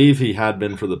I believe he had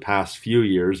been for the past few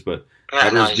years, but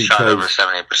that was because shot over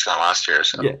 70% last year.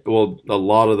 So. Yeah, well, a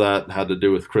lot of that had to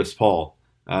do with Chris Paul.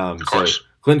 Of course. So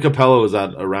Clint Capella was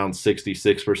at around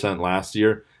 66% last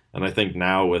year, and I think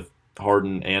now with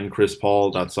Harden and Chris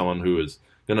Paul, that's someone who is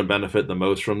going to benefit the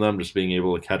most from them, just being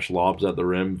able to catch lobs at the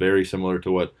rim, very similar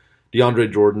to what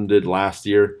DeAndre Jordan did last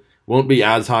year. Won't be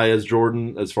as high as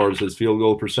Jordan as far as his field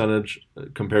goal percentage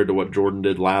compared to what Jordan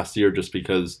did last year, just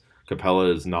because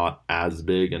Capella is not as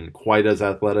big and quite as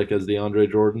athletic as DeAndre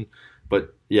Jordan.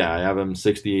 But yeah, I have him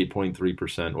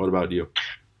 68.3%. What about you?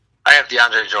 I have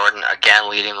DeAndre Jordan, again,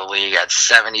 leading the league at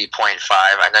 70.5.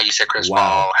 I know you said Chris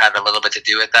Paul had a little bit to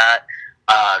do with that.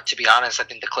 To be honest, I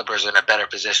think the Clippers are in a better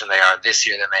position they are this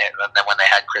year than when they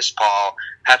had Chris Paul.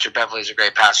 Patrick Beverley is a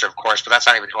great passer, of course, but that's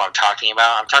not even who I'm talking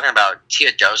about. I'm talking about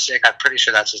Teodosic. I'm pretty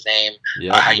sure that's his name.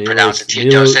 Yeah, how you pronounce it,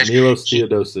 Teodosic. Milos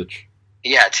Teodosic.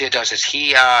 Yeah,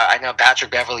 Teodosic. I know Patrick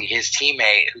Beverley, his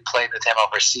teammate who played with him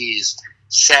overseas,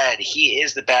 said he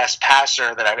is the best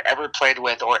passer that I've ever played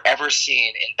with or ever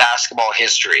seen in basketball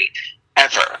history,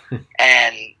 ever.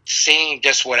 And seeing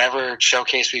just whatever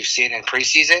showcase we've seen in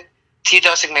preseason,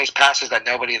 Teodosic makes passes that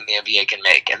nobody in the NBA can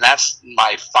make. And that's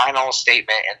my final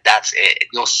statement, and that's it.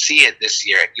 You'll see it this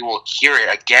year. You will hear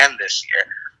it again this year.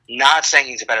 Not saying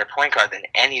he's a better point guard than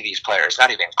any of these players, not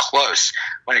even close.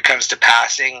 When it comes to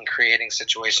passing and creating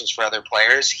situations for other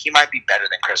players, he might be better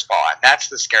than Chris Paul, and that's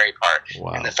the scary part.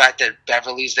 Wow. And the fact that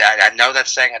Beverly's there, I know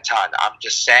that's saying a ton. I'm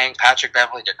just saying Patrick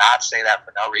Beverley did not say that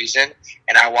for no reason,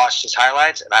 and I watched his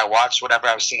highlights, and I watched whatever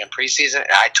I was seeing in preseason,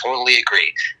 and I totally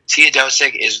agree.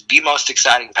 Teodosic is the most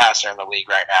exciting passer in the league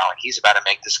right now, and he's about to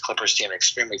make this Clippers team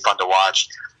extremely fun to watch.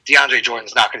 DeAndre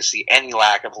Jordan's not going to see any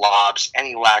lack of lobs,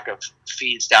 any lack of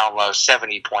feeds down low.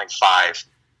 70.5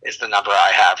 is the number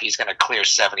I have. He's going to clear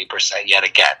 70% yet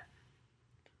again.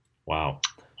 Wow.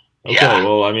 Okay,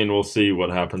 well, I mean, we'll see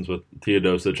what happens with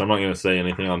Teodosic. I'm not going to say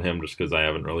anything on him just because I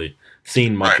haven't really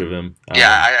seen much of him.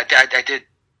 I did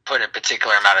put a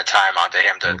particular amount of time onto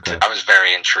him. I was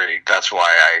very intrigued. That's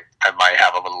why I might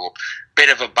have a little bit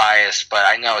of a bias, but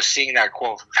I know seeing that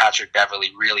quote from Patrick Beverley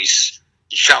really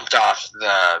jumped off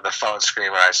the phone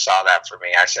screen when I saw that for me.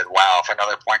 I said, wow, if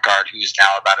another point guard who's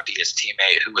now about to be his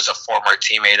teammate, who was a former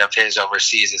teammate of his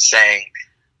overseas, is saying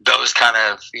those kind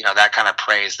of, that kind of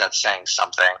praise, that's saying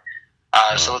something.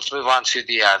 So let's move on to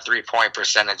the 3-point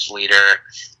percentage leader.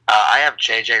 I have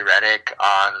J.J. Redick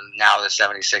on now the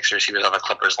 76ers. He was on the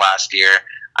Clippers last year.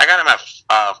 I got him at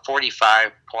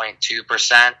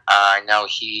 45.2%. I know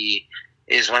he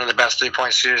is one of the best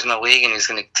three-point shooters in the league, and he's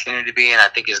going to continue to be, and I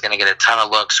think he's going to get a ton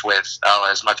of looks with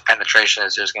as much penetration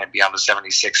as there's going to be on the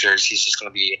 76ers. He's just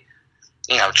going to be,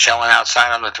 chilling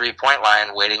outside on the three-point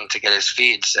line, waiting to get his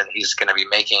feeds, and he's going to be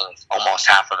making almost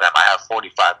half of them. I have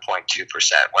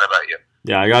 45.2%. What about you?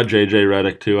 Yeah, I got J.J.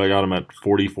 Redick, too. I got him at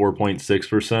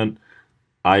 44.6%.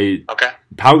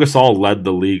 Pau Gasol led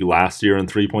the league last year in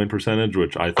three-point percentage,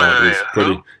 which I thought was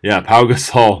pretty... Yeah, Pau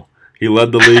Gasol He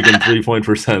led the league in 3-point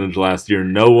percentage last year.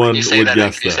 No one would guess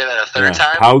that. You say that a third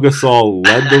time? Pau Gasol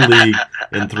led the league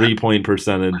in 3-point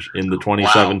percentage in the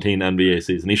 2017 NBA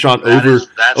season. He shot that's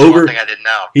one thing I didn't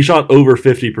know. He shot over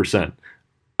 50%.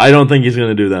 I don't think he's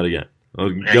going to do that again. I'll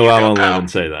go out on a limb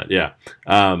and say that. Yeah.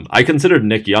 I considered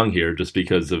Nick Young here just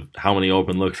because of how many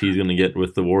open looks he's going to get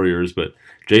with the Warriors, but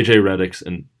JJ Redick's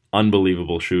an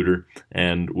unbelievable shooter,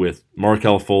 and with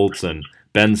Markelle Fultz and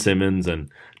Ben Simmons and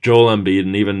Joel Embiid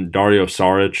and even Dario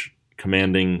Saric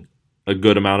commanding a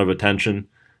good amount of attention,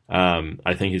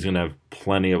 I think he's going to have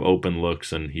plenty of open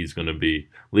looks, and he's going to be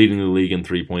leading the league in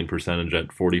 3-point percentage at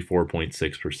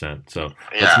 44.6%. So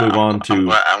let's move on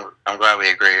to... I'm glad we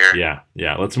agree here.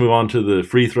 Yeah. Let's move on to the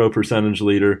free throw percentage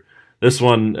leader. This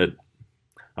one, I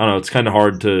don't know, it's kind of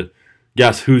hard to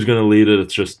guess who's going to lead it.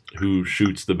 It's just who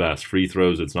shoots the best free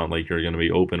throws. It's not like you're going to be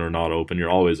open or not open. You're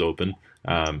always open.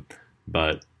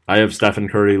 But I have Stephen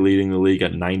Curry leading the league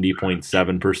at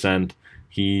 90.7%.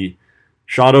 He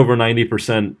shot over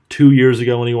 90% 2 years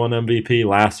ago when he won MVP.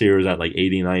 Last year was at like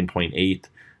 89.8.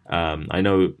 I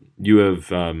know you have,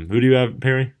 who do you have,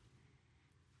 Perry?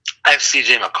 I have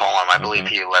CJ McCollum. I believe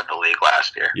he led the league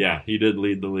last year. Yeah, he did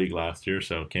lead the league last year,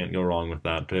 so can't go wrong with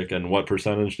that pick. And what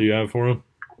percentage do you have for him?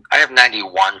 I have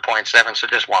 91.7, so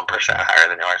just 1% higher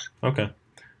than yours. Okay.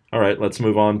 All right, let's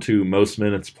move on to most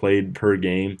minutes played per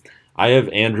game. I have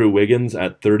Andrew Wiggins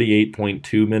at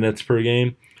 38.2 minutes per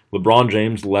game. LeBron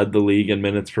James led the league in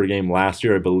minutes per game last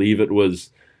year. I believe it was,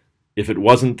 if it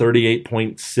wasn't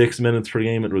 38.6 minutes per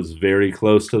game, it was very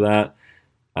close to that.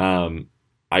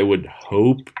 I would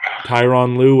hope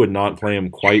Tyronn Lue would not play him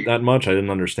quite that much. I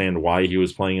didn't understand why he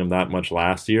was playing him that much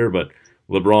last year, but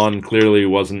LeBron clearly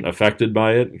wasn't affected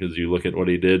by it because you look at what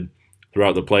he did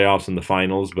throughout the playoffs and the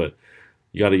finals, but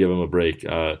you got to give him a break.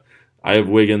 I have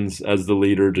Wiggins as the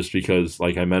leader just because,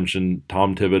 like I mentioned,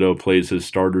 Tom Thibodeau plays his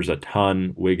starters a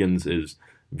ton. Wiggins is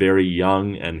very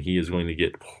young, and he is going to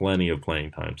get plenty of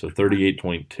playing time. So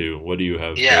 38.2. What do you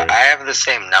have? Yeah, I have the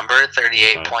same number,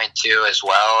 38.2 as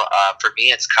well. For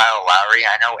me, it's Kyle Lowry.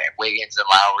 I know Wiggins and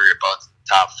Lowry are both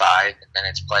top 5 in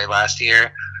minutes played last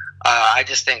year. I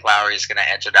just think Lowry is going to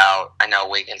edge it out. I know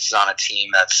Wiggins is on a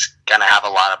team that's going to have a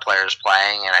lot of players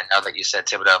playing, and I know that you said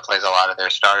Thibodeau plays a lot of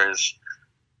their starters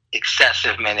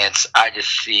excessive minutes. I just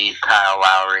see Kyle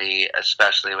Lowry,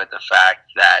 especially with the fact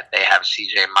that they have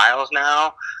CJ Miles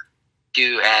now,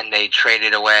 and they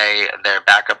traded away their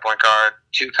backup point guard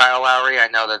to Kyle Lowry. I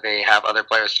know that they have other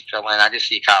players to fill in. I just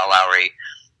see Kyle Lowry.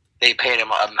 They paid him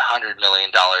 $100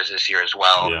 million this year as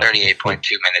well. Yeah. 38.2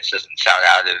 minutes doesn't sound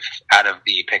out of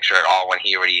the picture at all when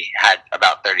he already had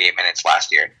about 38 minutes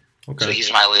last year. Okay. So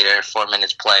he's my leader, 4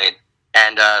 minutes played.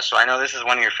 And so I know this is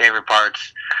one of your favorite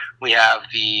parts. We have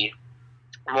the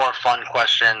more fun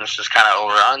questions, just kind of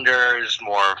over-unders,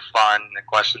 more fun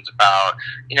questions about,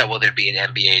 will there be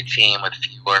an NBA team with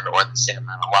fewer or the same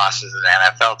amount of losses as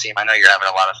an NFL team? I know you're having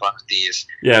a lot of fun with these.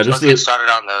 Yeah, so let's get started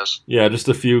on those. Yeah, just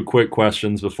a few quick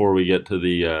questions before we get to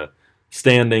the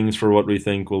standings for what we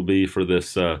think will be for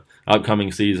this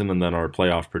upcoming season, and then our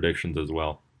playoff predictions as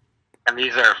well. And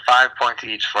these are 5 points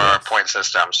each for our point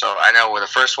system. So I know the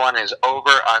first one is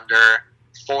over/under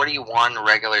 41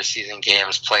 regular season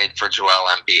games played for Joel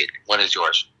Embiid. What is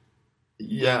yours?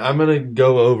 Yeah, I'm going to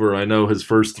go over. I know his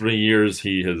first 3 years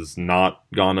he has not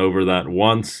gone over that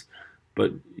once,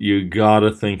 but you got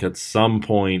to think at some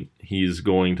point he's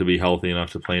going to be healthy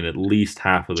enough to play in at least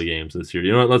half of the games this year.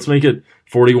 You know what? Let's make it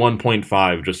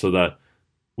 41.5 just so that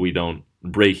we don't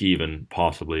break even,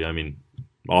 possibly. I mean,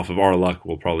 off of our luck,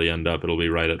 we'll probably end up, it'll be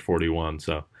right at 41,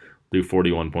 so do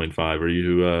 41.5. Are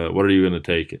you? What are you going to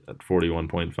take at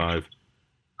 41.5?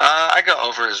 I go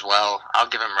over as well. I'll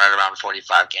give him right around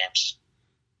 45 games.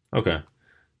 Okay.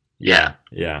 Yeah.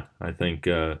 I think.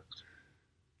 I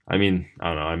don't know.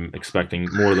 I'm expecting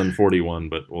more than 41,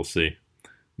 but we'll see.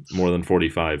 More than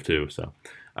 45 too. So,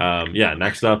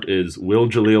 Next up is, will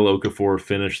Jahlil Okafor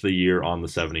finish the year on the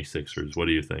 76ers? What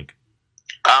do you think?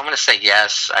 I'm going to say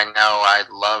yes. I know I'd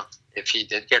love if he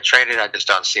did get traded. I just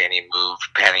don't see any move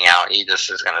panning out. He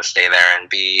just is going to stay there and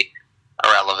be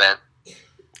irrelevant.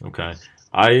 Okay.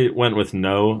 I went with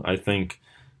no. I think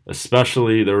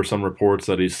especially there were some reports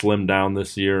that he slimmed down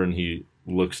this year and he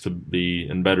looks to be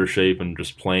in better shape and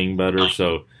just playing better.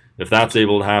 So if that's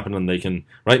able to happen and they can,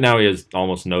 right now he has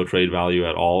almost no trade value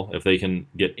at all. If they can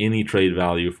get any trade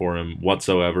value for him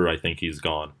whatsoever, I think he's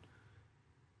gone.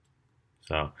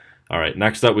 So, all right.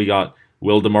 Next up we got,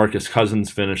 will DeMarcus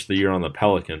Cousins finish the year on the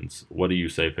Pelicans? What do you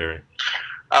say, Perry?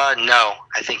 No.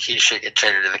 I think he should get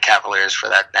traded to the Cavaliers for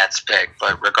that Nets pick.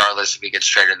 But regardless if he gets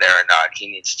traded there or not, he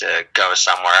needs to go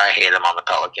somewhere. I hate him on the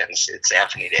Pelicans. It's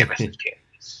Anthony Davis' team.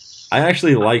 I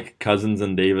actually like Cousins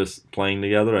and Davis playing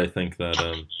together. I think that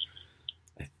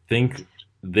I think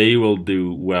they will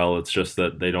do well. It's just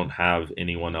that they don't have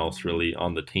anyone else really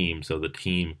on the team, so the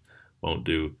team won't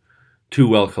do too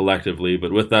well collectively.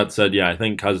 But with that said, yeah, I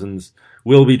think Cousins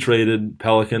will be traded.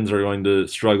 Pelicans are going to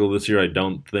struggle this year. I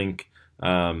don't think.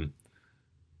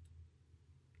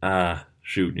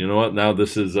 Shoot, you know what? Now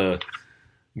this is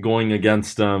going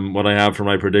against what I have for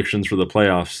my predictions for the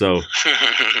playoffs. So,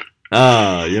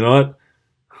 you know what?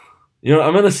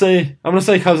 I'm gonna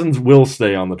say Cousins will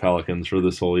stay on the Pelicans for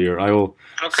this whole year. I will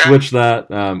switch that.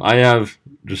 I have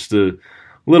just a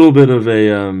little bit of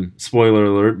a spoiler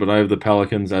alert, but I have the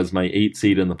Pelicans as my 8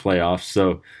 seed in the playoffs.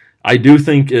 So I do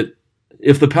think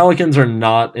if the Pelicans are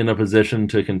not in a position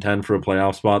to contend for a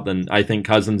playoff spot, then I think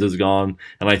Cousins is gone,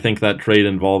 and I think that trade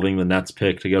involving the Nets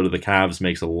pick to go to the Cavs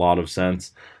makes a lot of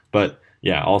sense. But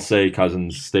yeah, I'll say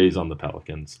Cousins stays on the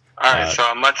Pelicans. All right, so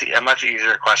a much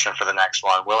easier question for the next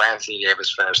one. Will Anthony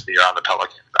Davis finish the year on the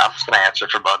Pelicans? I'm just going to answer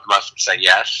for both of us and say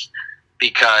yes,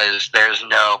 because there's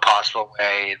no possible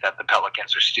way that the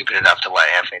Pelicans are stupid enough to let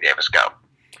Anthony Davis go.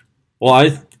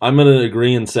 Well, I'm going to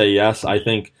agree and say yes. I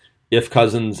think if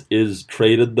Cousins is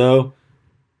traded, though,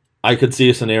 I could see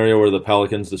a scenario where the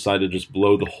Pelicans decide to just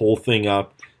blow the whole thing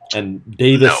up, and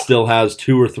Davis still has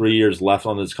 2 or 3 years left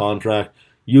on his contract.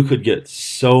 You could get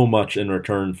so much in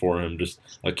return for him, just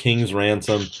a king's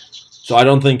ransom. So I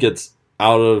don't think it's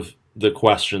out of the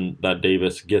question that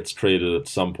Davis gets traded at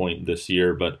some point this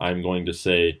year, but I'm going to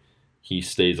say he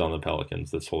stays on the Pelicans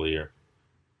this whole year.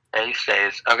 Yeah, he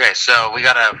stays. Okay, so we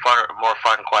got a more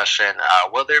fun question.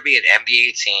 Will there be an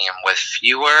NBA team with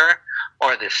fewer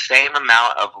or the same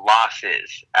amount of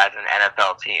losses as an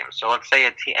NFL team? So let's say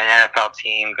an NFL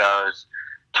team goes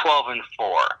 12-4.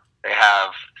 They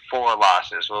have 4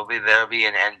 losses. Will there be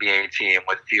an NBA team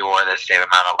with fewer or the same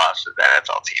amount of losses as an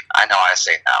NFL team? I know I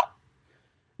say no.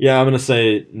 Yeah, I'm going to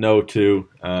say no, too.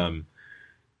 The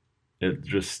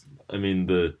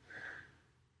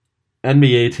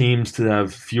NBA teams to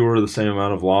have fewer or the same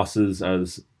amount of losses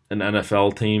as an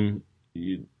NFL team,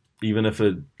 even if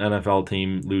an NFL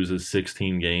team loses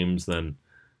 16 games, then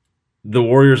the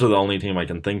Warriors are the only team I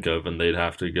can think of, and they'd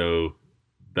have to go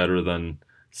better than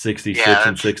 66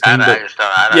 and 16. But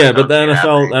the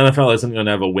NFL isn't going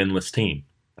to have a winless team.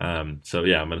 So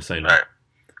yeah, I'm going to say no.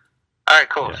 All right,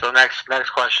 cool. Yeah. So next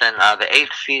question, the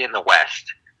 8th seed in the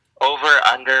West. Over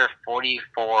under 44.5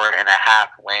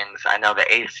 wins. I know the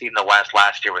 8th seed in the West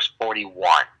last year was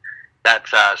 41. That's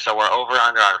so we're over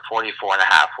under on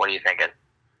 44.5. What are you thinking?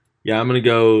 Yeah, I'm going to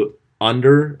go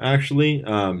under, actually.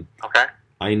 Okay.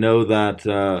 I know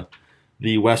that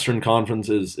the Western Conference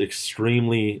is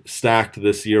extremely stacked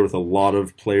this year with a lot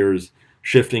of players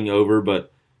shifting over,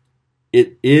 but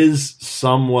it is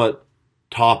somewhat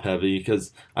top-heavy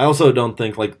because I also don't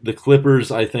think, like the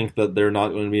Clippers, I think that they're not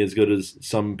going to be as good as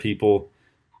some people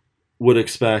would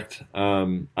expect.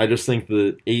 I just think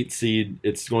the 8 seed,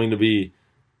 it's going to be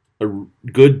a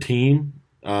good team,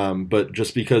 but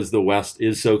just because the West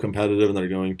is so competitive and they're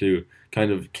going to kind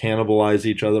of cannibalize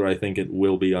each other, I think it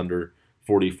will be under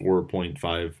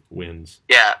 44.5 wins.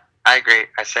 Yeah, I agree.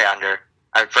 I say under.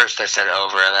 At first I said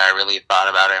over, and then I really thought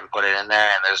about it and put it in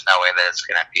there, and there's no way that it's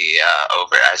going to be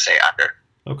over. I say under.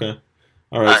 Okay.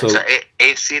 All right. So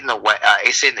 8th seed in the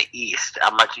 8th seed in the East,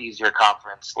 a much easier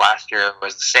conference. Last year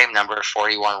was the same number,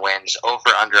 41 wins. Over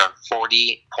under on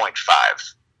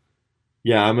 40.5.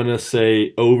 Yeah, I'm going to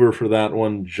say over for that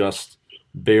one, just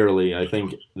barely. I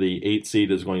think the 8th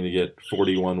seed is going to get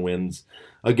 41 wins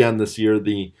again this year.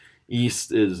 The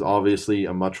East is obviously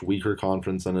a much weaker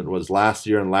conference than it was last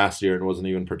year, and last year it wasn't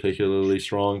even particularly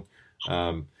strong.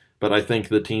 But I think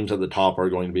the teams at the top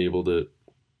are going to be able to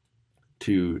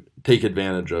take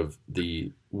advantage of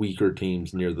the weaker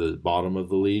teams near the bottom of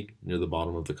the league, near the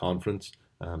bottom of the conference.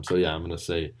 So yeah, I'm going to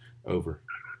say over.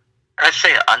 I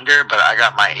say under, but I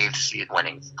got my 8th seed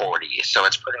winning 40, so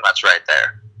it's pretty much right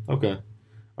there. Okay.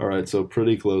 All right, so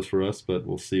pretty close for us, but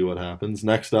we'll see what happens.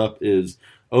 Next up is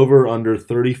over under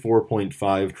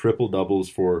 34.5 triple-doubles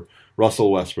for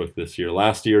Russell Westbrook this year.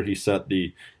 Last year, he set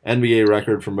the NBA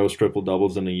record for most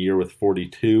triple-doubles in a year with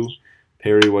 42.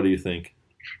 Perry, what do you think?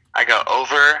 I go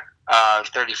over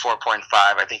 34.5.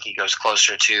 I think he goes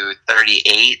closer to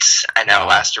 38. I know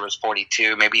last year was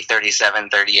 42, maybe 37,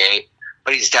 38.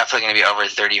 But he's definitely going to be over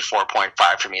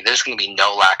 34.5 for me. There's going to be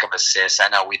no lack of assists. I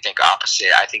know we think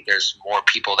opposite. I think there's more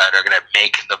people that are going to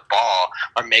make the ball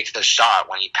or make the shot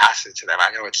when he passes it to them. I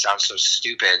know it sounds so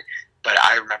stupid, but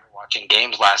I remember watching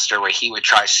games last year where he would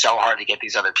try so hard to get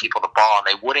these other people the ball, and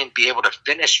they wouldn't be able to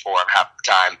finish for him half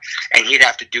the time, and he'd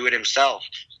have to do it himself.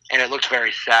 and it looked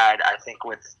very sad. I think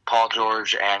with Paul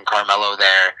George and Carmelo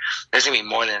there's going to be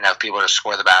more than enough people to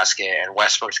score the basket, and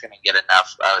Westbrook's going to get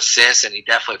enough assists, and he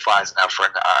definitely flies enough for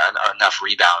enough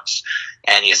rebounds,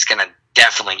 and he's going to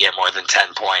definitely get more than 10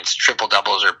 points.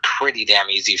 Triple-doubles are pretty damn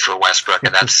easy for Westbrook,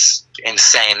 and that's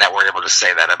insane that we're able to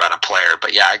say that about a player.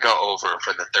 But, yeah, I go over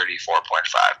for the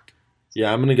 34.5.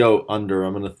 Yeah, I'm going to go under.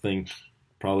 I'm going to think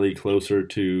probably closer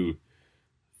to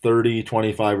 30,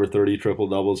 25, or 30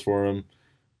 triple-doubles for him.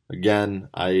 Again,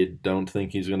 I don't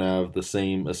think he's going to have the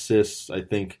same assists. I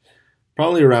think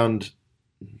probably around,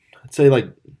 I'd say like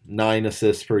 9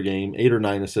 assists per game, 8 or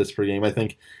 9 assists per game. I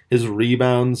think his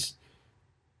rebounds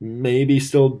maybe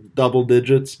still double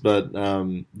digits, but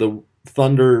the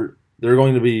Thunder, they're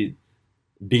going to be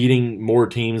beating more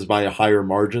teams by a higher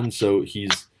margin, so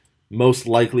he's most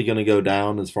likely going to go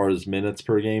down as far as minutes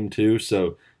per game too.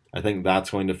 So I think that's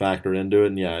going to factor into it.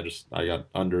 And yeah, I got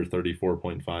under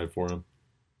 34.5 for him.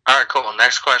 All right, cool.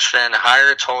 Next question: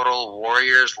 higher total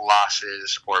Warriors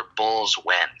losses or Bulls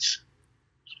wins?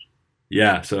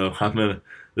 Yeah, so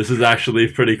this is actually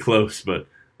pretty close, but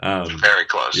very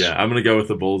close. Yeah, I'm gonna go with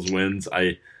the Bulls wins.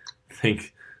 I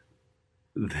think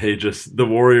the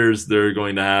Warriors, they're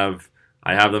going to have.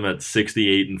 I have them at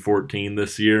 68-14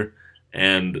 this year,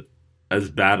 and as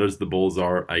bad as the Bulls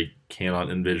are, I cannot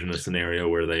envision a scenario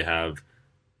where they have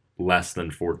less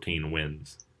than 14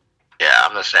 wins. Yeah,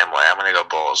 I'm the same way. I'm going to go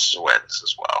Bulls wins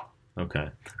as well. Okay.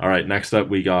 All right, next up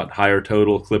we got higher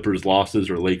total, Clippers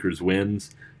losses or Lakers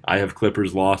wins. I have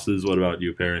Clippers losses. What about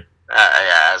you, Perry?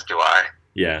 Yeah, as do I.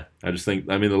 Yeah, I just think,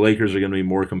 the Lakers are going to be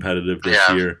more competitive this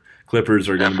year. Clippers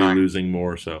are going to be losing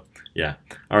more, so yeah.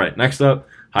 All right, next up,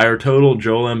 higher total,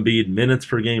 Joel Embiid minutes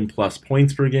per game plus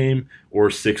points per game or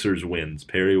Sixers wins.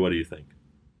 Perry, what do you think?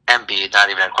 Embiid, not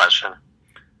even a question.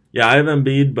 Yeah, I have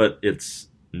Embiid, but it's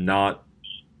not.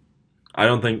 I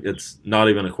don't think it's not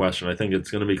even a question. I think it's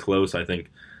going to be close. I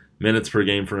think minutes per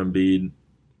game for Embiid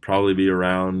probably be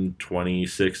around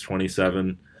 26,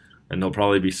 27, and they'll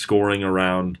probably be scoring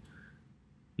around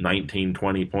 19,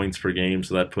 20 points per game,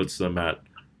 so that puts them at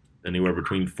anywhere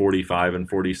between 45 and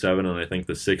 47, and I think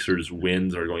the Sixers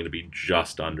wins are going to be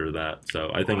just under that,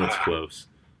 so I think it's close.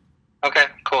 Okay,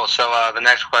 cool. So the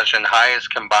next question,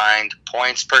 highest combined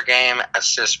points per game,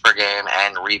 assists per game,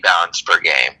 and rebounds per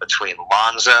game between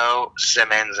Lonzo,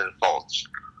 Simmons, and Fultz.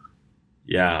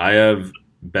 Yeah, I have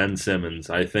Ben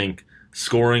Simmons. I think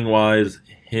scoring-wise,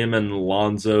 him and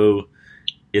Lonzo,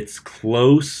 it's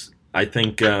close. I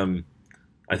think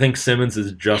Simmons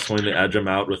is just going to edge him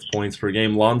out with points per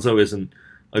game. Lonzo isn't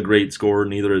a great scorer,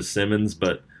 neither is Simmons,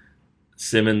 but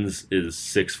Simmons is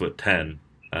 6'10".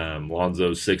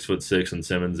 Lonzo's 6'6", and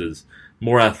Simmons is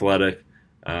more athletic.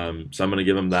 So I'm going to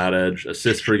give him that edge.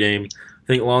 Assists per game, I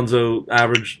think Lonzo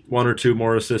averaged 1 or 2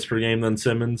 more assists per game than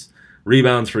Simmons.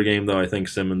 Rebounds per game, though, I think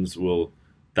Simmons will.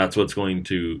 That's what's going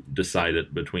to decide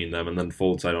it between them. And then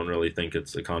Fultz, I don't really think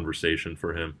it's a conversation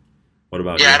for him. What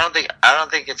about you? Yeah, I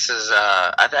don't think it's as.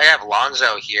 I have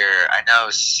Lonzo here. I know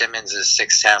Simmons is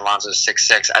 6'10", Lonzo's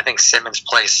 6'6". I think Simmons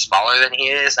plays smaller than he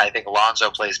is. I think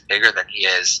Lonzo plays bigger than he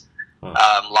is.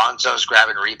 Lonzo's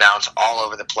grabbing rebounds all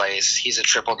over the place. He's a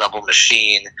triple-double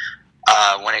machine.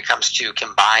 When it comes to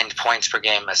combined points per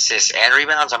game, assists, and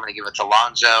rebounds, I'm going to give it to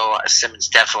Lonzo. Simmons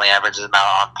definitely averages them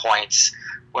out on points.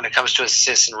 When it comes to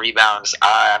assists and rebounds,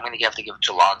 I'm going to have to give it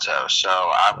to Lonzo. So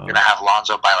I'm going to have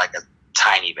Lonzo by like a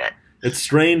tiny bit. It's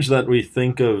strange that we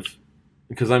think of,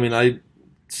 because I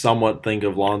somewhat think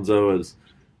of Lonzo as,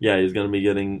 he's going to be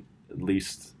getting at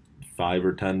least 5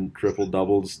 or 10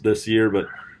 triple-doubles this year, but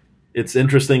it's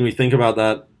interesting we think about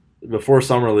that. Before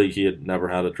Summer League, he had never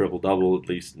had a triple-double, at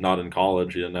least not in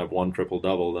college. He didn't have 1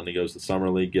 triple-double. Then he goes to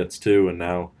Summer League, gets 2, and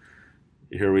now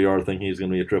here we are thinking he's going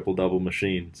to be a triple-double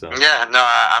machine. So yeah, no,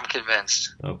 I'm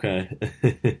convinced.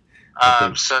 Okay.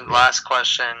 Last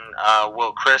question,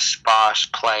 will Chris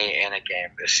Bosh play in a game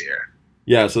this year?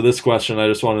 Yeah, so this question, I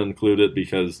just want to include it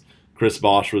because Chris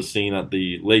Bosh was seen at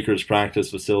the Lakers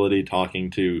practice facility talking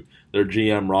to their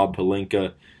GM, Rob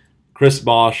Pelinka. Chris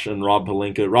Bosh and Rob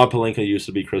Pelinka used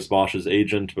to be Chris Bosh's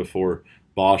agent before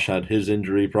Bosh had his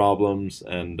injury problems,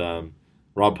 and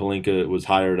Rob Pelinka was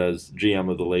hired as GM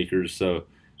of the Lakers. So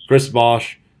Chris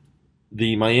Bosh,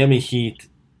 the Miami Heat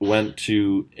went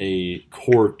to a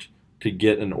court to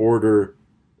get an order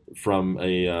from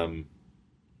a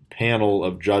panel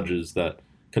of judges that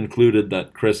concluded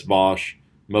that Chris Bosh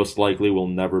most likely will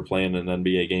never play in an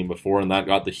NBA game before, and that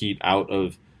got the Heat out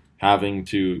of having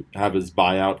to have his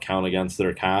buyout count against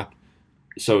their cap.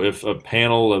 So if a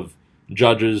panel of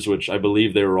judges, which I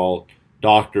believe they were all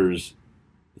doctors,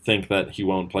 think that he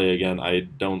won't play again, I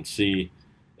don't see.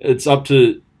 It's up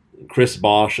to Chris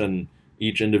Bosh, and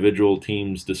each individual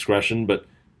team's discretion, but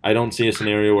I don't see a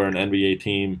scenario where an NBA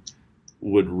team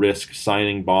would risk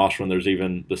signing Bosch when there's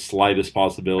even the slightest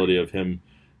possibility of him,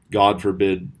 God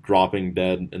forbid, dropping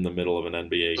dead in the middle of an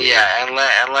NBA game. Yeah,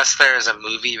 unless there is a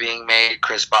movie being made,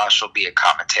 Chris Bosch will be a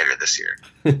commentator this year.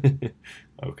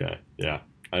 Okay, yeah,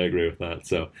 I agree with that.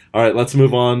 So, all right, let's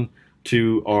move on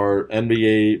to our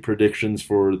NBA predictions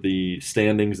for the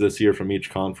standings this year from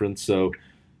each conference. So,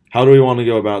 how do we want to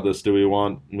go about this? Do we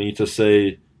want me to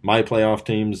say my playoff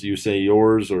teams, you say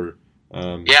yours, or?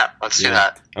 Yeah, let's do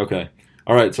that. Okay.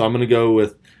 All right, so I'm going to go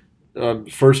with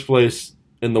first place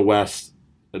in the West,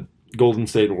 Golden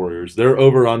State Warriors. They're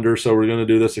over-under, so we're going to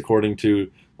do this according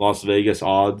to Las Vegas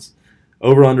odds.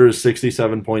 Over-under is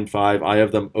 67.5. I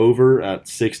have them over at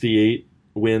 68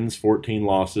 wins, 14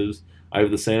 losses. I have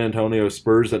the San Antonio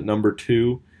Spurs at number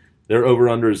 2. Their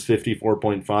over-under is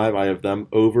 54.5. I have them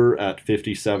over at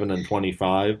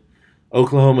 57-25.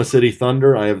 Oklahoma City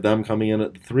Thunder, I have them coming in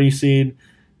at the 3 seed.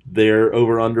 Their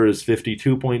over-under is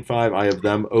 52.5. I have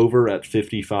them over at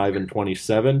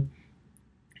 55-27.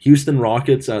 Houston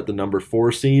Rockets at the number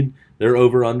 4 seed. Their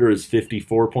over-under is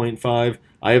 54.5.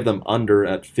 I have them under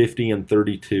at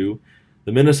 50-32.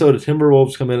 The Minnesota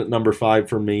Timberwolves come in at number 5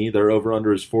 for me. Their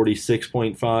over-under is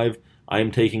 46.5. I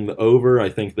am taking the over. I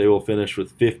think they will finish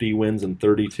with 50 wins and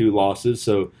 32 losses,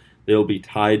 so they'll be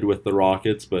tied with the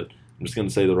Rockets, but I'm just going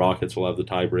to say the Rockets will have the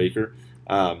tiebreaker.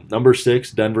 Number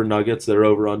 6, Denver Nuggets. They're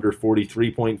over-under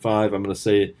 43.5. I'm going to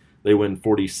say they win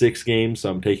 46 games, so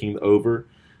I'm taking the over.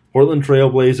 Portland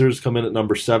Trailblazers come in at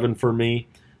number 7 for me.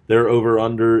 Their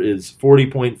over-under is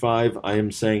 40.5. I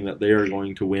am saying that they are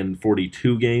going to win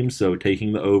 42 games, so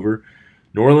taking the over.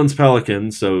 New Orleans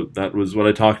Pelicans, so that was what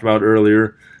I talked about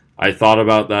earlier. I thought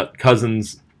about that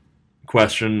Cousins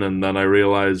question, and then I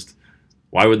realized,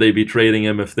 why would they be trading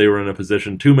him if they were in a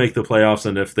position to make the playoffs,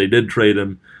 and if they did trade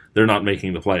him, they're not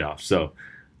making the playoffs. So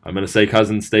I'm going to say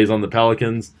Cousins stays on the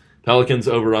Pelicans. Pelicans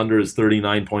over-under is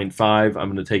 39.5. I'm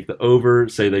going to take the over,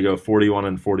 say they go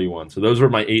 41-41. So those were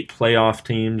my 8 playoff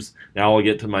teams. Now I'll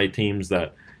get to my teams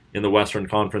that in the Western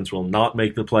Conference will not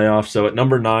make the playoffs. So at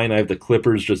number 9, I have the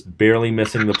Clippers just barely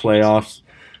missing the playoffs.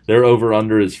 Their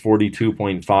over-under is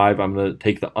 42.5. I'm going to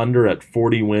take the under at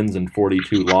 40 wins and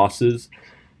 42 losses.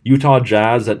 Utah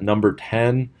Jazz at number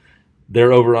 10.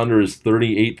 Their over-under is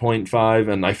 38.5.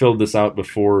 And I filled this out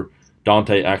before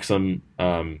Dante Exum.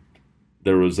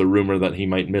 There was a rumor that he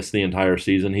might miss the entire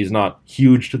season. He's not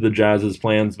huge to the Jazz's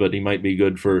plans, but he might be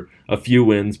good for a few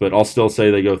wins. But I'll still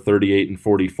say they go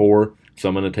 38-44, so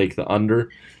I'm going to take the under.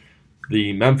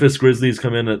 The Memphis Grizzlies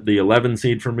come in at the 11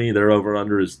 seed for me. Their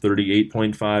over-under is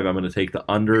 38.5. I'm going to take the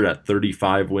under at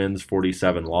 35 wins,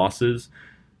 47 losses.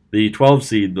 The 12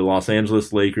 seed, the Los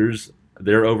Angeles Lakers,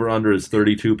 their over-under is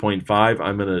 32.5.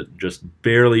 I'm going to just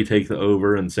barely take the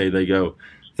over and say they go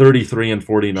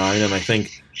 33-49, and I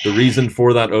think the reason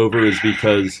for that over is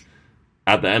because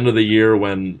at the end of the year,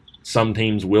 when some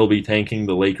teams will be tanking,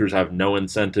 the Lakers have no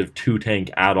incentive to tank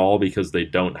at all because they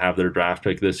don't have their draft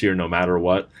pick this year no matter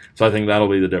what. So I think that'll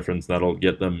be the difference. That'll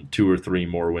get them 2 or 3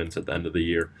 more wins at the end of the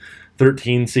year.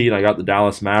 13 seed, I got the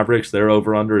Dallas Mavericks. Their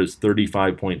over-under is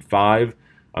 35.5.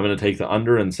 I'm going to take the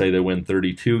under and say they win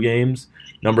 32 games.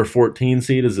 Number 14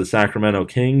 seed is the Sacramento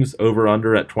Kings.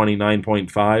 Over-under at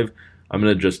 29.5. I'm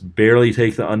going to just barely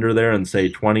take the under there and say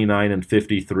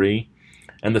 29-53.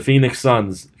 And the Phoenix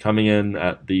Suns coming in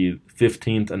at the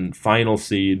 15th and final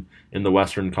seed in the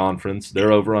Western Conference.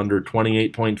 They're over under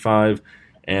 28.5,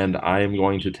 and I am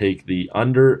going to take the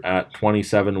under at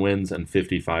 27 wins and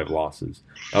 55 losses.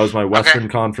 That was my Western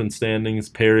Conference standings.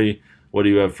 Perry, what do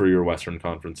you have for your Western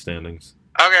Conference standings?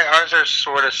 Okay, ours are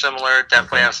sort of similar.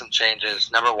 Definitely have some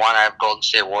changes. Number 1, I have Golden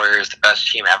State Warriors, the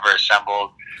best team ever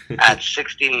assembled, at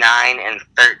 69-13. I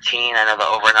know the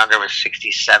over and under was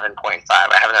 67.5.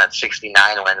 I have them at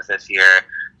 69 wins this year,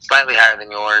 slightly higher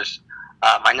than yours.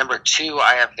 My number 2,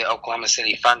 I have the Oklahoma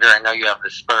City Thunder. I know you have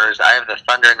the Spurs. I have the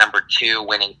Thunder number 2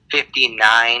 winning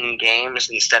 59 games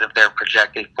instead of their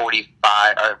projected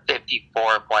 45 or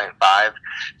 54.5.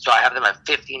 So I have them at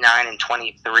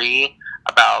 59-23,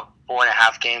 about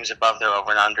 4.5 games above their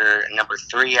over and under. Number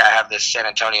 3, I have the San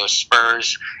Antonio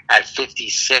Spurs at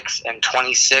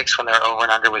 56-26 when their over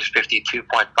and under was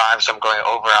 52.5, so I'm going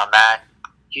over on that.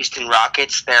 Houston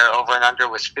Rockets, their over and under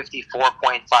was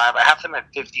 54.5. I have them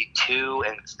at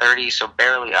 52-30, so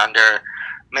barely under.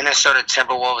 Minnesota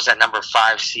Timberwolves at number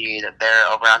 5 seed, their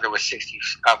over and under was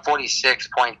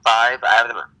 46.5. I have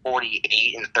them at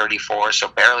 48-34, so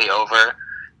barely over.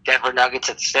 Denver Nuggets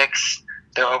at 6.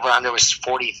 Their over-under was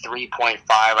 43.5.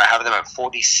 I have them at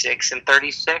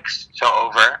 46-36, so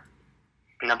over.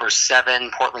 Number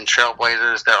 7, Portland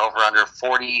Trailblazers. They're over under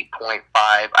 40.5.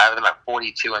 I have them at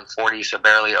 42 and 40, so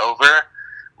barely over.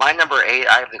 My number 8,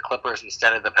 I have the Clippers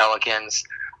instead of the Pelicans.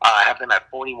 I have them at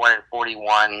 41 and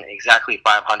 41, exactly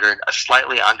 500,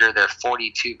 slightly under their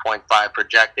 42.5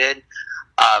 projected.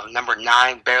 Number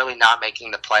 9, barely not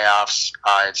making the playoffs.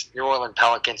 It's New Orleans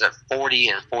Pelicans at 40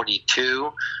 and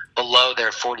 42, below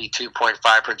their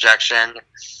 42.5 projection.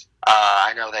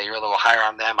 I know that you're a little higher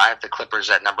on them. I have the Clippers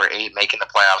at number 8 making the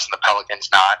playoffs, and the Pelicans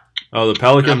not. Oh, the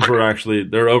Pelicans were actually,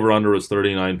 their over-under was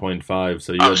 39.5.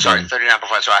 So I'm sorry,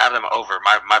 39.5. So I have them over.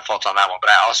 My fault on that one. But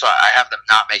I have them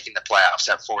not making the playoffs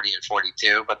at 40 and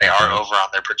 42, but they are over on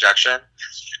their projection.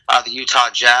 The Utah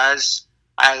Jazz,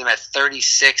 I have them at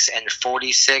 36 and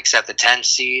 46 at the 10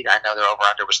 seed. I know their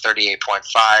over-under was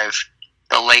 38.5.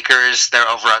 The Lakers, they're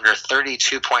over under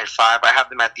 32.5. I have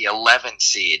them at the 11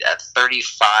 seed at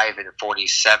 35 and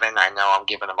 47. I know I'm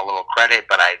giving them a little credit,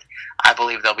 but I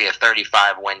believe they'll be a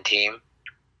 35-win team.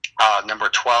 Number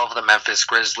 12, the Memphis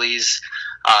Grizzlies,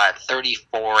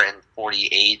 34 and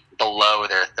 48, below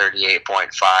their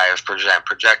 38.5%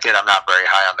 projected. I'm not very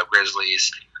high on the Grizzlies.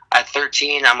 At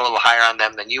 13, I'm a little higher on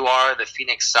them than you are. The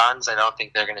Phoenix Suns, I don't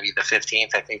think they're going to be the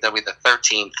 15th. I think they'll be the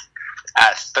 13th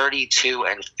at 32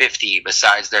 and 50,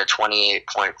 besides their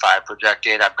 28.5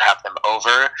 projected. I have them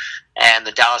over. And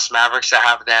the Dallas Mavericks, I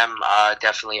have them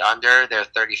definitely under. They're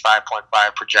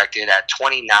 35.5 projected at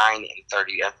 29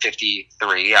 and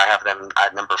 53. I have them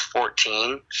at number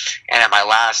 14. And at my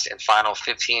last and final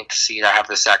 15th seed, I have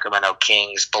the Sacramento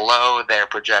Kings below. They're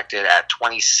projected at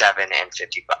 27 and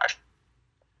 55.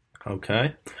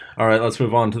 Okay. All right, let's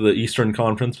move on to the Eastern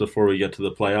Conference before we get to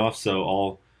the playoffs. So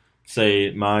I'll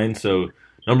say mine. So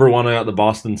number 1, I got the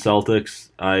Boston Celtics.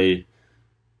 I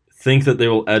think that they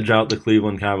will edge out the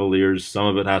Cleveland Cavaliers. Some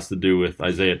of it has to do with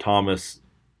Isaiah Thomas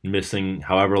missing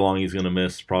however long he's going to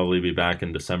miss, probably be back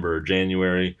in December or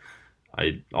January.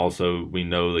 We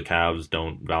know the Cavs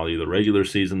don't value the regular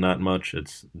season that much.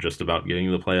 It's just about getting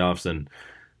to the playoffs and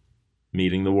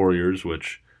meeting the Warriors,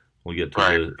 which we'll get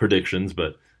to the predictions,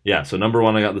 but yeah, so number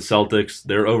 1, I got the Celtics.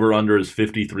 Their over-under is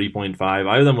 53.5.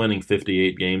 I have them winning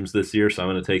 58 games this year, so I'm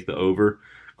going to take the over.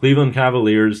 Cleveland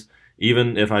Cavaliers,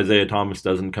 even if Isaiah Thomas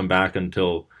doesn't come back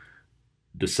until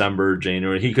December,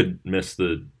 January, he could miss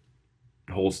the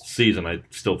whole season. I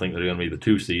still think they're going to be the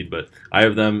 2 seed, but I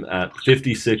have them at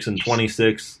 56 and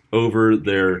 26 over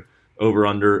their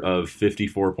over-under of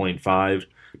 54.5.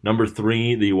 Number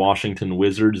 3, the Washington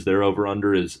Wizards, their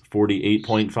over-under is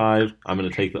 48.5. I'm going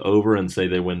to take the over and say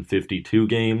they win 52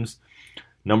 games.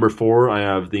 Number 4, I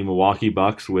have the Milwaukee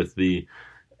Bucks with the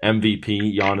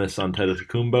MVP, Giannis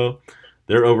Antetokounmpo.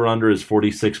 Their over-under is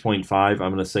 46.5. I'm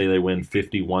going to say they win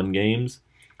 51 games.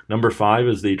 Number 5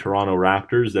 is the Toronto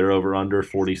Raptors. Their over-under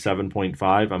 47.5.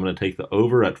 I'm going to take the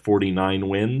over at 49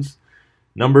 wins.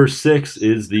 Number 6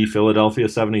 is the Philadelphia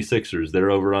 76ers. Their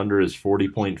over-under is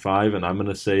 40.5, and I'm going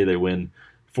to say they win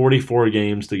 44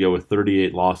 games to go with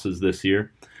 38 losses this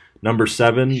year. Number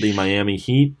 7, the Miami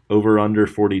Heat, over-under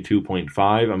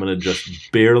 42.5. I'm going to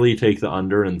just barely take the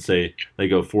under and say they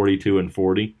go 42 and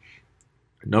 40.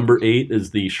 Number 8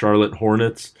 is the Charlotte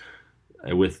Hornets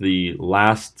with the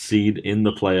last seed in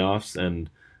the playoffs, and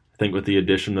I think with the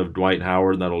addition of Dwight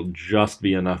Howard, that'll just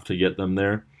be enough to get them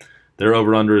there. Their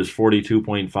over-under is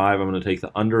 42.5. I'm going to take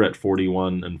the under at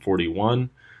 41 and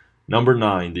 41. Number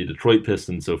 9, the Detroit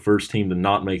Pistons, so first team to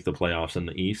not make the playoffs in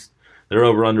the East. Their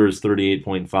over-under is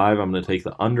 38.5. I'm going to take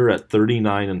the under at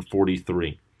 39 and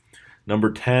 43.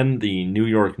 Number 10, the New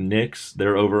York Knicks.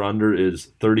 Their over-under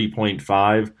is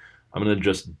 30.5. I'm going to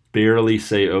just barely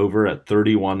say over at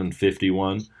 31 and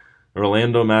 51.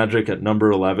 Orlando Magic at number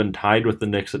 11, tied with the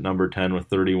Knicks at number 10 with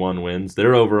 31 wins.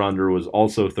 Their over-under was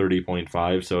also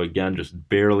 30.5, so again, just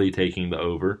barely taking the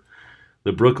over.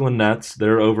 The Brooklyn Nets,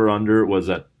 their over-under was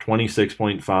at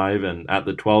 26.5, and at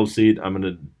the 12 seed, I'm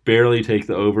going to barely take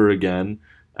the over again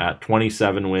at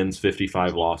 27 wins,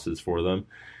 55 losses for them.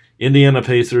 Indiana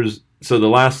Pacers, so the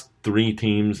last 3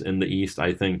 teams in the East,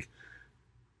 I think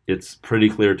it's pretty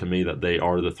clear to me that they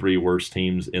are the 3 worst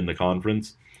teams in the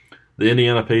conference. The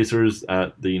Indiana Pacers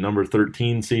at the number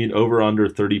 13 seed, over under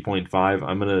 30.5.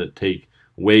 I'm going to take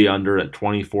way under at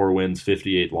 24 wins,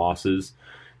 58 losses.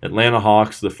 Atlanta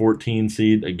Hawks, the 14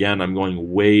 seed, again, I'm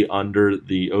going way under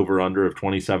the over-under of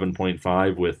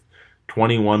 27.5 with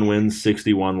 21 wins,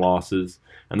 61 losses.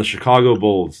 And the Chicago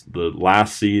Bulls, the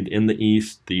last seed in the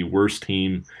East, the worst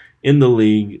team in the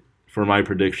league for my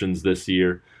predictions this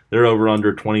year. They're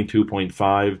over-under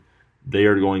 22.5. They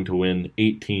are going to win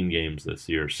 18 games this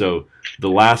year. So the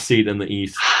last seed in the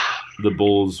East, the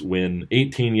Bulls win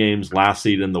 18 games. Last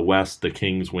seed in the West, the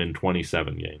Kings win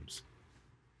 27 games.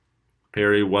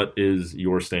 Perry, what is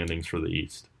your standings for the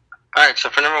East? All right, so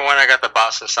for number one, I got the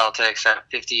Boston Celtics at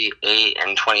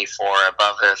 58-24,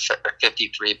 above their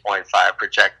 53.5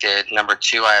 projected. Number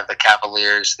two, I have the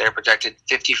Cavaliers. They're projected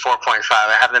 54.5.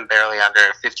 I have them barely under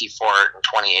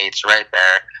 54-28, so right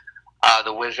there.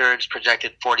 The Wizards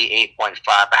projected 48.5.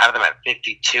 I have them at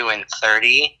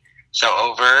 52-30. So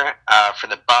over. For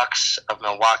the Bucks of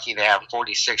Milwaukee, they have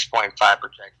 46.5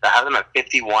 projected. I have them at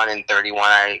 51-31.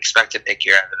 I expect a big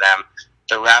year out of them.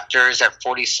 The Raptors at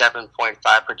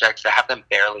 47.5 projected. I have them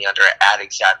barely under at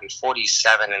exactly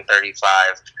 47-35.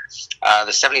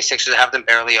 The 76ers have them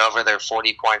barely over their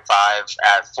 40.5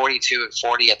 at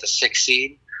 42-40 at the 6th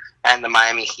seed. And the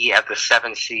Miami Heat at the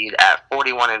 7th seed at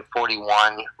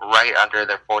 41-41, right under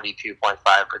their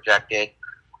 42.5 projected.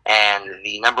 And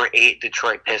the number 8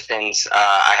 Detroit Pistons,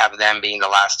 I have them being the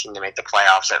last team to make the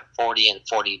playoffs at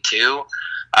 40-42,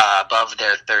 above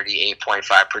their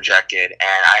 38.5 projected. And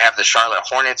I have the Charlotte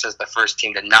Hornets as the first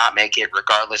team to not make it,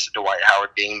 regardless of Dwight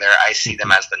Howard being there. I see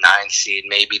them as the 9th seed,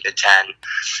 maybe the 10.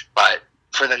 But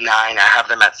for the 9, I have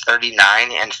them at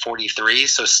 39-43,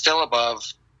 so still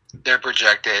above their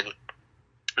projected.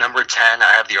 Number 10,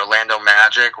 I have the Orlando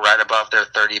Magic right above their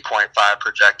 30.5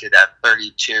 projected at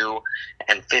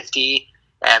 32-50.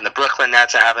 And the Brooklyn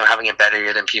Nets, I have them having a better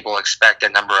year than people expect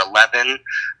at number 11,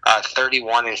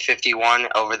 31-51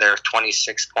 over their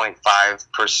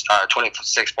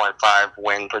 26.5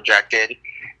 win projected.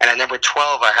 And at number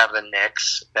 12, I have the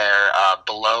Knicks. They're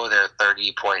below their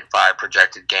 30.5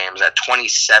 projected games at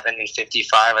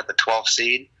 27-55 at the 12th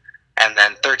seed. And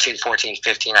then 13, 14,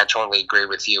 15, I totally agree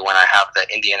with you when I have the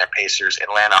Indiana Pacers,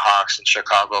 Atlanta Hawks, and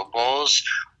Chicago Bulls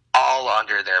all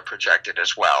under their projected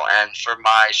as well. And for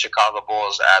my Chicago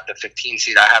Bulls at the 15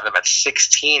 seed, I have them at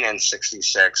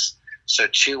 16-66. So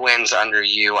 2 wins under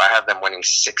you. I have them winning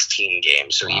 16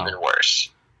 games, so even worse.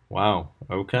 Wow.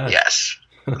 Okay. Yes.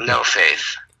 No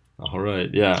faith. All right.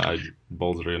 Yeah,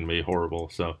 Bulls are going to be horrible.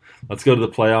 So let's go to the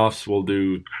playoffs. We'll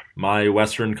do my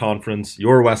Western Conference,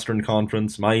 your Western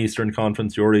Conference, my Eastern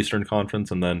Conference, your Eastern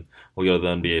Conference, and then we'll go to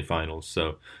the NBA Finals.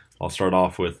 So I'll start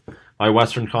off with my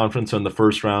Western Conference. In the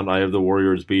first round, I have the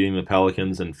Warriors beating the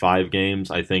Pelicans in 5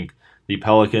 games. I think the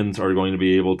Pelicans are going to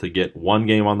be able to get 1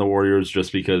 game on the Warriors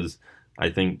just because I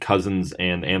think Cousins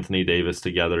and Anthony Davis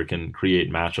together can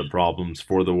create matchup problems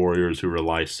for the Warriors, who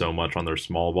rely so much on their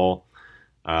small ball.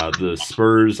 The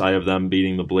Spurs, I have them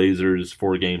beating the Blazers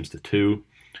 4-2.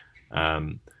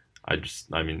 Greg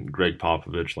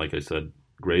Popovich, like I said,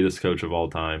 greatest coach of all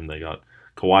time. They got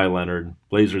Kawhi Leonard.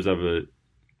 Blazers have a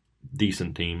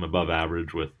decent team, above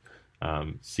average, with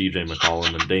CJ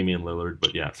McCollum and Damian Lillard.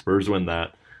 But yeah, Spurs win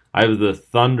that. I have the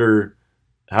Thunder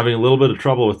having a little bit of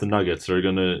trouble with the Nuggets. They're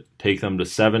going to take them to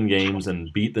 7 games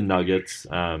and beat the Nuggets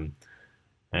and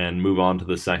move on to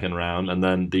the second round. And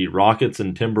then the Rockets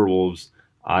and Timberwolves,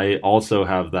 I also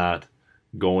have that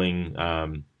going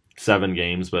 7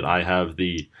 games, but I have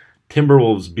the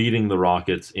Timberwolves beating the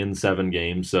Rockets in 7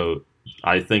 games. So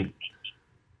I think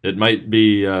it might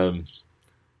be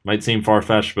might seem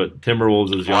far-fetched, but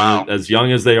Timberwolves, as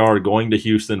young as they are, going to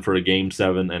Houston for a Game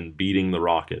 7 and beating the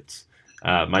Rockets.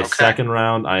 Second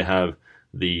round, I have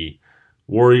the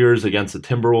Warriors against the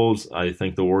Timberwolves. I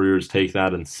think the Warriors take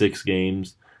that in 6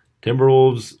 games.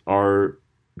 Timberwolves are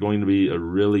going to be a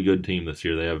really good team this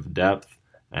year. They have depth,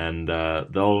 and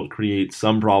they'll create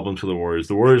some problems for the Warriors.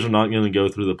 The Warriors are not going to go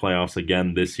through the playoffs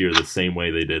again this year the same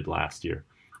way they did last year.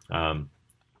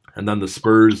 And then the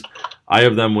Spurs, I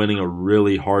have them winning a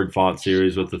really hard-fought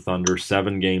series with the Thunder,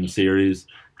 7-game series.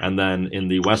 And then in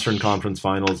the Western Conference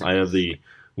Finals, I have the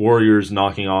Warriors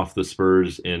knocking off the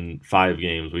Spurs in 5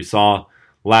 games. We saw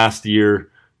last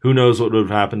year, who knows what would have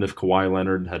happened if Kawhi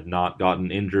Leonard had not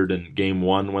gotten injured in Game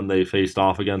 1 when they faced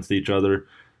off against each other.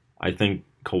 I think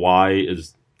Kawhi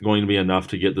is going to be enough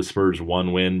to get the Spurs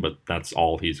 1 win, but that's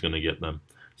all he's going to get them.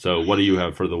 So what do you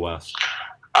have for the West?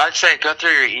 I'd say go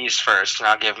through your East first, and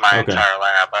I'll give my entire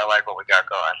lineup. I like what we got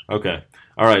going. Okay.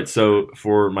 All right, so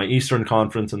for my Eastern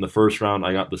Conference in the first round,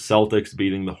 I got the Celtics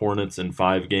beating the Hornets in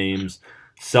 5 games.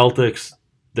 Celtics,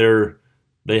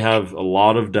 they have a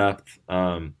lot of depth.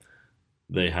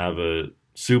 They have a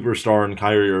superstar in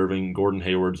Kyrie Irving. Gordon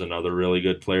Hayward's another really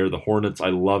good player. The Hornets, I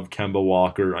love Kemba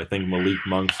Walker. I think Malik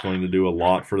Monk's going to do a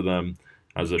lot for them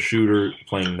as a shooter,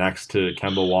 playing next to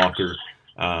Kemba Walker.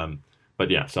 But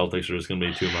yeah, Celtics are just going to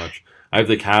be too much. I have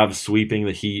the Cavs sweeping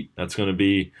the Heat. That's going to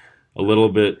be a little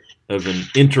bit of an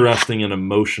interesting and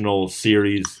emotional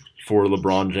series for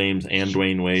LeBron James and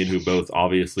Dwayne Wade, who both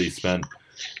obviously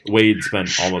Wade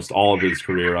spent almost all of his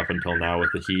career up until now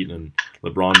with the Heat, and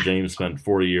LeBron James spent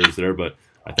 40 years there, but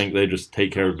I think they just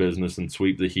take care of business and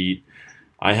sweep the Heat.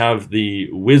 I have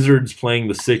the Wizards playing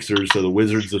the Sixers, so the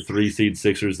Wizards the 3 seed,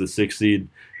 Sixers the 6 seed,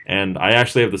 and I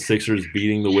actually have the Sixers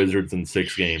beating the Wizards in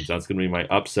 6 games. That's going to be my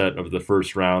upset of the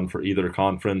first round for either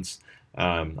conference.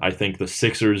 I think the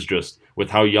Sixers, just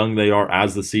with how young they are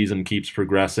as the season keeps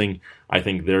progressing, I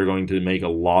think they're going to make a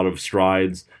lot of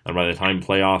strides, and by the time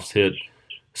playoffs hit,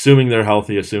 assuming they're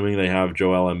healthy, assuming they have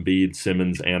Joel Embiid,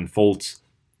 Simmons, and Fultz,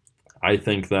 I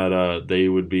think that they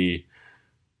would be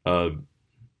a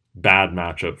bad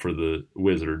matchup for the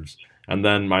Wizards. And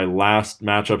then my last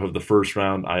matchup of the first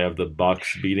round, I have the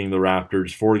Bucks beating the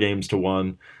Raptors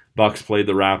 4-1. Bucks played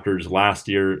the Raptors last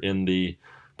year in the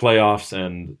playoffs,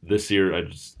 and this year,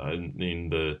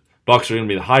 the Bucks are going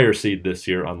to be the higher seed this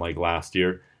year, unlike last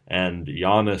year. And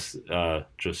Giannis,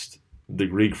 the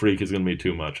Greek Freak is going to be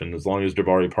too much. And as long as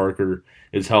Jabari Parker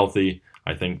is healthy,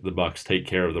 I think the Bucks take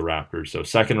care of the Raptors. So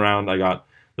second round, I got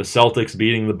the Celtics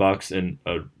beating the Bucks in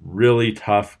a really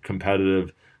tough,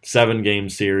 competitive 7-game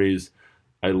series.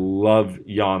 I love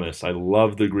Giannis. I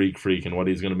love the Greek Freak and what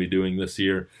he's going to be doing this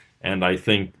year. And I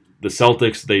think the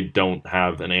Celtics, they don't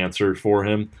have an answer for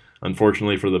him.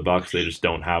 Unfortunately for the Bucks, they just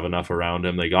don't have enough around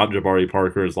him. They got Jabari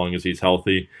Parker as long as he's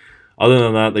healthy. Other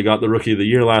than that, they got the Rookie of the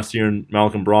Year last year in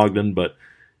Malcolm Brogdon, but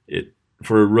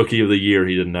for a Rookie of the Year,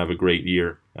 he didn't have a great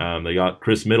year. They got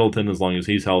Chris Middleton as long as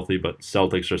he's healthy, but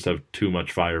Celtics just have too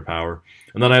much firepower.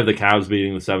 And then I have the Cavs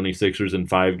beating the 76ers in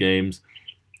 5 games.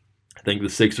 I think the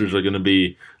Sixers are going to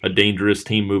be a dangerous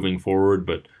team moving forward,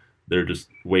 but they're just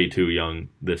way too young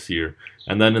this year.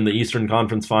 And then in the Eastern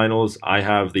Conference Finals, I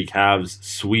have the Cavs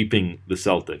sweeping the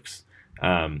Celtics.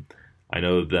 I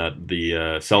know that the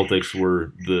Celtics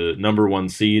were the number 1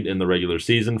 seed in the regular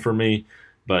season for me,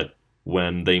 but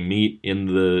when they meet in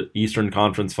the Eastern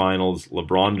Conference Finals,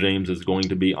 LeBron James is going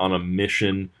to be on a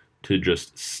mission to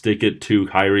just stick it to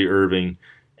Kyrie Irving.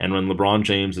 And when LeBron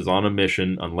James is on a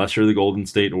mission, unless you're the Golden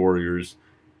State Warriors,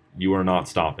 you are not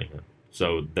stopping him.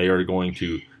 So they are going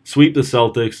to sweep the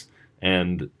Celtics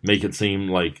and make it seem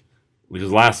like,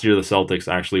 because last year the Celtics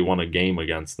actually won a game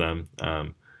against them,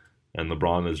 and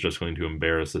LeBron is just going to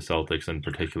embarrass the Celtics, and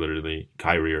particularly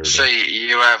Kyrie Irving. So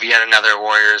you have yet another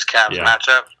Warriors-Cavs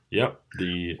matchup? Yep.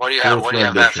 What do you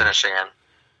have that finishing in?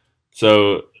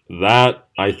 So that,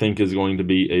 I think, is going to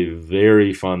be a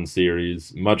very fun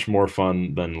series. Much more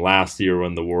fun than last year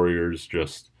when the Warriors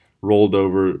just rolled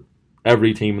over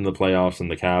every team in the playoffs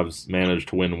and the Cavs managed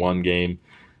to win 1 game.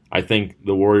 I think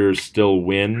the Warriors still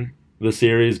win the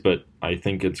series, but I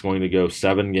think it's going to go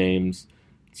 7 games.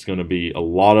 It's going to be a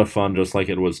lot of fun, just like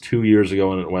it was 2 years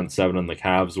ago when it went 7 and the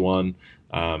Cavs won.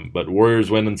 But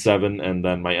Warriors win in 7, and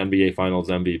then my NBA Finals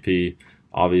MVP,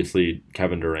 obviously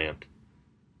Kevin Durant.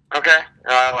 Okay,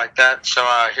 I like that. So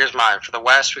here's mine. For the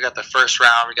West, we got the first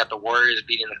round. We got the Warriors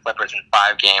beating the Clippers in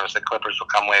 5 games. The Clippers will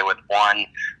come away with 1,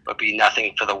 but be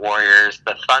nothing for the Warriors.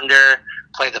 The Thunder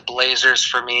play the Blazers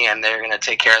for me, and they're going to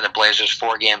take care of the Blazers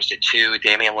 4-2.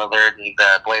 Damian Lillard and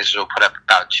the Blazers will put up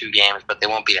about 2 games, but they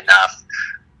won't be enough.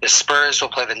 The Spurs will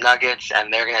play the Nuggets,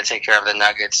 and they're going to take care of the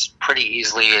Nuggets pretty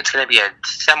easily. It's going to be a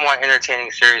somewhat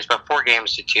entertaining series, but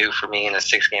 4-2 for me in a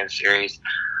 6-game series.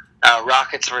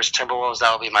 Rockets versus Timberwolves,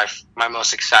 that will be my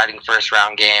most exciting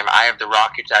first-round game. I have the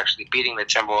Rockets actually beating the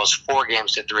Timberwolves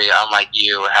 4-3, unlike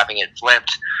you, having it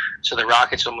flipped. So the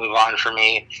Rockets will move on for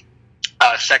me.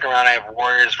 Second round, I have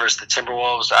Warriors versus the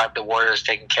Timberwolves. I have the Warriors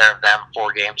taking care of them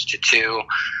 4-2.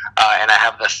 And I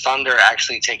have the Thunder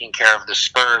actually taking care of the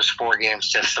Spurs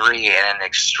 4-3 in an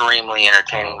extremely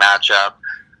entertaining matchup.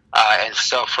 And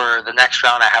so for the next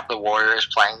round, I have the Warriors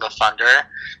playing the Thunder.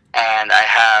 And I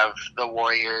have the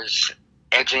Warriors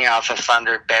edging out the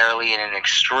Thunder barely in an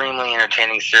extremely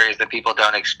entertaining series that people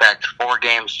don't expect,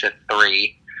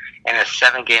 4-3. In a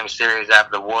 7-game series, I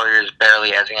have the Warriors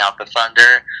barely edging out the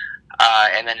Thunder.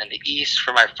 And then in the East,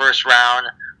 for my first round,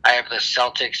 I have the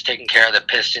Celtics taking care of the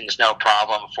Pistons, no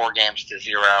problem,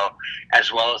 4-0,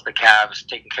 as well as the Cavs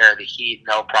taking care of the Heat,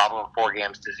 no problem, 4-0.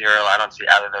 I don't see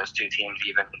either of those 2 teams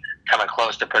even coming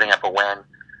close to putting up a win.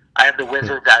 I have the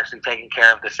Wizards actually taking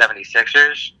care of the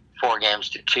 76ers,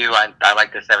 4-2. I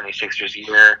like the 76ers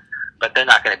here, but they're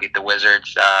not going to beat the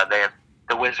Wizards.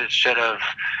 The Wizards should have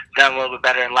done a little bit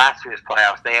better in last year's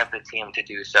playoffs. They have the team to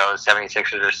do so. The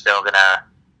 76ers are still going to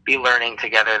be learning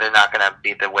together. They're not going to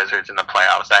beat the Wizards in the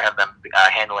playoffs. I have them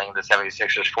handling the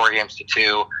 76ers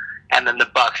 4-2, and then the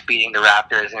Bucks beating the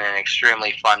Raptors in an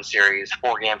extremely fun series,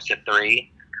 4-3.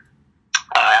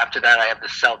 After that, I have the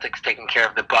Celtics taking care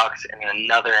of the Bucks in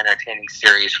another entertaining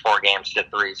series,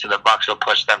 4-3. So the Bucks will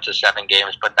push them to 7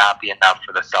 games, but not be enough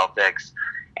for the Celtics.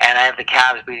 And I have the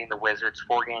Cavs beating the Wizards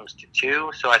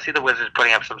 4-2. So I see the Wizards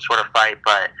putting up some sort of fight,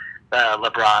 but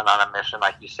LeBron on a mission,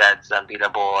 like you said, is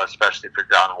unbeatable, especially for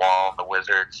John Wall and the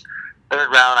Wizards. Third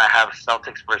round, I have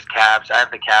Celtics versus Cavs. I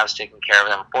have the Cavs taking care of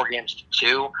them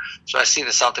 4-2. So I see the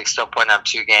Celtics still putting up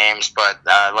 2 games, but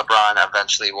LeBron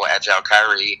eventually will edge out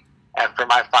Kyrie. And for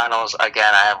my finals,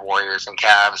 again, I have Warriors and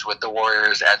Cavs, with the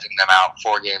Warriors edging them out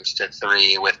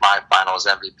 4-3, with my finals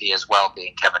MVP as well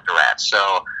being Kevin Durant.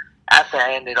 So at the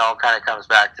end, it all kind of comes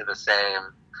back to the same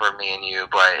for me and you,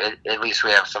 but at least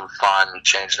we have some fun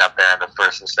changing up there in the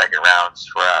first and second rounds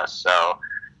for us. So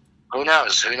who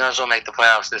knows? Who knows who'll make the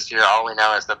playoffs this year? All we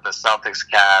know is that the Celtics,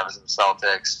 Cavs,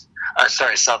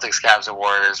 and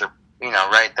Warriors are,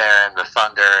 right there, and the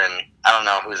Thunder, and I don't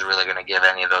know who's really going to give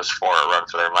any of those 4 a run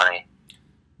for their money.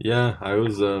 Yeah, I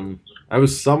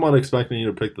was somewhat expecting you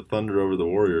to pick the Thunder over the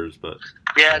Warriors, but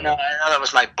yeah, no, I know that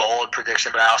was my bold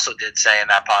prediction, but I also did say in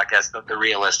that podcast that the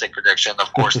realistic prediction,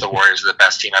 of course, the Warriors are the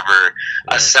best team ever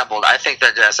assembled. I think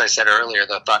that, as I said earlier,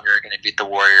 the Thunder are going to beat the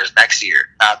Warriors next year,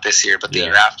 not this year, but the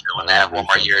year after, when they have one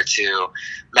more year to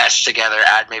mesh together,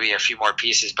 add maybe a few more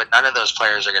pieces. But none of those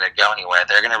players are going to go anywhere.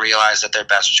 They're going to realize that their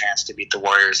best chance to beat the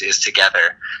Warriors is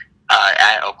together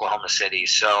at Oklahoma City.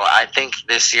 So I think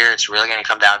this year it's really going to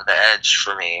come down to the edge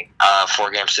for me,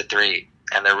 4-3.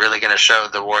 And they're really going to show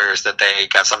the Warriors that they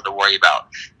got something to worry about,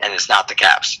 and it's not the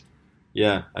Caps.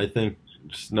 Yeah, I think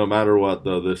just no matter what,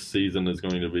 though, this season is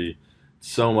going to be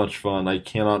so much fun. I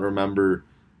cannot remember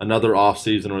another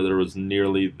offseason where there was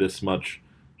nearly this much,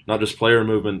 not just player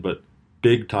movement, but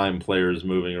big-time players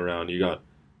moving around. You got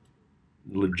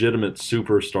legitimate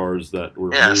superstars that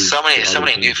were moved so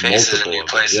many new faces and new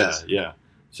places. Yeah.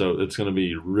 So it's going to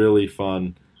be really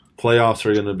fun. Playoffs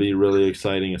are going to be really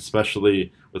exciting,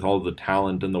 especially with all the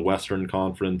talent in the Western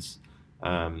Conference.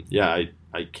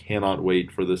 I cannot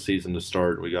wait for this season to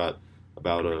start. We got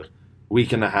about a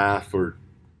week and a half or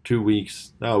 2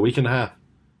 weeks. No, a week and a half.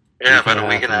 Yeah, about a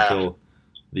week and a half until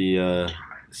the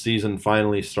season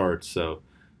finally starts. So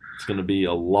it's going to be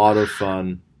a lot of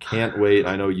fun. Can't wait.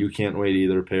 I know you can't wait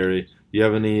either, Perry. Do you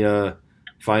have any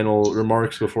final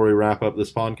remarks before we wrap up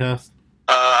this podcast?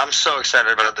 I'm so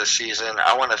excited about this season.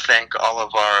 I want to thank all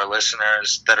of our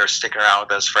listeners that are sticking around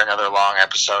with us for another long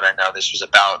episode. I know this was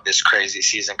about this crazy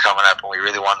season coming up, and we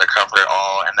really wanted to cover it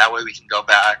all. And that way we can go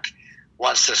back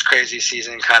once this crazy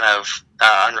season kind of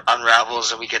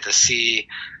unravels, and we get to see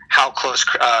how close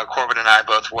Corbin and I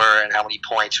both were and how many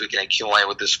points we can accumulate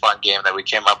with this fun game that we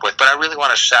came up with. But I really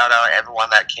want to shout out everyone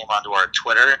that came onto our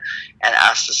Twitter and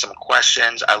asked us some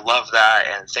questions. I love that,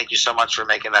 and thank you so much for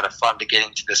making that a fun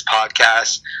beginning to this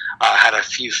podcast. Had a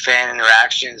few fan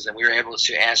interactions, and we were able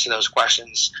to answer those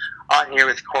questions on here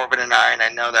with Corbin and I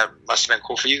know that must have been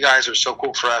cool for you guys. It was so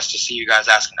cool for us to see you guys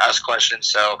asking us questions.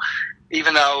 So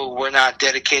even though we're not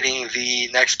dedicating the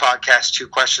next podcast to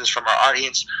questions from our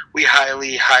audience, we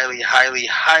highly, highly, highly,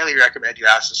 highly recommend you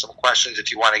ask us some questions if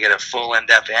you want to get a full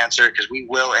in-depth answer, because we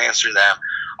will answer them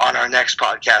on our next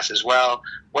podcast as well.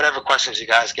 Whatever questions you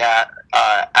guys got,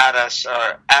 at us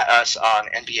on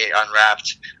NBA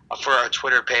Unwrapped for our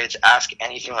Twitter page. Ask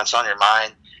anything that's on your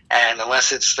mind. And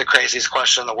unless it's the craziest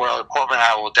question in the world, Corbin and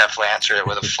I will definitely answer it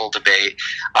with a full debate,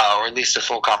 or at least a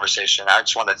full conversation. I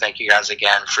just want to thank you guys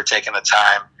again for taking the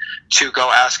time to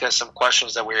go ask us some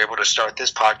questions that we were able to start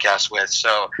this podcast with.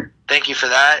 So thank you for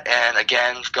that. And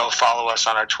again, go follow us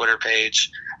on our Twitter page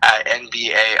at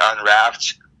NBA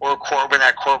Unwrapped, or Corbin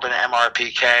at Corbin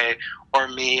MRPK, or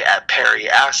me at Perry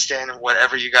Aston.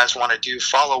 Whatever you guys want to do,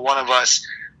 follow one of us.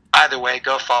 Either way,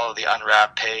 go follow the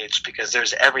Unwrapped page, because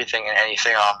there's everything and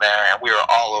anything on there, and we are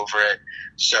all over it.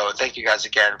 So thank you guys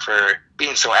again for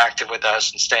being so active with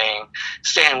us and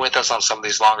staying with us on some of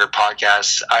these longer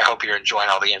podcasts. I hope you're enjoying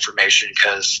all the information,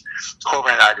 because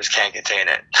Corbin and I just can't contain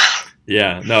it.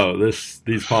 Yeah, no, these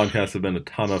podcasts have been a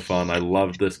ton of fun. I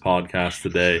loved this podcast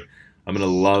today. I'm going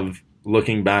to love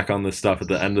looking back on this stuff at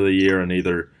the end of the year and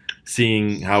either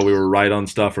seeing how we were right on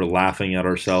stuff or laughing at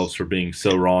ourselves for being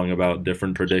so wrong about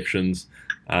different predictions.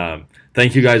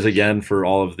 Thank you guys again for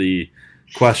all of the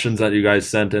questions that you guys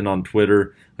sent in on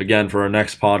Twitter. Again, for our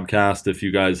next podcast, if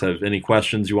you guys have any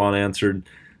questions you want answered,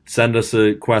 send us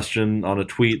a question on a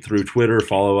tweet through Twitter.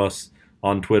 Follow us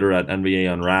on Twitter at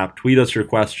NBA Unwrapped. Tweet us your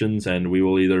questions, and we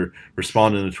will either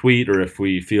respond in a tweet, or if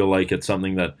we feel like it's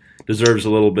something that deserves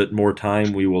a little bit more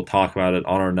time, we will talk about it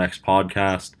on our next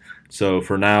podcast. So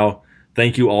for now,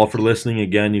 thank you all for listening.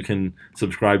 Again, you can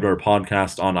subscribe to our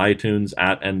podcast on iTunes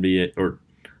at NBA, or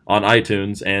on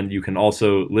iTunes, and you can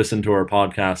also listen to our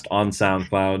podcast on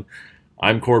SoundCloud.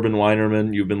 I'm Corbin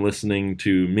Weinerman. You've been listening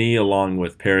to me along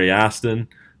with Perry Aston.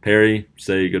 Perry,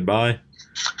 say goodbye.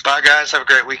 Bye, guys. Have a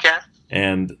great weekend.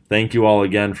 And thank you all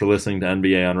again for listening to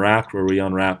NBA Unwrapped, where we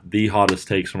unwrap the hottest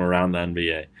takes from around the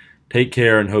NBA. Take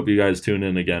care and hope you guys tune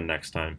in again next time.